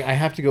 I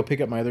have to go pick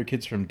up my other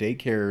kids from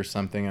daycare or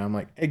something. And I'm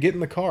like, hey, get in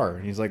the car.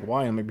 And he's like,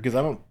 why? I'm like, because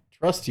I don't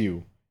trust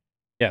you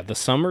Yeah, the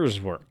summers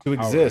were to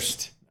ours.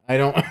 exist. I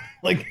don't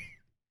like.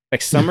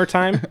 Like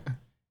summertime.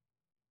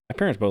 My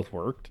parents both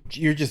worked.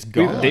 You're just We-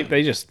 gone.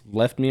 They just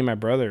left me and my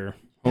brother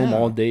home Yeah.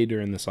 all day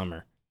during the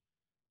summer.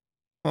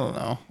 I don't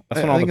know.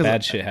 That's I when all the think it's bad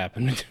like- shit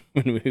happened.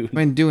 when we I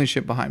mean, doing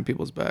shit behind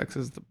people's backs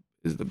is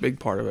the big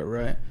part of it,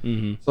 right?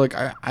 Mhm. So like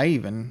I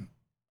even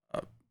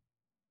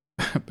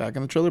back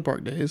in the trailer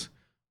park days,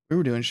 we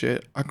were doing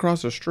shit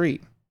across the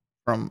street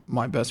from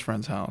my best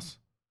friend's house.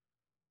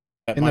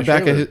 At in my the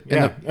back of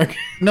trailer. his- in yeah.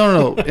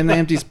 No, in the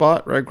empty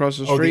spot right across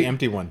the Oh, street. the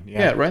empty one. Yeah,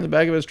 Yeah. right in the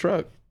back of his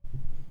truck.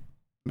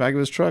 Back of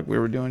his truck, we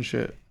were doing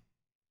shit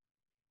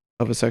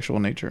of a sexual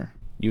nature.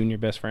 You and your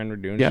best friend were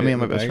doing Yeah, shit me in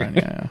and my the best bag?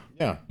 friend.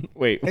 Yeah. Yeah.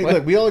 Wait, Hey, what?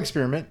 look, we all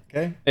experiment.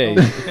 Okay. Hey.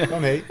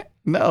 Don't hate.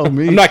 No,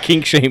 me I'm not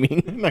kink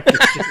shaming.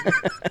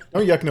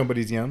 Don't yuck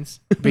nobody's yums.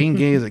 being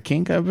gay is a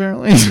kink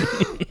apparently.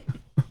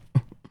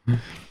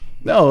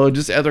 No,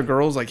 just other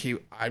girls like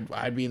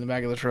I'd be in the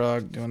back of the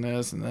truck doing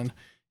this, and then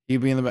he'd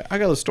be in the back. I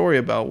got a story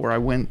about where I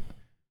went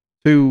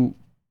to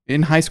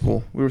in high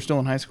school. We were still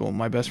in high school.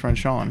 My best friend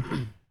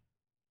Sean.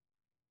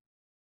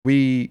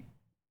 I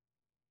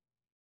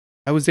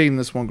was dating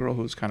this one girl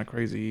who was kind of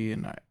crazy,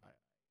 and I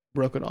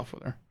broke it off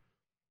with her.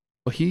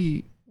 Well,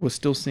 he was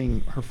still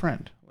seeing her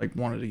friend, like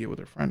wanted to get with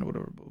her friend or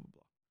whatever. Blah blah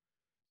blah.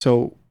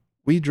 So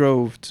we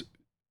drove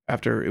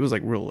after it was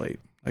like real late,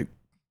 like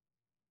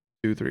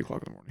 2-3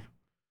 o'clock in the morning.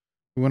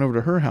 We went over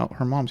to her house,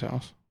 her mom's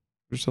house.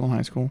 We were still in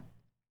high school.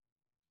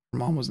 Her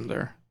mom wasn't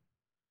there,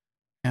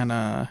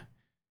 and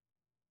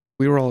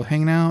we were all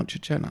hanging out,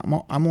 chit chatting.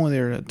 I'm only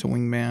there to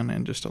wingman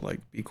and just to like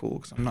be cool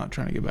because I'm not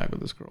trying to get back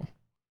with this girl.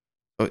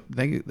 But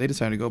they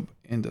decided to go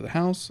into the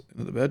house,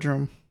 into the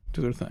bedroom,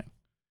 do their thing,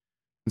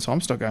 and so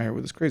I'm stuck out here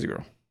with this crazy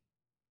girl.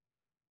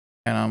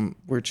 And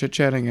we're chit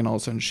chatting, and all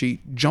of a sudden she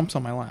jumps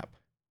on my lap,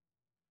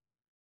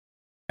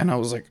 and I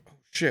was like, "Oh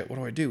shit, what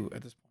do I do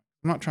at this point?"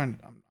 I'm not trying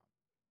to. I'm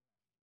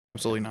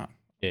absolutely not.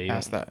 Yeah, you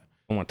Past don't, that.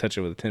 don't want to touch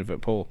it with a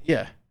 10-foot pole.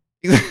 Yeah,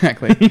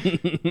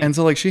 exactly. And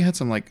so like she had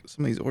some of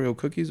these Oreo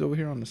cookies over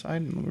here on the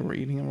side, and we were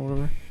eating them or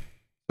whatever.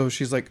 So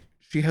she's like,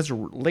 she has her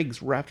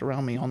legs wrapped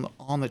around me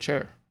on the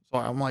chair. So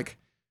I'm like,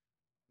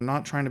 I'm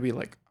not trying to be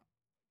like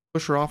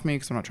push her off me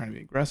because I'm not trying to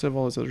be aggressive,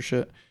 all this other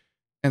shit.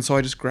 And so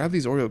I just grabbed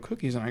these Oreo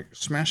cookies and I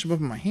smashed them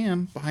up in my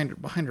hand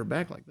behind her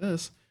back like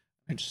this.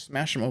 I just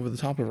smashed them over the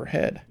top of her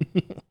head,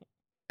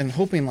 and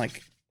hoping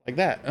like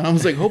that. And I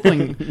was like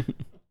hoping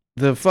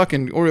the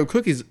fucking Oreo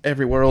cookies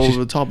everywhere all over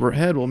the top of her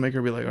head will make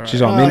her be like, all right.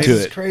 She's all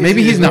into it.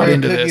 Maybe he's not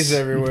into cookies this.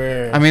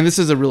 everywhere. I mean, this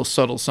is a real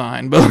subtle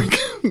sign, but like,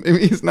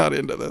 maybe he's not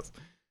into this.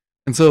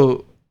 And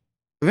so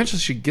eventually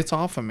she gets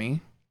off of me,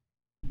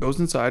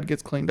 goes inside,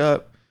 gets cleaned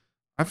up.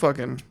 I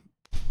fucking,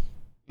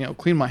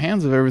 clean my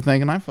hands of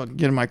everything, and I fucking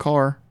get in my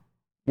car,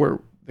 where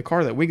the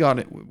car that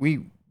we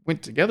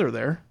went together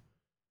there,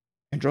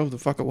 and drove the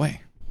fuck away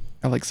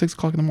at like 6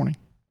 o'clock in the morning.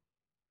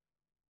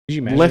 Could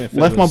you imagine Left if it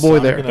my was boy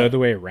there. the other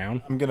way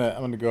around? I'm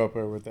gonna go up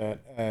there with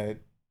that.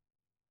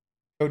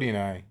 Cody and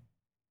I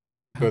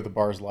go to the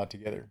bars a lot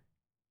together,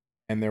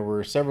 and there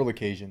were several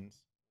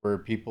occasions where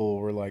people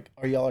were like,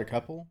 "Oh, y'all are a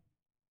couple?"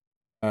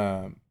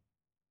 I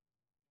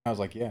was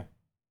like, "Yeah,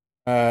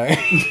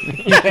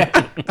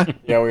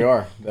 yeah, we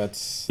are.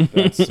 That's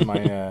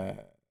my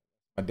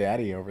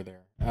daddy over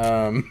there."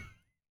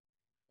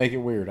 Make it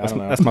weird. I don't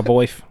know. That's my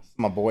boy.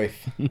 My boy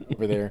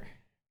over there.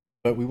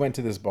 But we went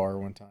to this bar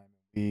one time.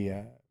 We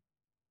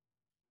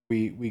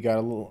got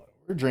a little.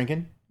 We're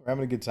drinking. We're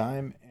having a good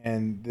time,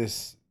 and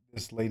this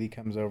lady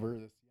comes over.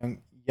 This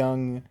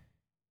young,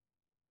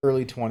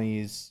 early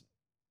 20s,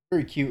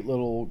 very cute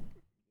little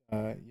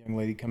young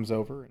lady comes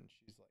over, and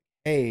she's like,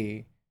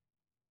 "Hey,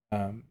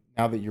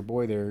 now that your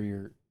boy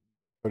there,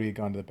 Cody had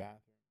gone to the bathroom.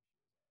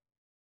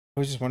 I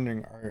was just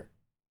wondering, are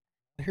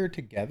we here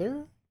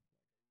together?"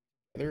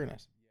 And I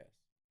said, "Yes."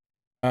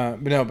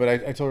 But no, but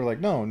I told her like,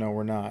 no,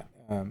 we're not.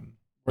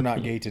 We're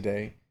not gay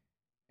today,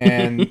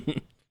 and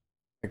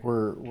like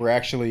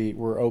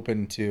we're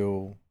open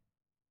to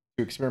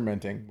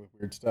experimenting with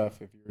weird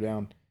stuff if you're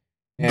down.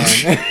 And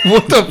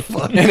What the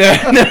fuck?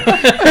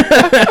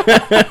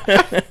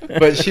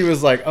 But she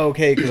was like,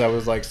 okay, because I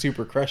was like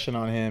super crushing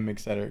on him, et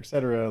cetera, et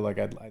cetera. Like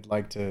I'd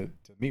like to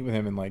meet with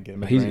him and like get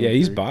him.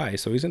 He's bi,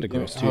 so he's into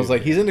girls too. I was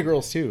like, he's into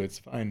girls too. It's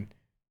fine.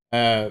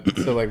 So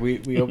like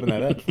we opened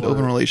that up for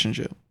Open her.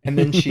 relationship. And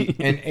then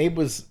Abe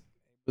was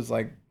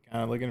like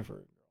kind of looking for,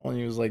 and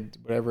he was like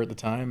whatever at the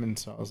time, and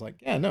so I was like,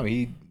 yeah, no,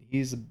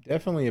 he's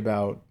definitely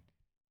about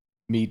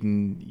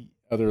meeting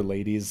other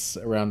ladies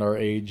around our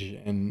age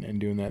and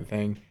doing that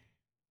thing.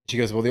 She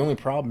goes, well, the only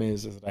problem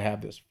is that I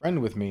have this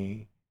friend with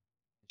me.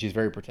 She's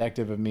very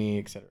protective of me,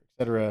 et cetera, et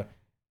cetera.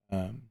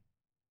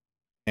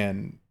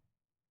 And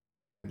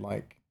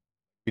like,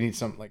 we need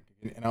something like,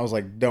 and I was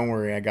like, don't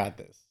worry, I got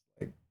this.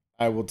 Like,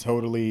 I will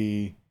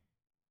totally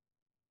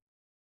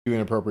do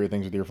inappropriate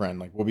things with your friend.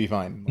 Like, we'll be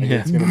fine. Like,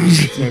 it's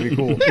gonna be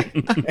cool.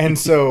 And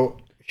so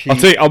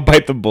I'll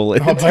bite the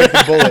bullet. I'll bite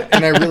the bullet.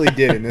 And I really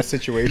did in this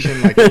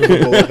situation. Like, it was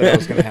a bullet that I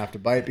was gonna have to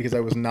bite because I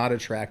was not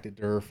attracted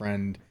to her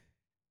friend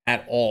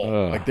at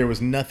all. Like, there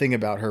was nothing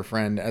about her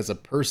friend as a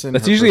person.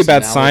 That's usually a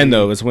bad sign,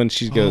 though, is when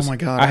she goes, "Oh my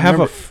God, I have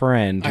a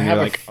friend." I have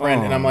you're a like,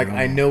 friend, and I'm like, no.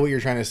 I know what you're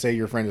trying to say.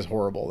 Your friend is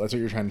horrible. That's what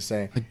you're trying to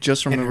say. I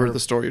just remember her- the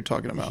story you're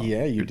talking about.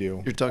 Yeah, you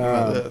do. You're talking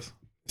about this.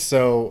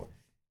 So,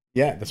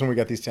 yeah, that's when we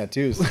got these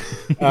tattoos.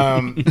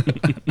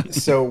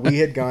 So we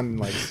had gone and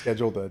like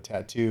scheduled a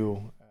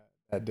tattoo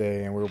that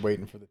day, and we were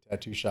waiting for the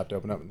tattoo shop to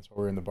open up, and that's why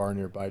we were in the bar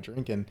nearby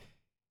drinking.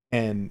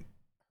 And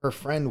her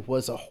friend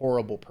was a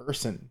horrible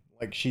person.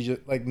 Like, she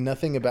just, like,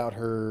 nothing about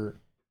her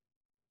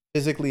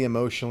physically,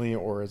 emotionally,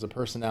 or as a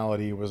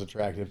personality was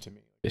attractive to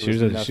me. She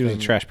was a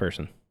trash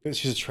person.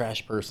 She's a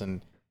trash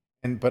person.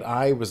 But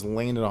I was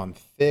laying it on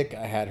thick.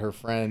 I had her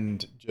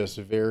friend just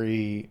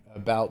very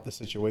about the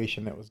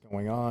situation that was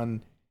going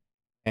on.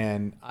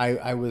 And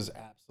I was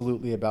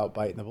absolutely about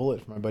biting the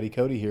bullet for my buddy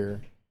Cody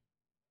here.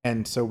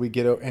 And so we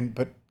get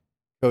but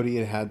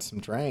Cody had some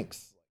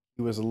drinks.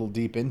 He was a little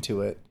deep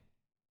into it.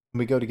 And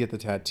we go to get the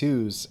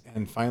tattoos,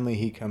 and finally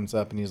he comes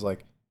up and he's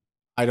like,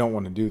 I don't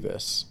want to do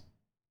this.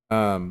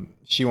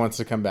 She wants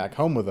to come back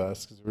home with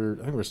us because I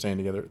think we were staying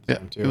together at the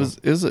time too. It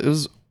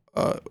was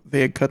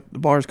they had cut the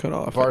bars cut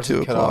off. The bars at 2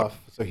 had cut o'clock. off.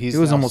 So It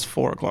was almost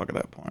 4 o'clock at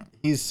that point.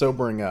 He's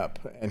sobering up,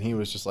 and he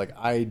was just like,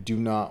 I do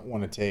not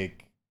want to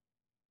take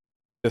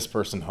this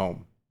person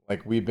home.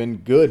 Like, we've been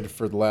good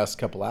for the last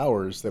couple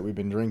hours that we've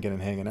been drinking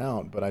and hanging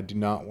out, but I do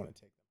not want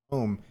to take them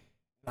home.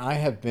 And I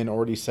have been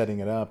already setting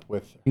it up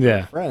with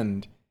her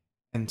friend.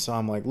 And so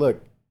I'm like,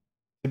 look,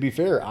 to be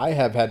fair, I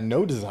have had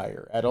no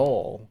desire at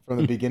all from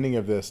the beginning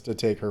of this to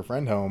take her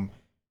friend home.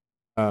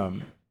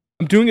 I'm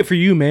doing it for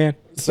you, man.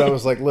 So I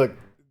was like, look,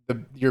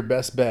 your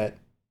best bet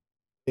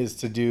is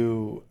to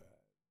do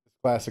the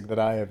classic that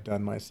I have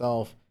done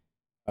myself,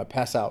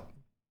 pass out,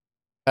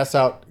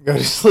 go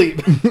to sleep,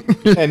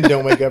 and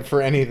don't wake up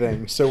for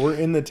anything. So we're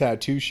in the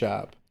tattoo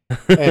shop,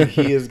 and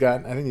he has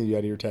gotten, I think you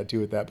got your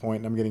tattoo at that point,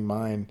 and I'm getting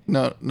mine.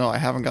 No, I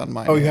haven't gotten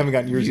mine. Oh, you yet. haven't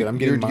gotten yours yet. I'm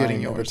getting You're mine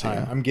getting at the yours,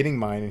 time. yeah. I'm getting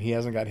mine, and he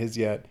hasn't got his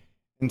yet.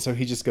 And so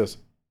he just goes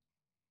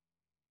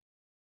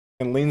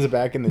and leans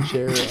back in the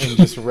chair and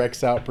just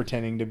wrecks out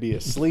pretending to be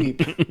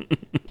asleep.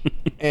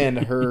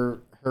 And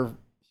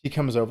she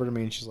comes over to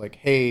me and she's like,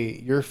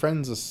 hey, your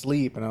friend's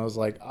asleep. And I was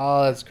like,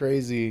 oh, that's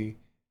crazy.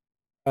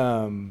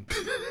 I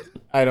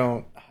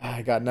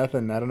got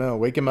nothing. I don't know.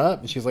 Wake him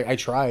up. And she's like, I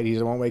tried.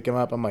 He won't wake him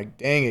up. I'm like,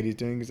 dang it. He's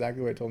doing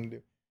exactly what I told him to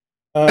do.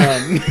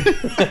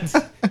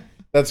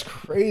 That's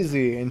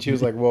crazy. And she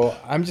was like, well,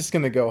 I'm just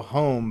going to go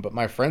home, but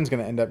my friend's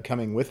going to end up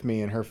coming with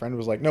me. And her friend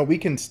was like, no, we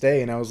can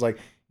stay. And I was like,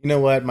 you know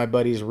what? My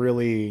buddy's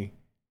really...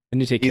 I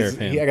need to take care of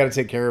him. I got to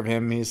take care of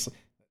him. It's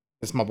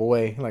my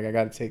boy. Like, I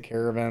got to take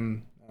care of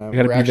him. I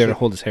got to be there to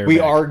hold his hair back. We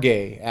back. are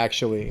gay,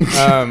 actually. We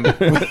hold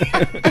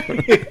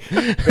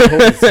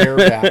his hair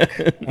back.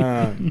 We're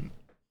going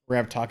to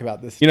have to talk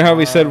about this. You know how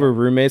we said we're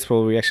roommates?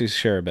 Well, we actually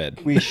share a bed.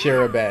 We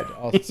share a bed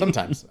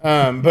sometimes.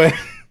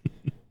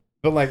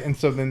 But like, and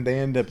so then they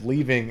end up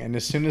leaving. And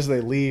as soon as they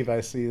leave,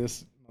 I see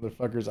this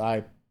motherfucker's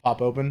eye pop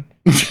open.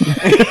 He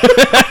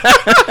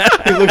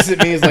looks at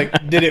me, he's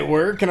like, did it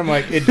work? And I'm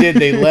like, it did.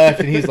 They left.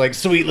 And he's like,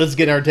 sweet, let's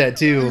get our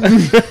tattoo.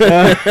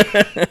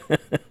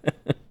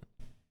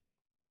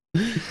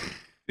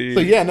 So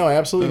yeah, no, I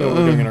absolutely know what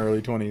we're doing in our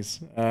early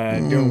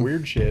 20s. Doing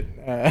weird shit.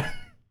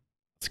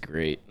 That's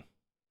great.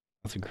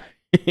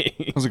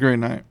 It was a great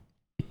night.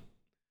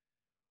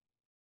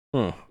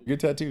 Huh.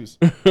 Good tattoos.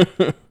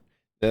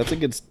 That's a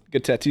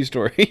good tattoo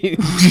story.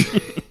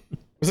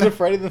 Was it a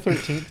Friday the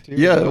 13th too?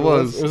 Yeah, it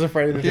was. It was a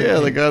Friday the 13th. Yeah,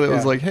 the guy that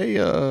was like, hey,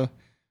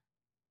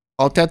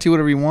 I'll tattoo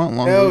whatever you want.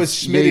 Long No, as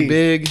it's it's yay Schmitty.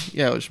 big.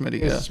 Yeah, it was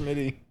Schmitty. It was Yeah.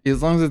 Schmitty.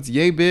 As long as it's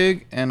yay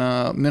big and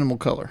minimal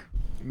color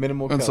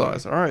Minimal and color.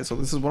 size. All right, so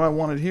this is what I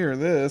wanted here.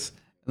 This.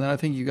 And then I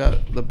think you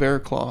got the bear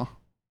claw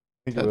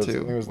I think it was- tattoo.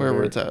 I think it was the Wherever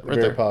bear- it's at. the Right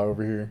bear there. paw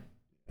over here.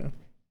 Yeah.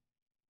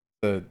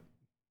 The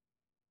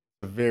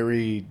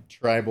very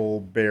tribal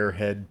bear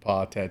head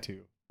paw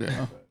tattoo.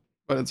 Yeah.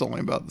 But it's only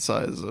about the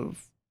size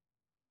of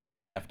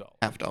 $50.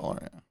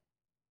 $50.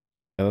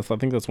 Yeah. I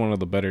think that's one of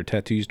the better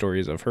tattoo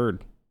stories I've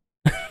heard.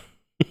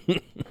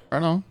 Right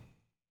on.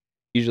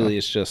 Usually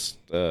it's just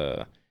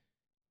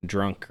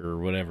drunk or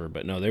whatever,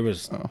 but no, there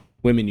was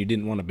women you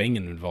didn't want to bang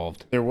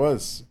involved. There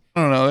was.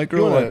 I don't know. That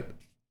girl,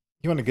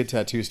 You want a good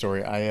tattoo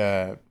story?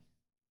 I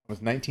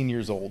was 19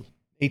 years old.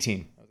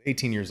 18. I was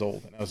 18 years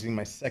old, and I was getting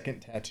my second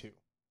tattoo.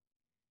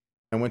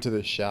 I went to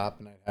this shop,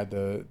 and I had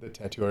the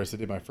tattoo artist that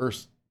did my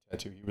first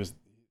tattoo. He was in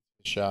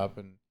the shop,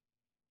 and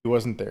he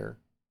wasn't there.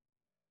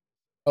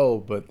 Oh,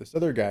 but this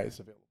other guy is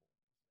available.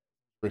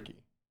 Ricky.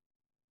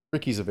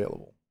 Ricky's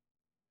available.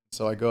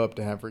 So I go up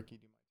to have Ricky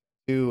do my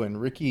tattoo, and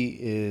Ricky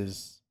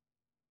is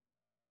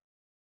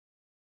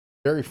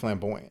very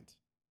flamboyant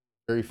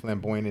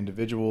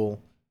individual,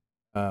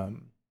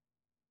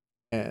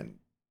 and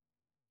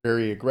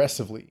very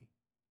aggressively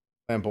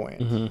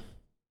flamboyant,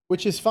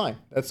 which is fine.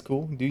 That's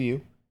cool. Do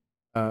you?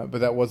 But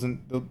that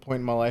wasn't the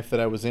point in my life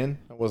that I was in.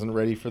 I wasn't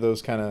ready for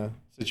those kind of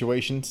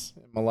situations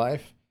in my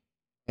life.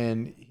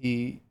 And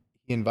he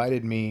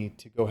invited me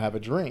to go have a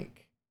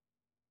drink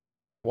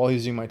while he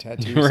was doing my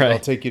tattoo. Right. So I'll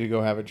take you to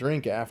go have a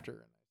drink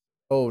after.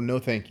 Oh, no,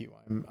 thank you.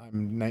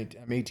 I'm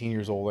 18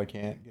 years old. I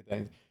can't get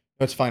that.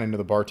 That's fine. I know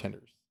the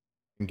bartenders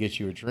can get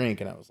you a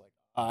drink. And I was like,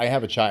 I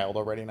have a child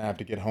already, and I have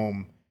to get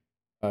home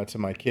to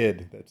my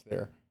kid that's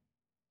there.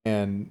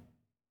 And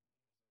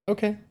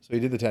okay, so he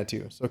did the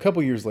tattoo. So a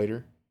couple years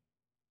later,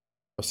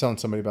 I was telling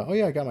somebody about, oh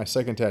yeah, I got my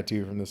second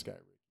tattoo from this guy.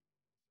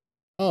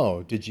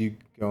 Oh, did you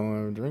go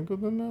and drink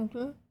with him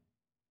after?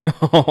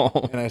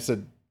 And I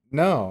said,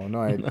 no,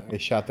 I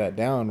shot that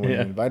down when he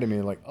invited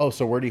me. Like, oh,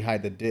 so where'd he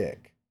hide the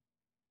dick?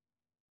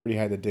 Where'd he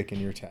hide the dick in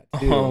your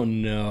tattoo? Oh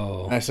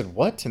no! And I said,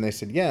 what? And they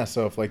said, yeah.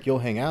 So if like you'll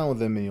hang out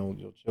with him and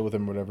you'll chill with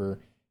him, whatever,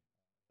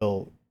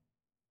 he'll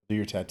do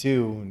your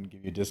tattoo and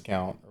give you a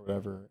discount or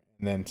whatever.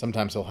 And then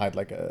sometimes he'll hide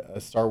like a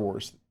Star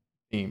Wars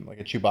theme, like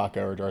a Chewbacca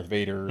or Darth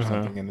Vader or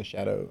something in the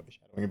shadowing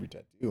of your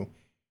tattoo.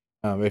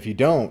 If you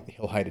don't,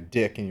 he'll hide a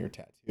dick in your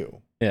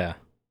tattoo. Yeah.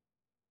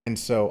 And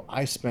so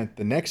I spent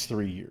the next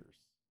 3 years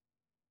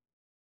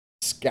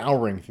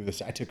scouring through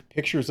this. I took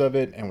pictures of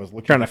it and was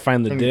looking, Trying to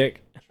find the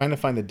dick. Trying to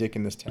find the dick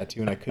in this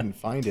tattoo, and I couldn't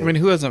find it. I mean,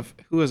 who hasn't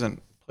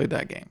played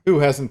that game? Who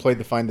hasn't played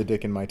the Find the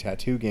Dick in My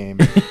Tattoo game?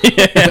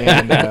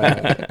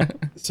 And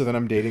so then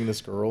I'm dating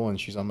this girl, and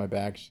she's on my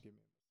back. She's giving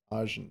me a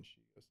massage, and she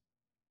goes,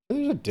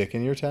 "There's a dick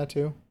in your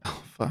tattoo."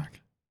 Oh fuck!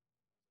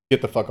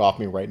 Get the fuck off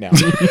me right now!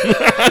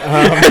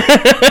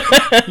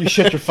 You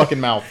shut your fucking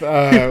mouth.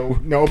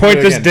 No,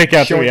 Point this dick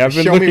out to me. I've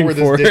been show me looking where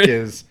for this dick it.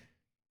 is.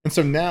 And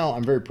so now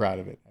I'm very proud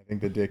of it. I think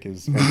the dick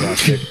is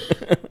fantastic.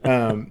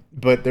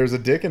 But there's a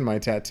dick in my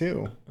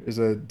tattoo. There's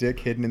a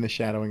dick hidden in the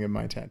shadowing of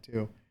my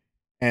tattoo.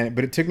 But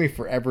it took me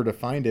forever to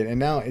find it, and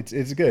now it's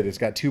good. It's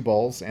got 2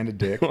 balls and a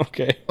dick.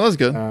 Okay. Well, that's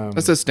good.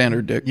 That's a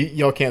standard dick.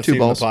 Y'all can't 2 see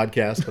balls. it on the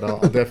podcast, but I'll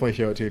definitely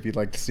show it to you if you'd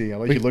like to see. I'll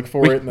let you look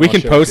for it. And We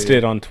then can I'll show post to you.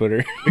 it on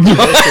Twitter. We can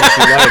post it if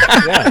you like.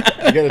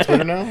 Yeah, you got a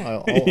Twitter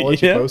now? I'll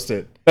let you Yeah. post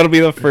it. That'll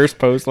be the first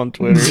post on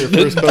Twitter. Your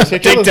first post.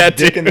 Check Dick out this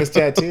tattoo. dick in this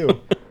tattoo.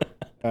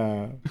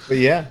 But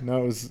yeah,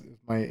 no, it was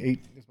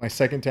my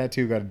second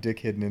tattoo. Got a dick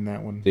hidden in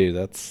that one. Dude,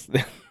 that's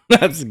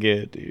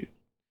good, dude.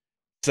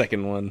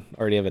 Second one,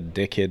 already have a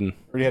dick hidden.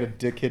 Already had a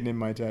dick hidden in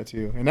my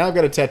tattoo, and now I've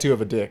got a tattoo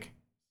of a dick.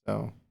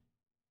 So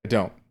I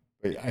don't.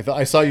 But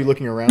I saw you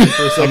looking around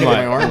for a second at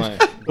my arms.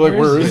 You're like,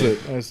 where is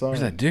it? I saw Where's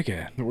it. that dick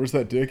at? Where's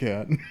that dick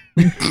at?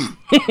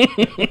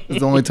 It's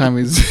the only time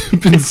he's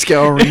been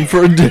scouring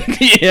for a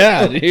dick.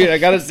 Yeah, dude, I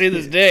gotta see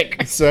this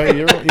dick. So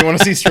you want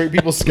to see straight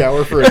people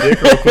scour for a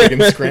dick real quick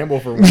and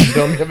scramble for one?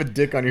 Tell me you have a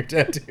dick on your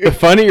The tattoo.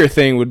 funnier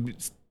thing would be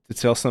to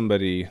tell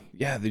somebody,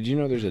 yeah, did you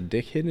know there's a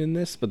dick hidden in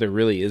this? But there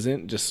really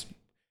isn't. Just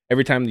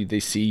every time they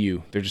see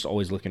you, they're just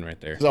always looking right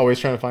there. He's always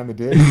trying to find the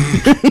dick.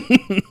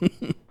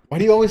 Why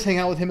do you always hang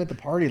out with him at the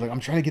party? Like, I'm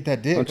trying to get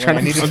that dick. I'm trying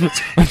I need to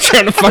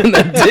to find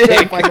that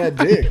dick. find that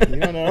dick. You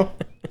don't know.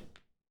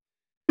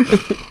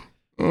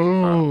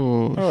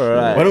 Oh. All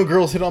right. Why don't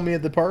girls hit on me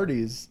at the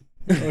parties?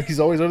 Like, he's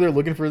always over there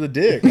looking for the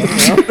dick. I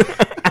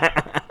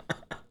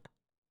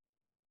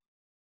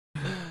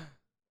don't know.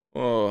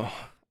 Oh,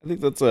 I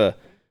think that's a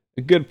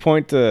good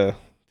point to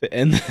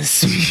end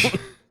this.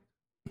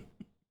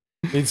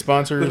 Need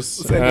sponsors.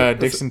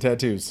 Dicks and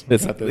tattoos.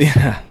 It's, Got this.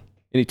 yeah.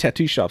 Any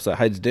tattoo shops that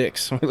hides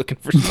dicks? We're looking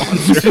for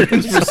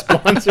sponsors. For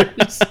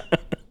sponsors.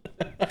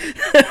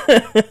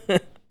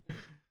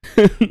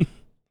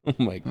 Oh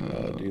my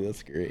god, dude,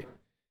 that's great.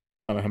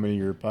 I don't know how many of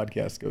your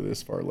podcasts go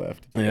this far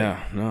left.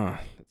 Yeah, no,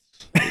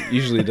 it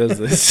usually does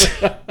this.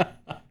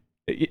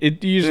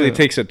 It usually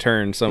takes a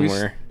turn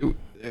somewhere.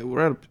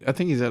 I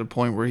think he's at a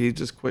point where he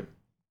just quit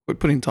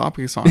putting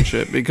topics on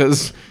shit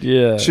because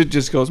Yeah, shit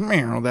just goes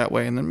meow that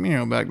way and then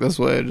meow back this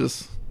way. It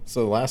just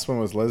So the last one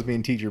was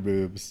lesbian teacher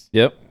boobs.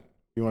 Yep. What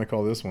do you want to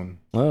call this one?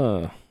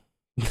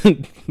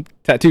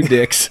 Tattoo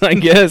dicks, I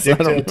guess. Dick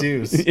I don't know.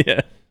 tattoos.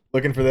 Yeah,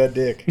 Looking for that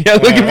dick. yeah,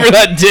 looking for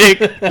that dick.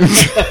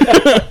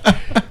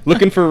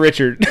 Looking for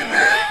Richard.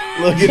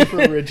 Looking for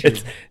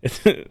Richard. It's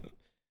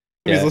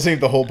He's yeah. listening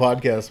to the whole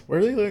podcast. Where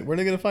are they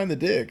going to find the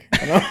dick?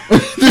 I know.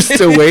 they're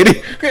still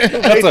waiting.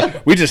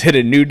 We just hit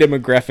a new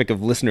demographic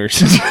of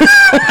listeners.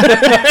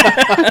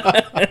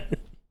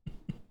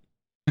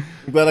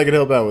 I'm glad I could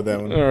help out with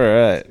that one. All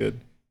right.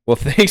 Good. Well,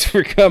 thanks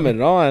for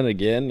coming on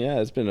again. Yeah,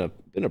 it's been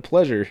a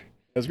pleasure.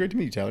 It was great to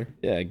meet you, Tyler.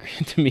 Yeah,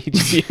 great to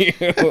meet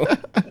you.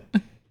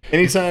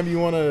 Anytime you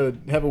want to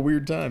have a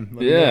weird time.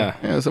 let me know.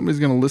 Yeah, somebody's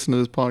gonna listen to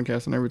this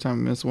podcast, and every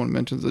time someone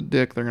mentions a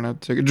dick, they're gonna have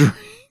to take a drink.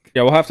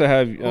 Yeah, we'll have to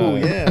have Oh,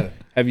 yeah.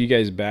 have you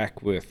guys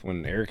back with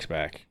when Eric's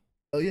back.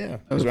 Oh, yeah.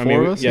 The I four mean,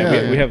 of us? yeah, we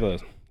yeah. have a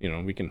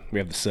we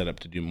have the setup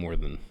to do more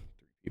than 3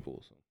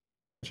 people. So.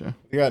 Gotcha.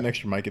 I got an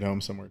extra mic at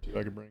home somewhere, too,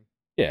 I could bring.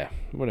 Yeah,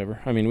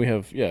 whatever. I mean, we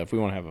have if we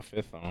want to have a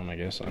 5th on, I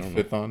guess. I don't know.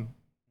 Fifth on.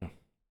 Yeah.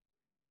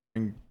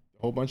 Bring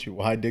a whole bunch of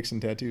we'll hide dicks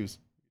and tattoos.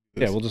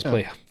 Yeah, we'll just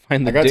play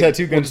find the I got dick.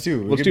 tattoo guns,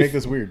 too. We let's can do- make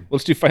this weird.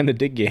 Let's do find the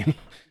dick game.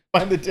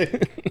 Find the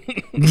dick.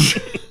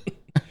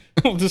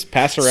 We'll just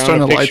pass Just around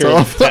turn a the lights picture.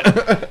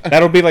 off.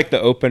 That'll be like the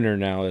opener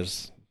now.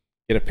 Is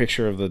get a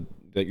picture of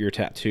your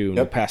tattoo and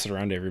we'll Yep. pass it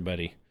around to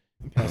everybody.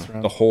 Pass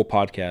around. The whole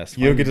podcast.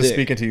 You don't Find get the to dick.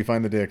 speak until you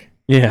find the dick.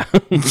 Yeah,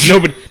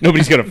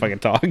 nobody's gonna fucking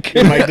talk.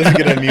 Your mic doesn't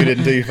get unmuted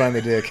until you find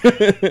the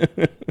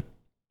dick.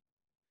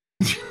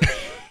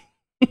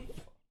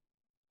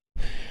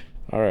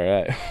 All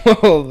right.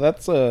 Well,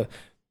 that's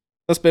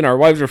been our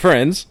wives or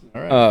friends.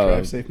 All right. Uh,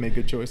 Drive safe, make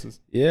good choices.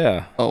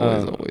 Yeah.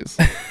 Always.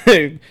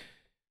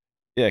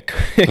 Yeah.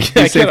 Be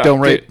safe, don't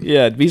rape.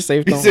 Yeah. Be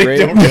safe. Be Don't safe, rape.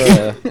 don't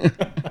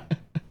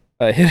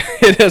rape.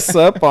 Hit us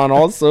up on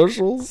all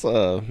socials.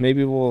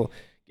 Maybe we'll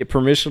get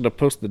permission to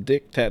post the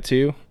dick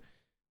tattoo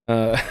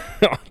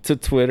to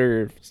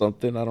Twitter or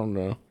something. I don't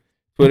know.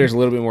 Twitter's a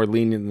little bit more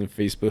lenient than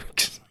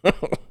Facebook.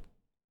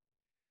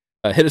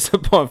 Hit us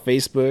up on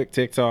Facebook,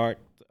 TikTok,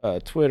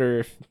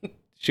 Twitter.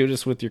 Shoot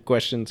us with your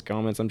questions,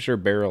 comments. I'm sure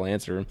Bear will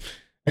answer them.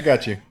 I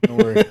got you. Don't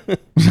worry.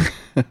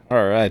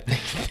 All right.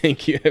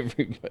 Thank you,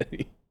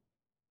 everybody.